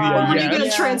my idea. Or are you going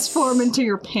to transform into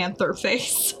your panther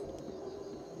face?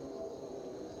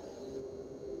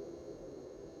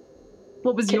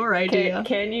 What was your idea?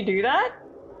 Can you do that?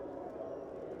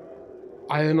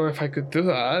 I don't know if I could do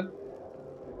that.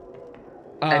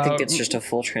 I think it's just a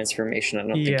full transformation. I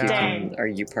don't think you can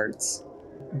argue parts.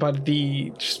 But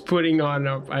just putting on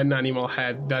an animal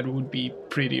head, that would be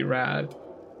pretty rad.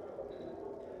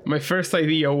 My first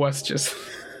idea was just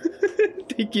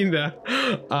taking the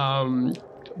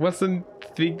what's the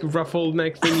thick ruffled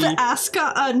neck thingy. The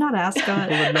ascot, not ascot.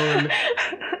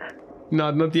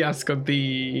 Not the ascot,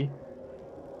 the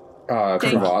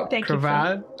cravat. Thank you.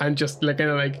 cravat, and just like kind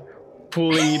of like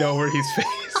pulling it over his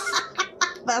face.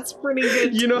 That's pretty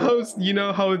good. You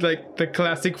know how like the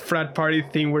classic frat party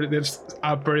thing where there's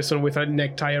a person with a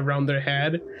necktie around their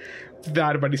head,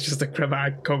 that, but it's just a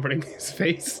cravat covering his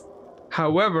face.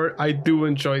 However, I do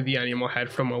enjoy the animal head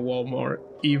from a wall more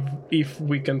if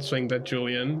we can swing that,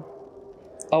 Julian.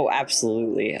 Oh,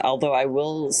 absolutely. Although I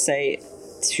will say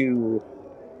to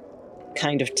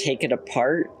kind of take it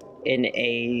apart in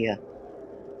a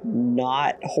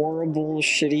not horrible,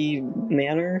 shitty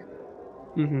manner.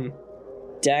 Mm-hmm.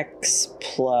 Dex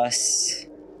plus...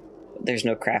 There's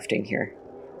no crafting here.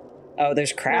 Oh,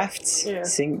 there's crafts? Yeah.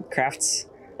 Crafts?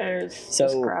 There's So-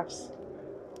 just crafts.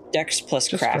 Dex plus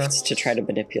Just crafts crafts. to try to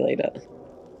manipulate it.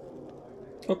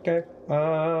 Okay.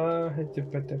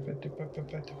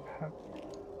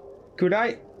 Could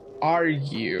I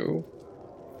argue?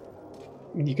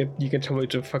 You can tell me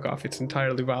to fuck off. It's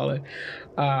entirely valid.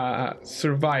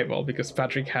 Survival, because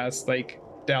Patrick has like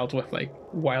dealt with like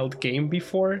wild game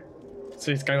before,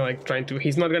 so he's kind of like trying to.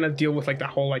 He's not gonna deal with like the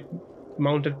whole like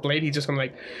mounted blade. He's just gonna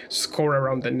like score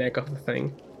around the neck of the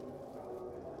thing.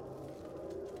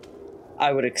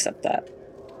 I would accept that.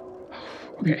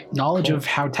 Okay. Knowledge cool. of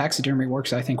how taxidermy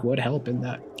works, I think, would help, and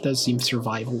that does seem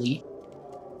survival-y.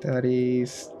 That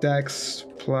is Dex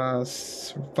plus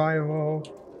survival.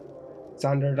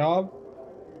 Standard up.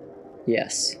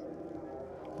 Yes.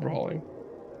 Rolling.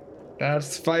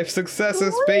 That's 5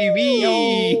 successes, baby!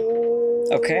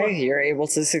 Okay, you're able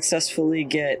to successfully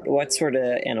get... What sort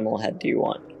of animal head do you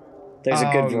want? There's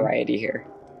a good variety here.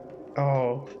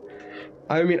 Oh.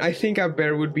 I mean, I think a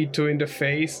bear would be too in the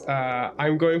face.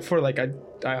 I'm going for like a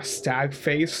stag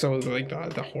face, so like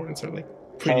the horns are like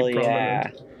pretty Hell yeah.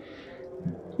 prominent.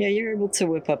 Yeah, you're able to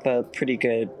whip up a pretty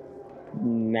good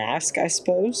mask, I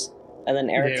suppose. And then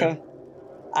Erica,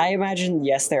 I imagine,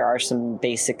 yes, there are some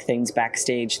basic things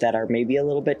backstage that are maybe a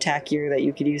little bit tackier that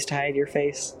you could use to hide your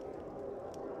face.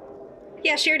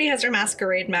 Yeah, she already has her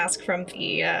masquerade mask from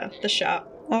the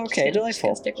shop. Okay, Just delightful.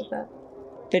 gonna stick with that.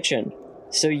 Bitchin'.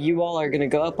 So you all are going to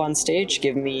go up on stage.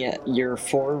 Give me your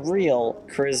for real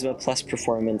charisma plus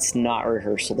performance, not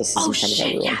rehearsal. This is in front of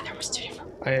everyone. Yeah, there was 2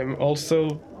 different.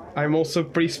 I'm also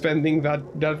pre-spending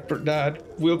that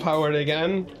willpower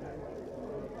again.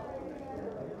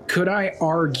 Could I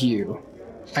argue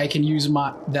I use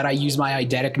my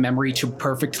eidetic memory to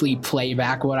perfectly play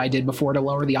back what I did before to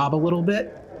lower the ob a little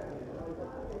bit?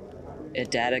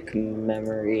 Eidetic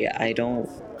memory, I don't...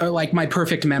 Like my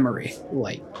perfect memory,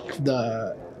 like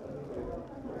the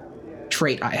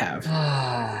trait I have.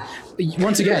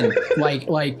 Once again, like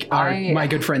my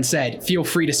good friend said, feel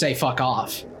free to say fuck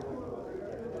off.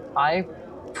 I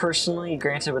personally,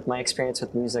 granted with my experience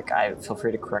with music, I feel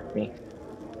free to correct me.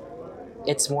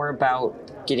 It's more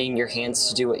about getting your hands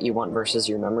to do what you want versus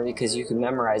your memory, because you can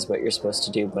memorize what you're supposed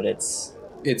to do, but it's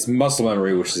muscle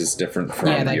memory, which is different from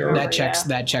your... that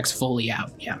checks fully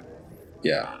out. Yeah.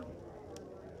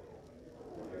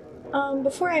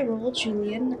 Before I roll,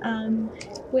 Julian,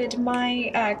 would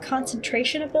my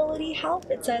concentration ability help?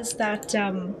 It says that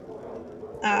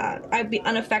I'd be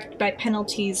unaffected by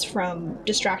penalties from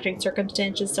distracting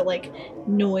circumstances, so like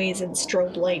noise and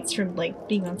strobe lights from like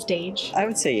being on stage. I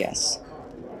would say yes.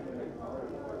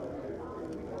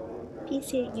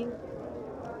 Appreciate you.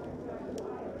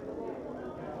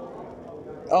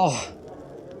 Oh,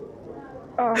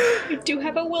 I do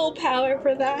have a willpower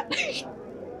for that.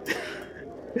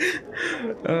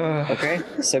 okay.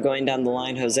 So going down the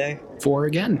line, Jose, 4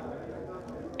 again.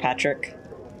 Patrick,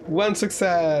 1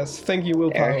 success. Thank you,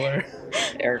 willpower.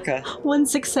 Erica. 1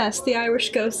 success. The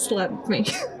Irish ghost slapped me.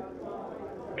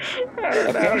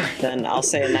 Okay, then I'll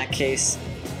say in that case,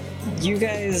 you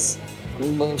guys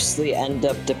mostly end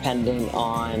up depending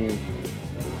on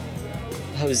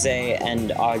Jose and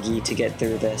Augie to get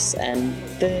through this, and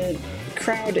the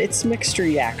crowd, it's mixed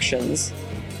reactions.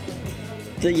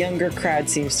 The younger crowd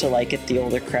seems to like it, the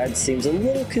older crowd seems a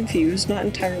little confused, not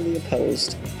entirely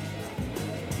opposed.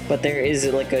 But there is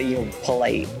like a,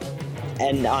 polite,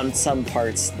 and on some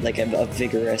parts, like a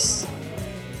vigorous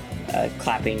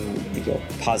clapping,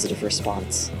 positive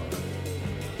response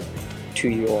to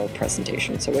your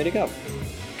presentation. So way to go.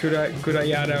 Could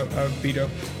I add a bit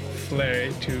of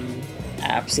flair to?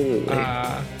 Absolutely.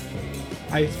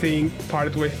 I think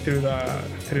partway through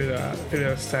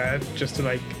the set, just to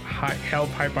like help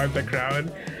hype up the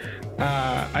crowd.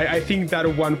 I think that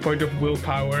one point of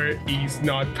willpower is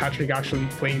not Patrick actually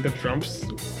playing the drums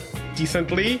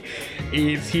decently.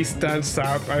 Is he stands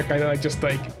up and kind of like just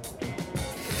like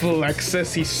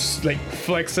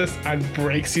flexes and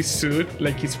breaks his suit,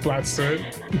 like his plaid suit.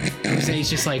 So he's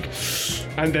just like,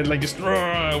 and then like just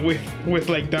with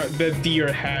like the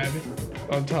deer head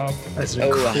on top. That's an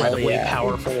Oh, hell incredibly yeah.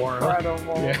 powerful one.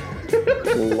 Incredible. Yeah.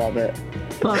 Love it.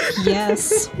 Fuck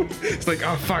yes. It's like,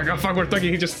 oh fuck, we're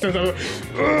talking. He just stands up.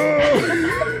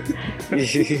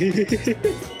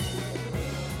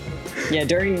 Yeah,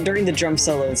 during the drum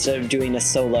solo, instead of doing a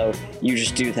solo, you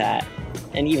just do that.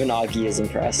 And even Augie is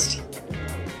impressed.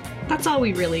 That's all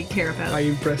we really care about. I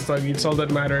impressed on you. It's all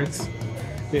that matters.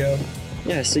 Yeah.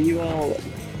 Yeah, so you all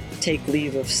take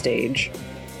leave of stage,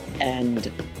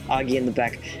 and Augie in the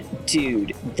back.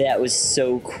 Dude, that was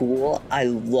so cool. I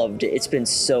loved it. It's been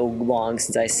so long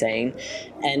since I sang.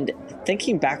 And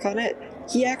thinking back on it,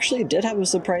 he actually did have a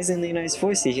surprisingly nice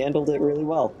voice. He handled it really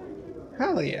well.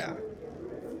 Hell yeah.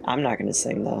 I'm not gonna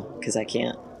sing though, because I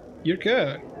can't. You're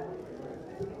good.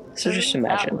 So just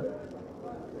imagine.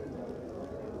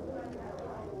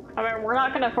 I mean, we're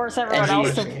not gonna force everyone And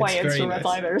else he- to play it's very instruments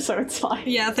nice. either, so it's fine.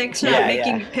 Yeah, thanks for Yeah,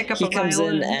 making yeah. me pick up He a comes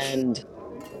violin. in and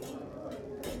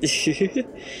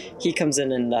he comes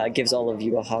in and gives all of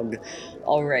you a hug.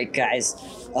 All right, guys.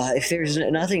 If there's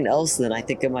nothing else, then I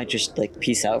think I might just like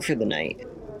peace out for the night.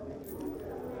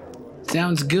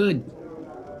 sounds good.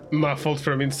 Muffled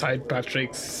from inside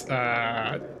Patrick's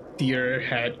deer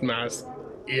head mask.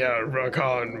 Yeah, rock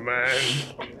on, man.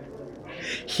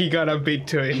 He got a bit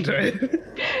too into it.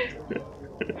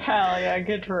 Hell yeah,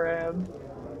 good for him.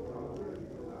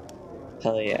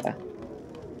 Hell yeah.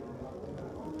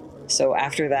 So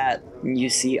after that, you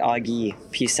see Augie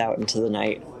peace out into the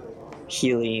night,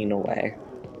 healing away.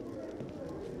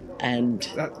 And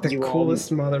That's the you all-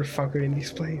 coolest motherfucker in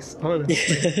this place,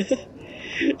 honestly.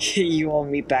 you all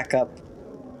meet back up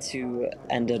to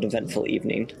end an eventful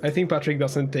evening. I think Patrick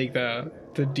doesn't take the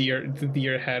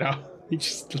deer head off. He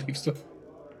just leaves it.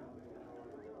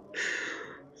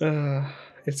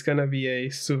 It's gonna be a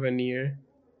souvenir.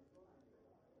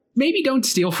 Maybe don't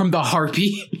steal from the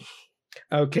harpy.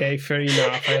 Okay, fair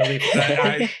enough. I leave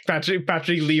that.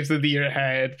 Patrick leaves the deer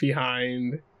head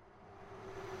behind.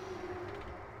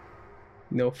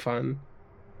 No fun.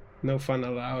 No fun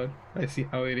allowed. I see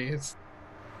how it is.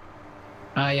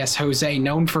 Yes, Jose,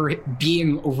 known for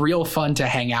being real fun to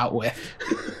hang out with.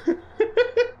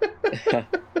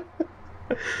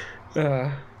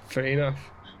 Fair enough.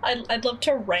 I'd love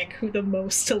to rank who the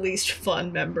most to least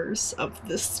fun members of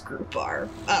this group are.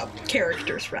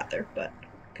 Characters, rather, but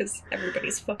because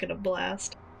everybody's fucking a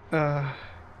blast.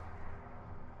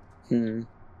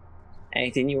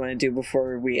 Anything you want to do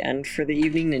before we end for the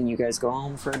evening and you guys go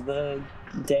home for the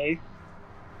day?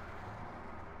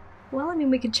 Well, I mean,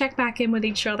 we could check back in with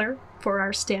each other for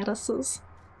our statuses.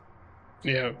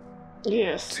 Yeah.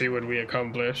 Yes. See what we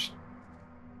accomplished.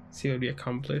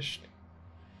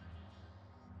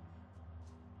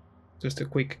 Just a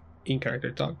quick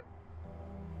in-character talk.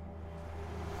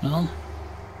 Well,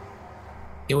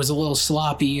 it was a little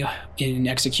sloppy in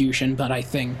execution, but I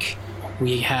think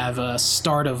we have a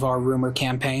start of our rumor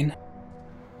campaign.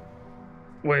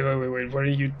 Wait. Were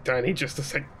you Danny? Just a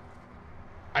sec.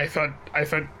 I thought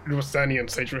it was Danny on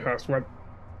stage with us. What?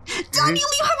 Daniel,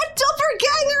 you have a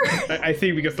doppelganger! I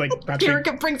think because like Patrick.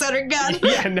 Erica brings out her gun.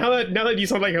 Yeah, now that you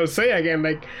sound like Jose again,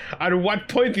 like at what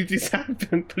point did this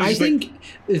happen? I think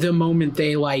the moment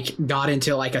they like got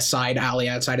into like a side alley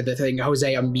outside of the thing,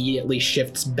 Jose immediately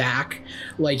shifts back,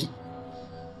 like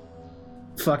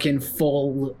fucking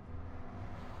full.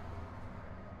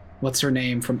 What's her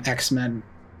name from X-Men?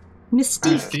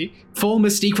 Mystique. Full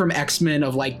Mystique from X-Men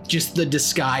of like just the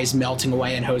disguise melting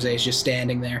away and Jose's just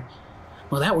standing there.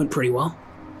 Well, that went pretty well.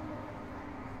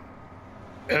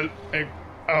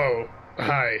 Oh,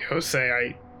 hi,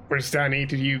 Jose. Where's Danny?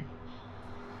 Did you?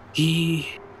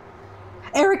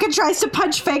 Erica tries to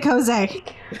punch fake Jose.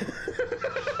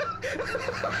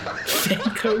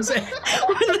 Fake Jose.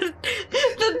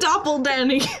 the doppel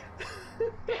Danny.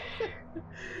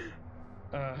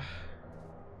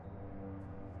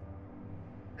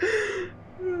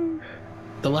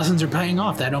 The lessons are paying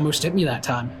off. That almost hit me that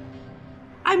time.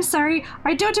 I'm sorry,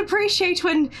 I don't appreciate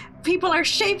when people are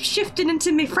shape-shifting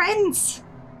into me friends.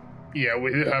 Yeah,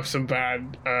 we did have some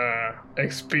bad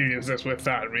experiences with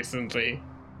that recently.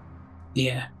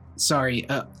 Yeah, sorry.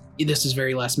 This is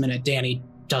very last minute. Danny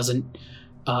doesn't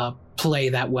play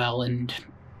that well, and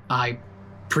I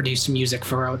produce music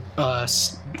for a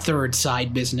third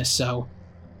side business, so...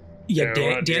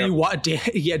 Yeah,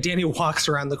 Danny walks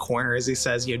around the corner as he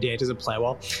says, Danny doesn't play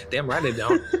well. Damn right I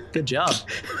don't. Good job.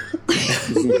 Like,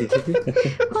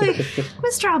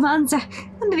 Mr. Almanza,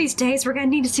 one of these days we're gonna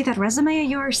need to see that resume of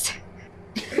yours.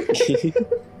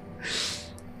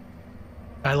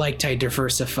 I like to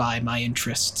diversify my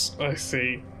interests. I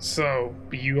see. So,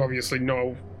 you obviously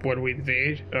know what we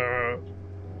did. And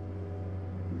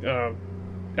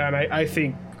I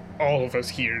think all of us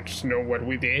here just know what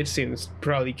we did, since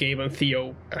probably Gabe and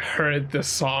Theo heard the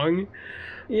song.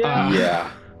 Yeah.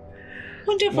 Yeah.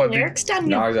 Wonderful What did- lyrics,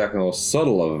 Daniel. Not exactly the most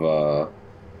subtle of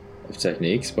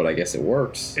techniques, but I guess it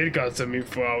works. It got some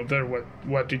info out there.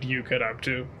 What did you get up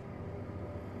to?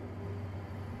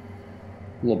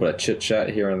 A little bit of chit chat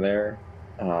here and there.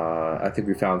 I think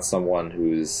we found someone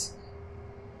who's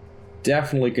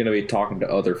definitely going to be talking to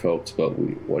other folks about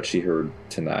what she heard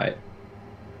tonight.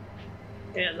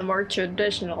 Yeah, the more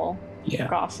traditional Yeah.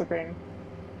 gossiping,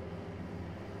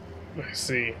 I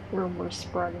see. rumors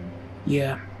spreading.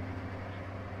 Yeah.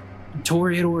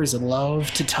 Toreadors love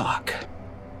to talk.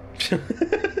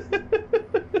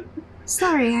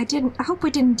 Sorry, I hope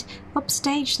we didn't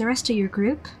upstage the rest of your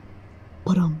group.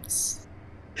 But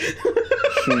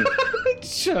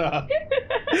Shut up.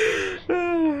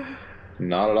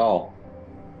 Not at all.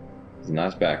 It's a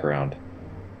nice background.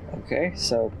 Okay,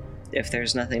 so if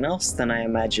there's nothing else, then I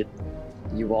imagine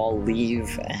you all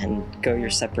leave and go your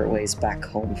separate ways back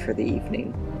home for the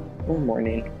evening. Or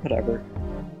morning, whatever.